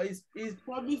life, because it's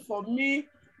probably for me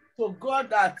to God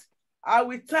that I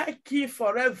will thank Him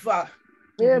forever.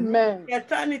 Amen.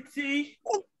 Eternity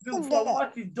for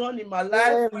what He's done in my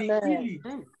life, really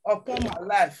upon my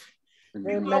life.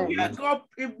 Because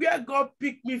where God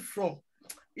picked me from,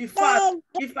 if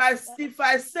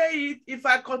I say it, if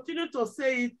I continue to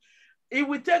say it, it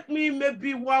will take me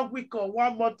maybe 1 week or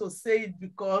 1 month to say it,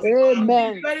 because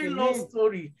it's a very long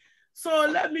story. So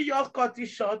let me just cut it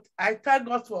short. I thank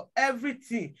God for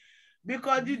everything,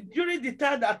 because during the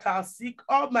time that I was sick,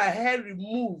 all my hair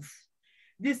removed.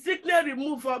 The sickness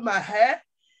removed from my hair.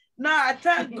 Now I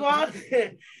thank God.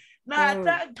 Now I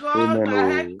thank God. My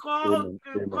hair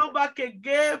come back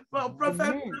again. Prophet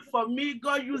pray for me.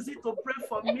 God use it to pray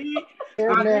for me.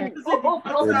 And use it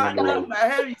because now my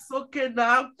hair is okay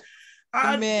now.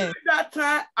 And during that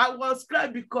time, I was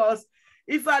crying, because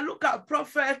if I look at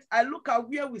Prophet, I look at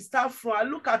where we start from, I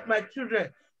look at my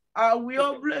children, we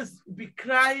always be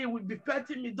crying, will be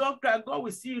petting me, don't cry, God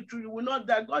will see you through, you will not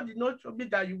die. God did not show me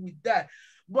that you will die.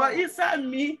 But inside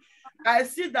me, I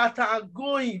see that I'm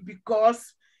going,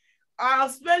 because I'm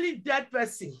smelling dead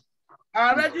person.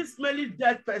 I already smelling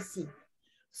dead person.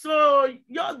 So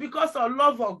just because of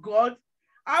love of God,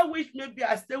 I wish maybe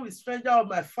I stay with stranger of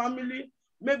my family,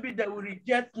 maybe they will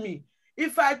reject me.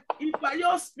 If I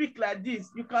just speak like this,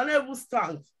 you can never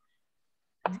stand.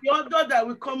 The order that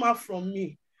will come out from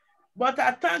me. But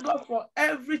I thank God for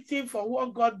everything, for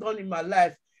what God done in my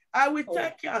life. I will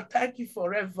thank you and thank you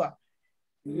forever.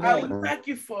 I will thank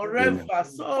you forever.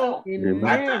 So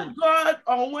I thank God.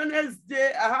 On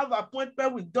Wednesday, I have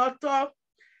appointment with doctor.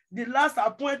 The last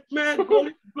appointment,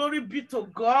 glory be to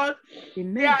God.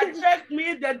 They check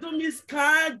me, they do me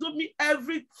scan, do me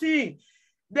everything.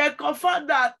 They confirm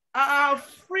that I am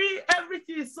free,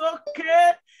 everything is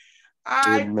okay.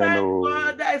 I thank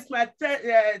God. That is my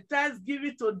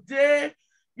Thanksgiving today.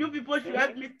 You people should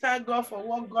help me thank God for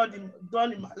what God has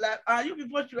done in my life. And you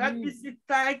people should help me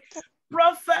thank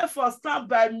Prophet for stand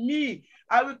by me.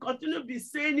 I will continue to be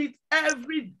saying it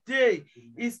every day.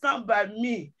 He stand by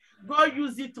me. God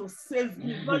used it to save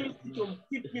me. God used it to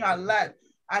keep me alive.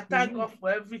 I thank God for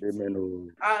everything.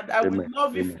 And I will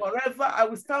love it forever. I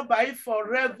will stand by it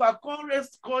forever. Come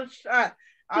rest, come shine.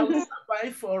 I will stand by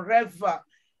it forever.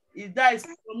 If that is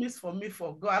promise for me,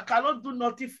 for God, I cannot do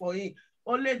nothing for Him.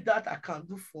 Only that I can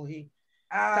do for Him.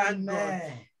 Thank God.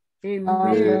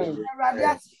 Amen.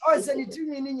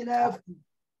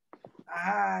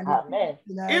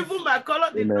 Even my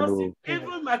color did not see,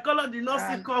 even my color did not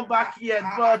see come back yet,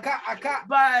 but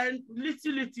by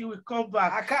little will come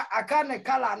back. I can't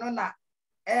color no na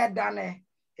dane.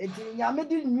 Nyame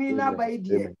di nwina ba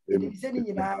idie. Edi se ni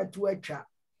nyina to atwa.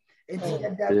 Edi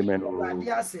da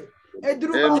ase.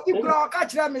 Eduru ba di kro ka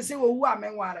kire me se wo wu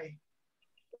amenware.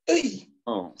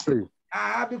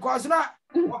 Because na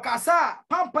okasa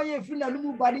pampa ye fi na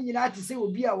lumu ba ni nyina ti se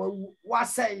obi a wa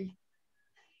sai.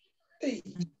 Di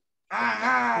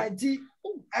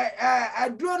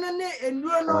aduro no ne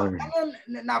enuro no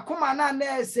na koma na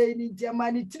na ese ni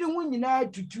ntema ni tiri hu nyina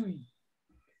tutui.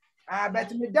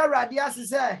 But me da rade ase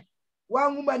se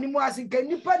wan hu mani mu ase ka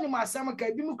nipa ni masam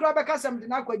ka bi mu kura be kasam de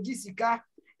na kwaji sika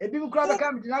ebi mu kura be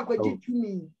kam de na kwaji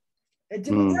tumi.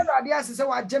 Enti me da rade ase se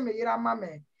wa je me yira ma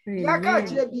me. Ya ka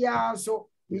kire bia so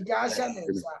me ja sha me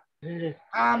nsa.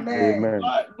 Amen.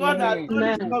 God has done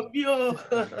it for you.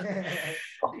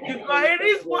 Because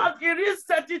it is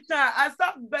certain time. I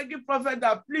start begging Prophet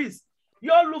that please,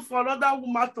 you look for another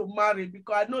woman to marry,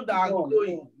 because I know that I'm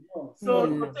going. So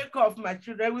to take off my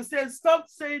children, we say, stop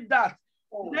saying that.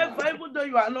 Never, even though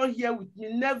you are not here with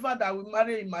me, never that we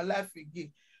marry in my life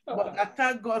again. But I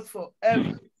thank God for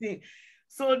everything.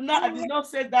 So now I did not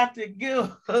say that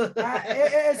again. Okay,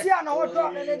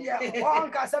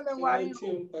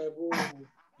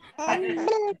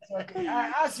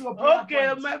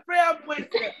 my prayer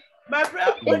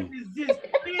point is this.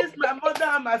 Please, my mother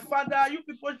and my father, you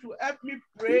people should help me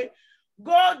pray.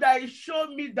 God that showed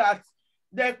me that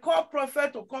they call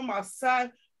Prophet to come and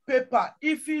sign paper.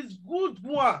 If it's good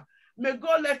one, may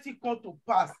God let it come to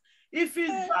pass. If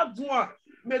it's bad one,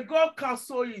 may God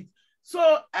cancel it.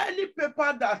 So any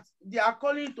paper that they are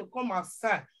calling to come and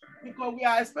sign, because we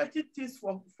are expecting things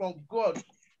from God.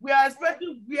 We are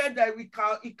expecting where that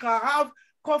it can have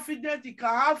confidence, it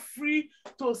can have free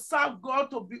to serve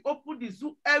God, to be open the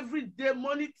Zoom every day,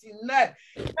 morning till night.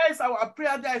 That is our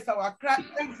prayer, that is our cry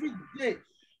every day.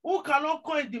 Who cannot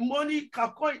call in the morning, can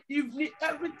call in the evening.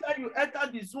 Every time you enter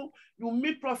the Zoom, you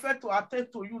meet Prophet to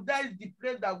attend to you. That is the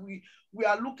prayer that we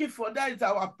are looking for. That is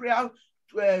our prayer.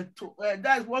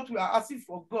 That is what we are asking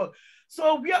for God.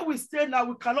 So where we stay now,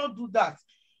 we cannot do that.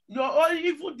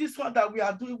 Even this one that we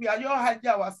are doing, we are not hiding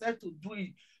ourselves to do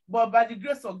it. But by the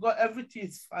grace of God, everything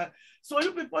is fine. So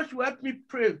you people should help me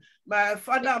pray, my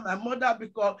father and my mother,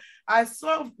 because I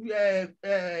saw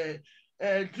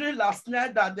dream last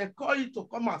night that they call you to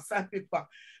come and sign paper.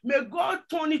 May God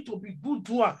turn it to be good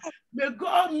one. May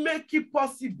God make it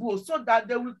possible so that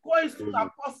they will call it soon as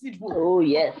possible. Oh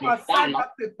yes, come and sign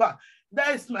that paper.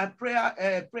 That is my prayer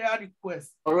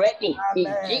request. Already.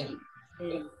 Amen.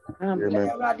 Amen.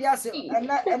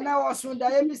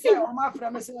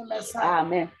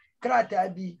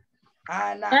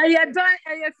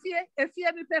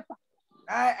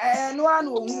 No one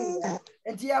will.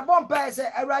 And your bomb say,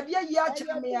 a radia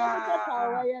yachamia.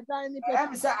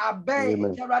 I'm say, a bay,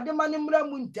 the radimanimra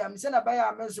muntam, send a bay,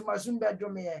 a mesum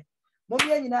bedroom here.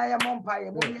 Mommy and I am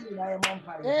umpire, mommy and I am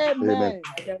umpire. Amen.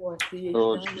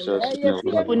 Oh, Jesus.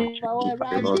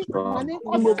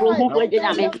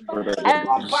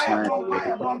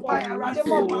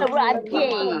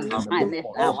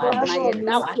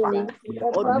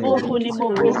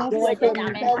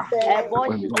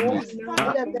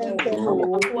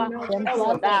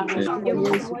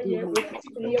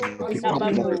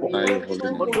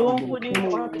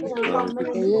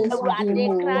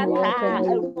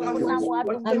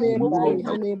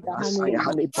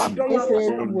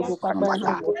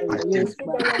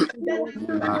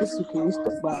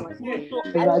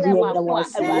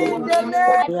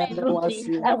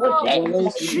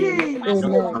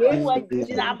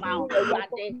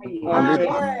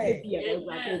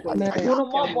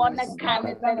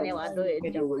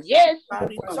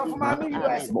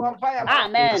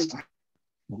 Amen.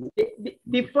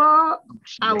 Before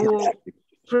I will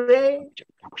pray,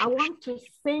 I want to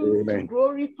sing to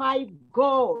glorify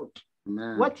God,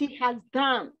 what He has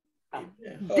done.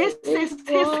 This is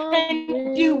His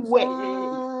handiwork.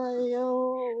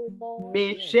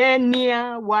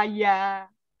 Meshenia waya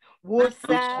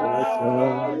wosa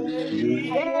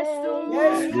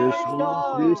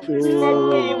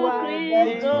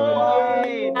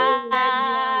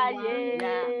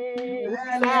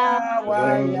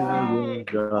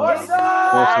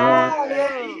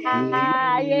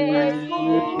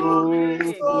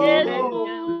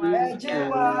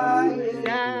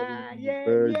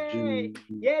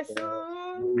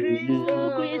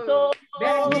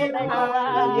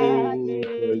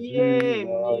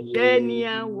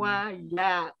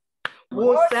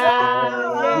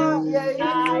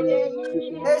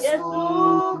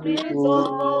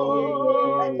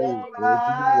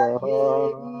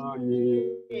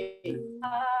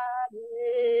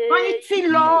Mighty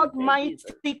Lord,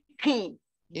 mighty King,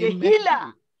 the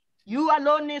healer, you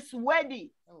alone is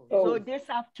worthy. So this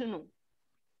afternoon,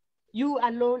 you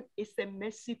alone is a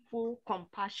merciful,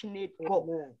 compassionate God.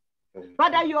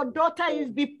 Father, your daughter is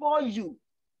before you.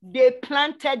 They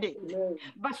planted it.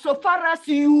 But so far as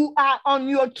you are on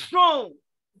your throne,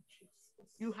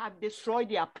 you have destroyed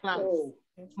their plans.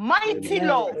 Mighty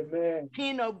Lord,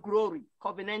 King of glory,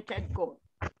 covenanted God,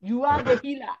 you are the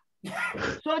healer.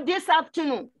 So this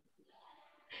afternoon,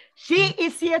 she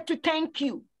is here to thank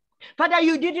you. Father,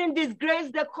 you didn't disgrace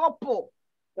the couple,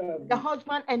 the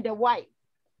husband and the wife.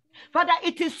 Father,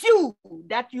 it is you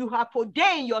that you have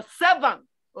ordained your servant,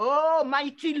 oh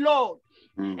mighty Lord,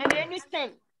 and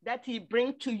anything that he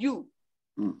brings to you,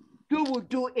 you will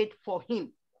do it for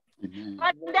him.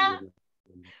 Father,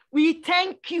 we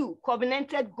thank you,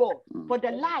 covenanted God, for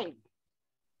the life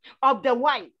of the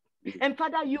wife. And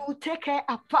Father, you will take her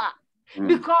apart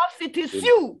because it is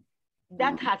you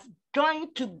that has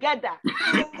joined together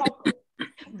the couple.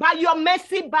 By your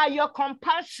mercy, by your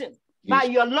compassion, by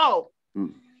your love.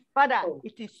 Father,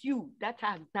 it is you that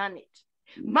has done it.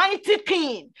 Mighty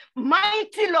King,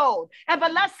 mighty Lord,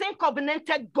 everlasting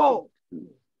covenanted God.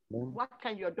 What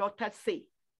can your daughter say?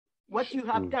 What you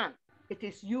have done, it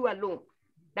is you alone.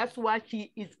 That's why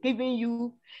she is giving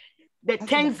you the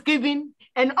thanksgiving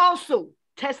and also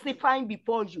testifying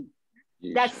before you.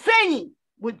 That saying,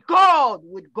 with God,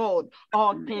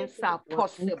 all things are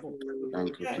possible.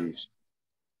 Thank you, Jesus.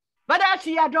 But as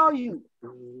she adore you,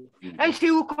 and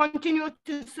she will continue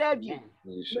to serve you.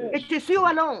 It is you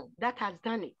alone that has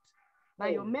done it. By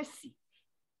your mercy,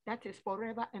 that is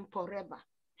forever and forever.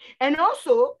 And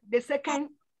also, the second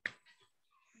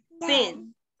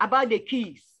thing about the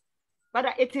keys, but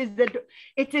it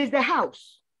is the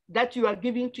house that you are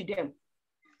giving to them.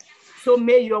 So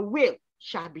may your will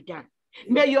shall be done.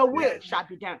 May your will shall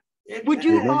be done. With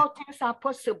you, all things are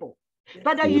possible.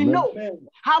 But you know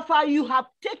how far you have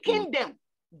taken them,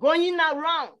 going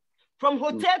around from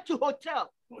hotel to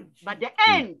hotel. But the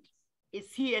end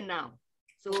is here now.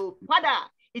 So, Father,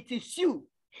 it is you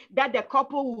that the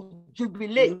couple will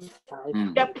jubilate.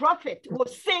 The prophet will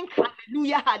sing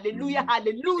hallelujah, hallelujah,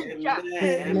 hallelujah.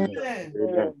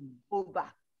 Amen. Over.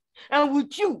 And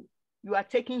with you, you are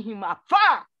taking him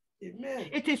afar. Amen.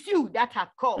 It is you that have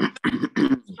called.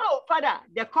 So, Father,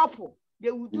 the couple,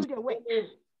 they will do the work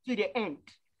to the end.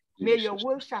 May your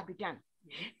will shall be done.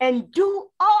 And do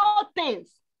all things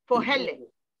for Helen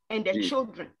and the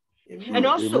children. And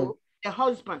also the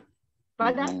husband.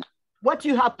 Father, what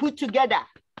you have put together,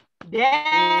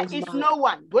 there is no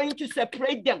one going to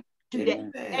separate them to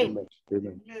the end.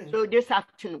 So this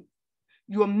afternoon,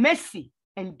 your mercy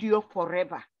endure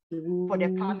forever for the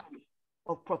family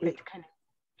of Prophet Kenneth.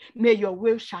 May your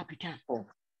will shall be done.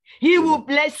 He will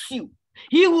bless you.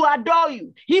 He will adore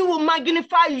you. He will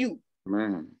magnify you.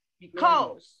 Amen.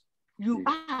 Because you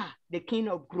are the King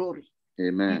of glory.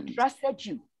 Amen. He trusted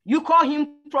you. You call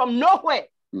him from nowhere,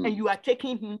 and you are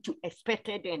taking him to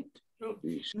expected end.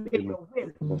 May your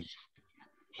will.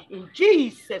 In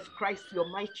Jesus Christ, your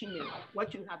mighty name,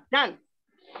 what you have done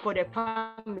for the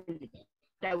family,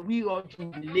 that we all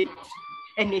jubilate.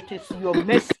 And it is your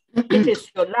mercy, it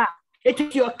is your love, it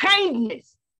is your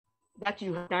kindness that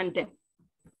you have done them.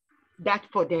 That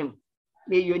for them,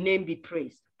 may your name be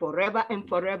praised forever and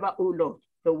forever, O Lord.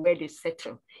 The word is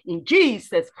settled. In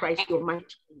Jesus Christ, your mighty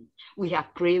name, we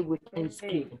have prayed with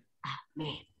thanksgiving.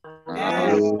 Amen.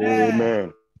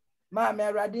 Amen.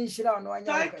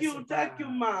 Thank you,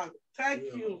 man. Thank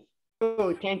you.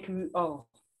 Oh, thank you all.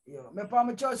 Me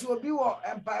pam church obi wo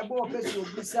empire bo pesi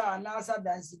obi sa na asa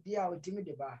dance dia otimi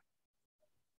de ba.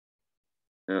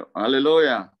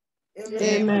 Hallelujah.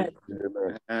 Amen.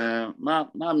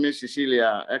 Ma Miss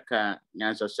Cecilia eka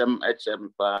nyansasem echem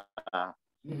pa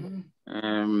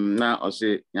na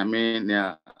ose nyame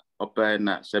na opa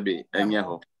na sebi enye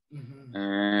ho.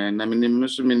 Na minim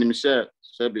so minim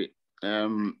sebi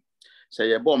say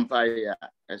ye bompa ya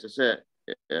ese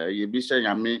ye bi se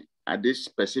nyame ade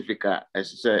specific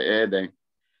as say then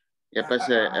ye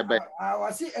pese ebe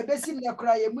wasi ebesi ne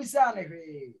kura ye musa ne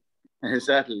hwe.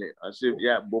 Exactly. I say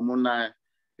yeah bomuna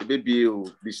baby o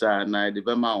bisa na de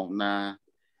bema na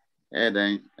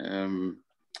then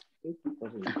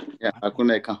yeah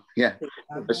akuna ka yeah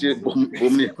kasi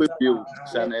bomni baby o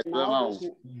bisa na de bema o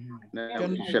na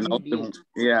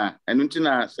yeah enunti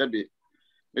na sabi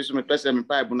meso me pese me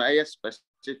pipe na yes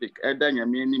specific eda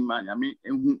nyame ni ma nyame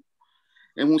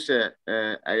ehu se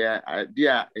aya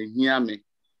dia ehia me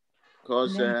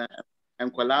cause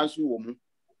enkwala nso wo mu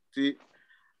ti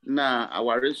na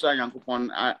aware so Yankopon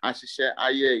ahihye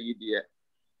aye yi de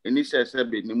eni se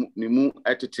be ni mu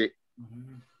etete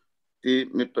ti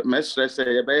me stress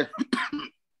ye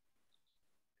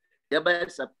be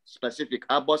specific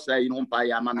abosa yi no pa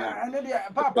ya ma me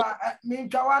papa mi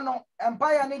twawa no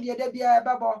empire ne de bia e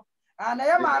bebo ana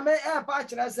ye ma me e pa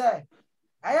kire se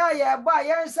aya ye ba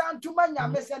ye nsa ntuma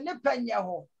nyame se ne panye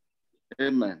ho.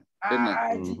 Amen.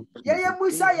 Amen. Ye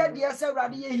musa ye de se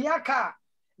urade ye hia ka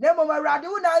na mo urade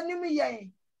wo na anim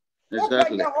yen.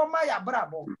 Exactly. Ho ma ya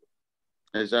brabo.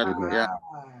 Exactly. Yeah.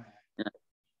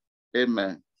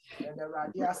 Amen.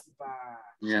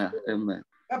 Yeah. Amen.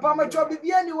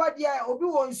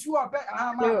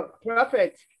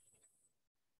 Prophet,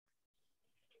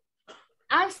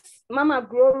 as Mama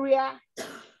Gloria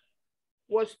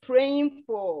was praying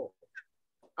for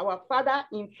our father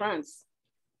in France,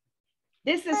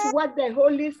 this is what the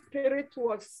Holy Spirit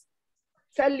was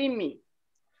telling me.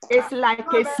 It's like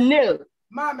a snail.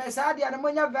 Mama,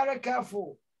 I'm very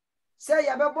careful. Say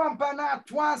ya be bompa na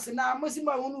twice na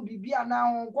musima hunu bibia na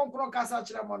honkonkron kasa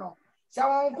kire mo no say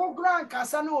honkonkron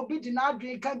kasa na obi di na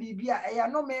adwen ka bibia e ya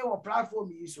no me wo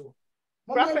platform yi so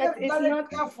Prophet is not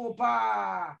careful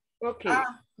pa. Okay.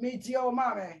 Me tie o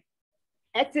mama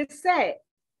it is say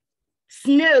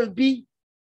snail be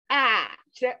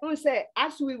she say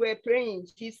as we were praying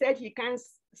she said he can't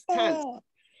stand.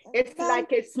 It's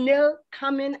like a snail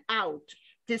coming out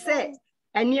to say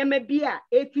and you may be a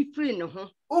free no ho.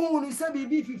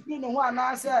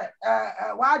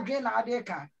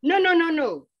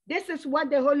 No. This is what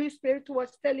the Holy Spirit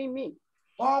was telling me.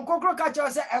 And I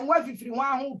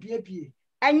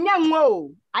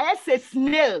said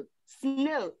snail.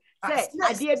 Snail. Say snail.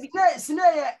 I said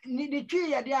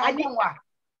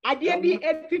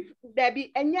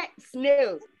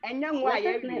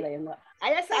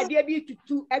be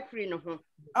to free no ho.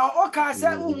 Okay,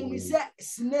 say say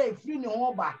snake free no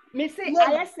ho ba. Me say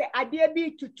I say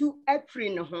be to free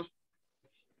no ho.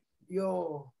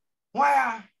 Yo.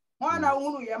 Why na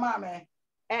unu ye mama?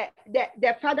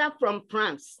 The father from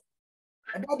France.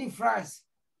 Daddy France.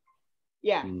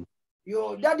 Yeah.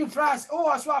 Yo, Daddy France.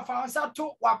 Oh, so I found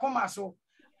to wakoma so.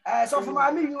 So from my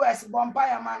US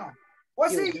bombaya mano.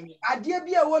 What's it? Idea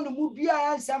be a one who be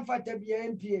a some fata be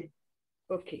MPA.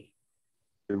 Okay.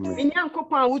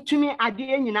 Minyankopon wutumi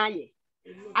ade nyina ye.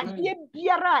 Ade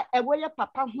biara ewoye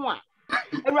papa ho a.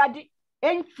 Ewrade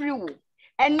enfri wo.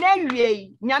 Ene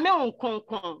wie nyame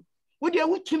onkonkon. Wo de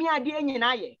wutumi ade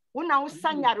nyina ye. Wo na wo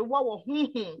sanyare wo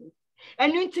honhom.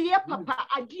 Enu nti ye papa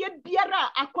ade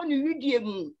biara akoni widie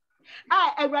mu.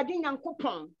 Ewrade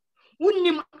nyankopon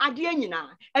unim ade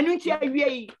nyina. Enu nti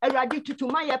awie ewrade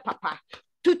tutuma ye papa.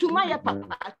 Tutuma ya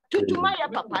papa, tutuma ya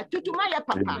papa, tutuma ya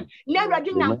papa.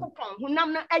 Ewrade nyankopon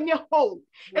honam na enye ho.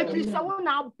 Efisa wo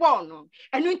na abɔ no.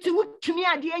 Enu nti wutumi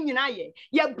ade nyina ye.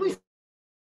 Ye bu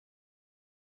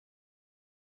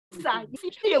sa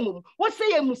yemu wo se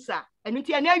yemu sa enu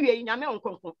nti na awie nyame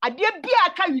onkonkon ade bia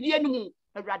aka widie no mu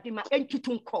ewrade ma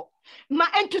entutunko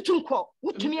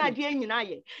wutumi ade nyina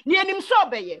ye ne enim so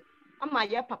obeye ama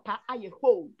ye papa aye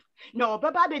hold na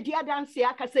obaba be dia danse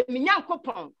aka se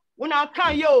minyankopon wona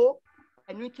kan yo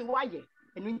enu nti waye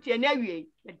enu nti na awie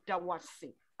da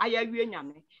wase aya awie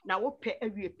nyame na wo pe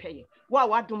awie peye wa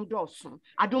wadom dɔso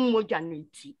adom mogya no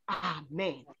nti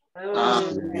amen.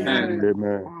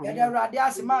 Amen. Yada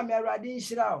radias mama radi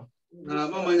nshira.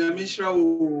 Mama nyame nshira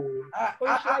wo.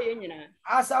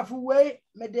 Asafu we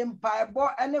medem paebo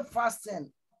ene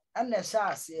fasting ene sha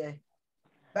ase.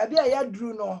 Baby a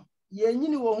yadru no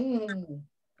yenyini wo hunhum.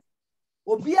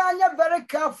 Obi anya very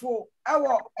careful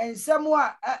ewo ensem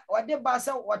a ode ba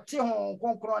se wote hon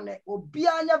konkron ne obi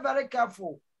anya very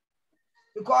careful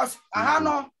because aha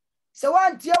no se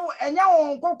wantie enya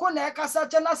won kokko na ekasa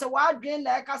che na se wadwen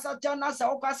na ekasa che na se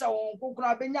okasa won kokko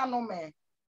na benya no me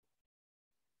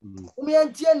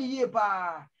umientie ni ye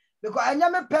pa because enya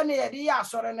me pene ye de ya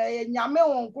asore na ye nyame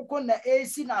won kokko na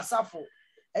esi na safo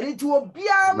eriti obi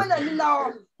a me na ni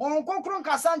na won kokko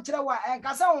nkasa nkyere wa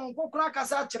enkasa won kokko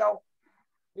akasa kyere wo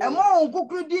emo won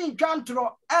kokko di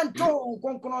ntwantro ento won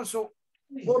kokko so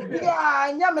obi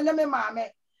a nyame ne me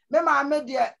maame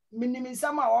de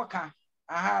minimisa oka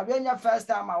aha when your first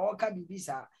time I walk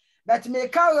bibisa but me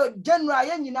ka general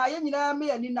ye nyina me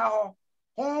ani na ho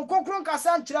on kokron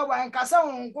kasa nkyere wa nkasa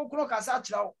on kokron kasa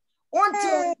kyerɛ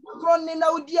onti kokron ni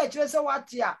na udi a kyerɛ sɛ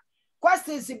wate a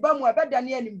questions ba mu abeda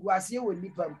ne animguase wɔ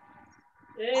nipa mu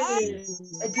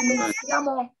eti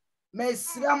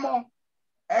mesramo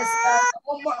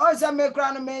esa me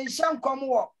kra no me hyankom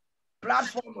wɔ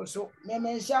platform so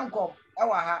me hyankom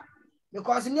ɛwɔ ha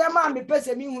because niema me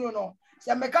pese mi hunu no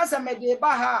se meka se me de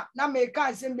ba ha na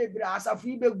meka nsem bebre asafu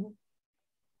ibegu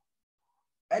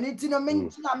aniti no me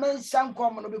na me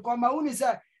hyankom no because ma uni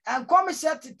se enkom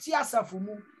hye tete asafu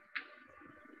mu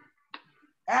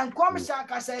enkom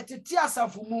hyanka se tete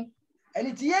asafu mu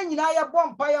aniti ye nyina ye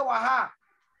bompa ye wa ha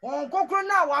on kokro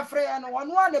na wa frɛ no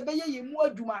wono a na beye yemu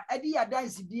adwuma ade ya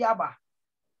dance di aba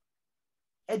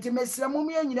eti mesremu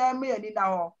me nyina me ani na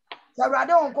ho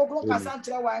Awurade on kokro kasa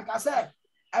nkyerɛ wa nka sɛ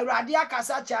Awurade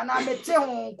akasa kyerɛ na mete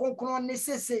ho kokro ne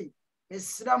sese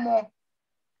mesremo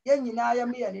ye nyina ya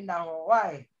me ani na ho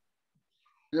why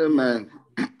Amen.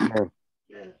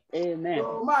 Amen.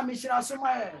 Ma mi shira so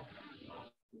ma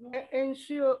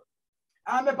Ensure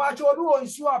me pa cho obi won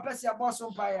nsuo a pese abo so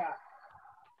mpa ya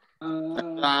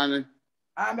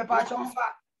me pa cho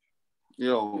fa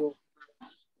Yo.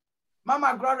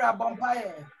 Mama Gloria bompa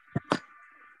ya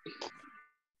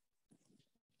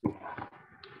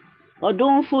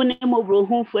Odunfu ni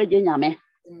mobrohunfu eje nyame.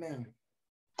 Amen.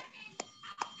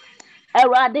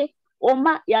 Awurade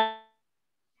oma ya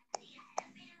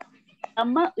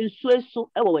ama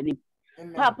nsueso ewo wani.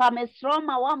 Papa mesro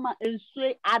ma wa ma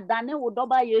nsue adane wo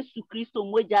doba Yesu Kristo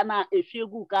moja na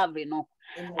ehwegu Calvary no.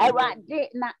 Awurade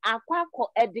na akwakọ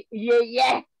ede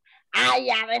yeye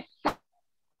ayaresa.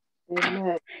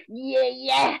 Amen.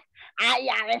 Yeye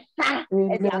ayaresa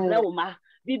ede azreuma.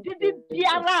 Bibi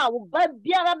biara wo ba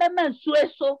biara be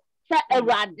mansueso se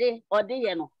Awurade ode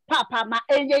ye no. Papa ma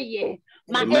enye ye,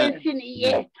 ma ensini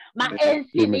ye, ma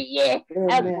ensini ye.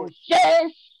 Ebo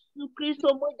Yesu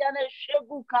Kristo moja na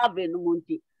ehwegu Calvary no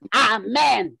monti.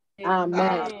 Amen.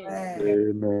 Amen.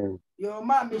 Amen. Your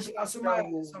mom is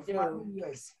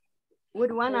yes.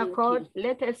 With one accord,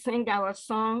 let us sing our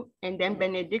song and then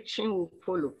benediction will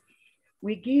follow.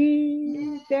 We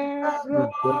give the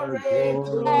glory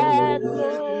to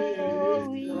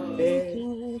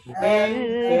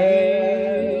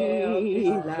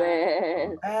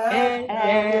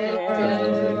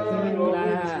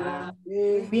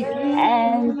we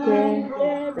give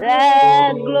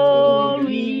the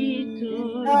glory to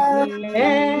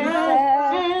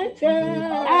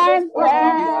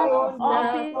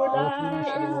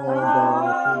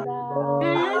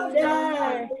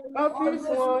of his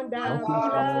wonderful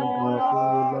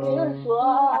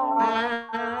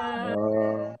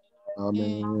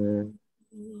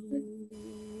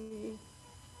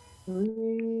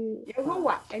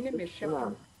power and me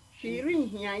shepherd. She ring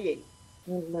here.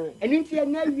 And into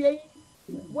an area,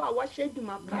 what should do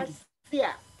my past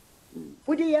here?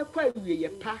 Would you quite be a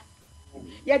pack?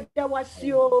 Yet there was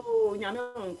your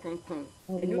young concern.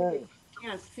 And you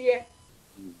can't see.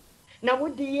 Now,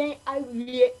 what do you I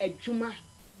wear a juma?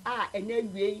 And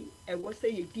every I was say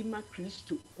a dima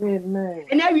Christo.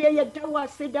 And every that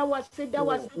was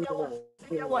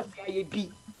a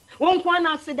be. One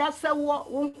I said that's a war,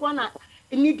 one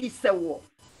need is a war.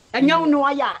 And you know,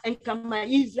 I and come my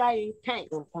Israel tank.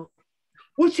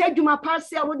 Who said you my pass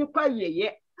here with the choir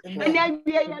yet? And then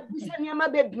we are my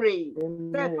brave.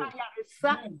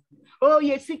 Oh,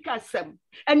 yes, sick as some.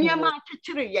 And your ma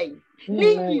tree.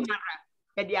 Nini,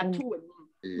 and they are two.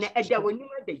 There were no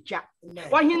the jack.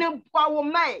 Why, you know, power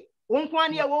may.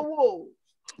 One year woe.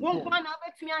 One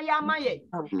of me, I am my.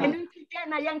 And then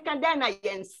I am Cadena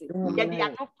Yancy. Yet they are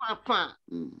not papa.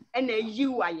 And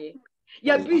you are ye.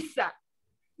 Ya bisa.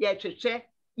 Ye to say,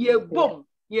 ye boom,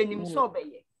 ye nim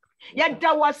sobe. Yet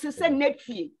that was a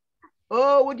nephew.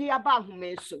 Oh, would you about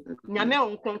me so? Yame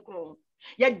on control.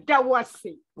 Yet that was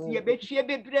it. Ye bet ye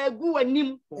be bregu and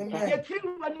nim. Ye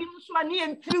threw a nim swani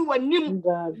and threw a nim.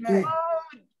 Oh,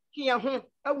 here,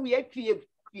 a weird fear.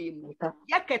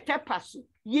 Yakete pasu.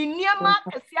 Ye near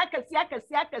Marcus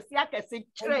Yakas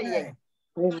tray.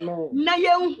 Na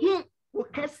ye who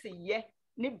cassie ye.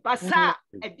 Ni basa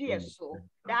a dear so.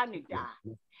 Danny da.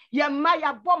 Ye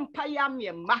maya bompa yam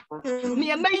ye ma.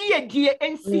 Me may dear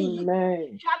and see.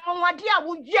 Jamon wadia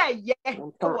would ye,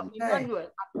 Emmanuel,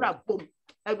 a brabum.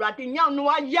 A ratting young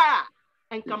no ya.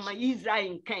 And come my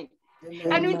Israel king.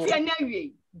 And it's an area.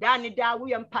 Danny da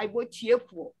we am pie what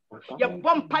cheerful. Your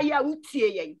bompa ya would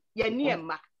see ye near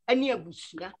ma. And near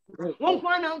bushna. Won't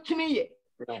one out to me.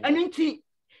 And indeed,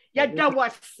 yet that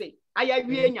was say, I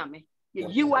agree, yame.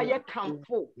 You are yet come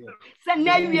full. Send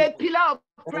now you a pillar of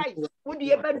Christ. Would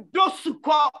you ever do so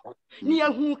call near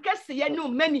who can see no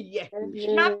many ye?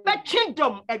 Now, but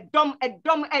kingdom, a dumb,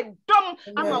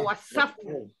 I'm our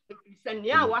suffering. Send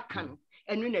ya wakan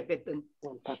and win a beton.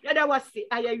 Yet I was the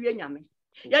I agree, yame.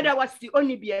 Yet I was the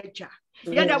only be a jar.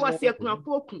 Yet I was the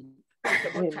Knapoku.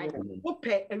 Who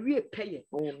pay a real payer.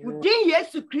 Who did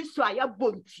yes to Christo, I have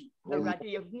bounty, the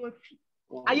rather of more fee.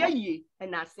 I ye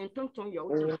and I sent on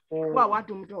your wow, I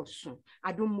don't do so.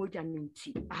 I don't more than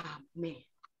minty. Amen.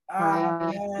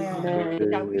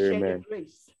 That we share the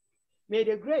grace. May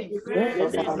the grace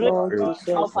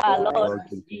of our Lord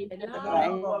Jesus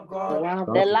Christ,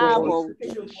 the love of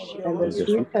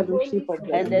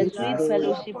and the sweet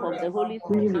fellowship of the Holy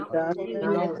Spirit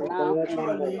now.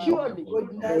 Surely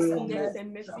goodness and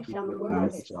mercy shall follow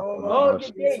us all the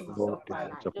days of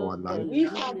our life. We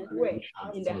shall dwell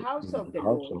in the house of the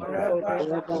Lord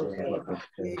forever.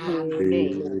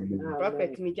 Amen.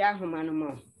 Prophet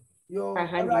Mijahumanomo. Yo, I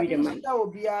hand you the man. That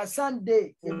will be a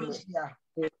Sunday.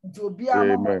 It will be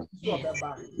a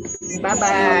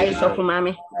bye-bye. So for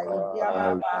mommy.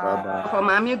 Bye-bye. For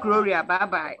mommy Gloria,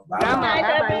 bye-bye. Grandma,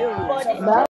 bye-bye.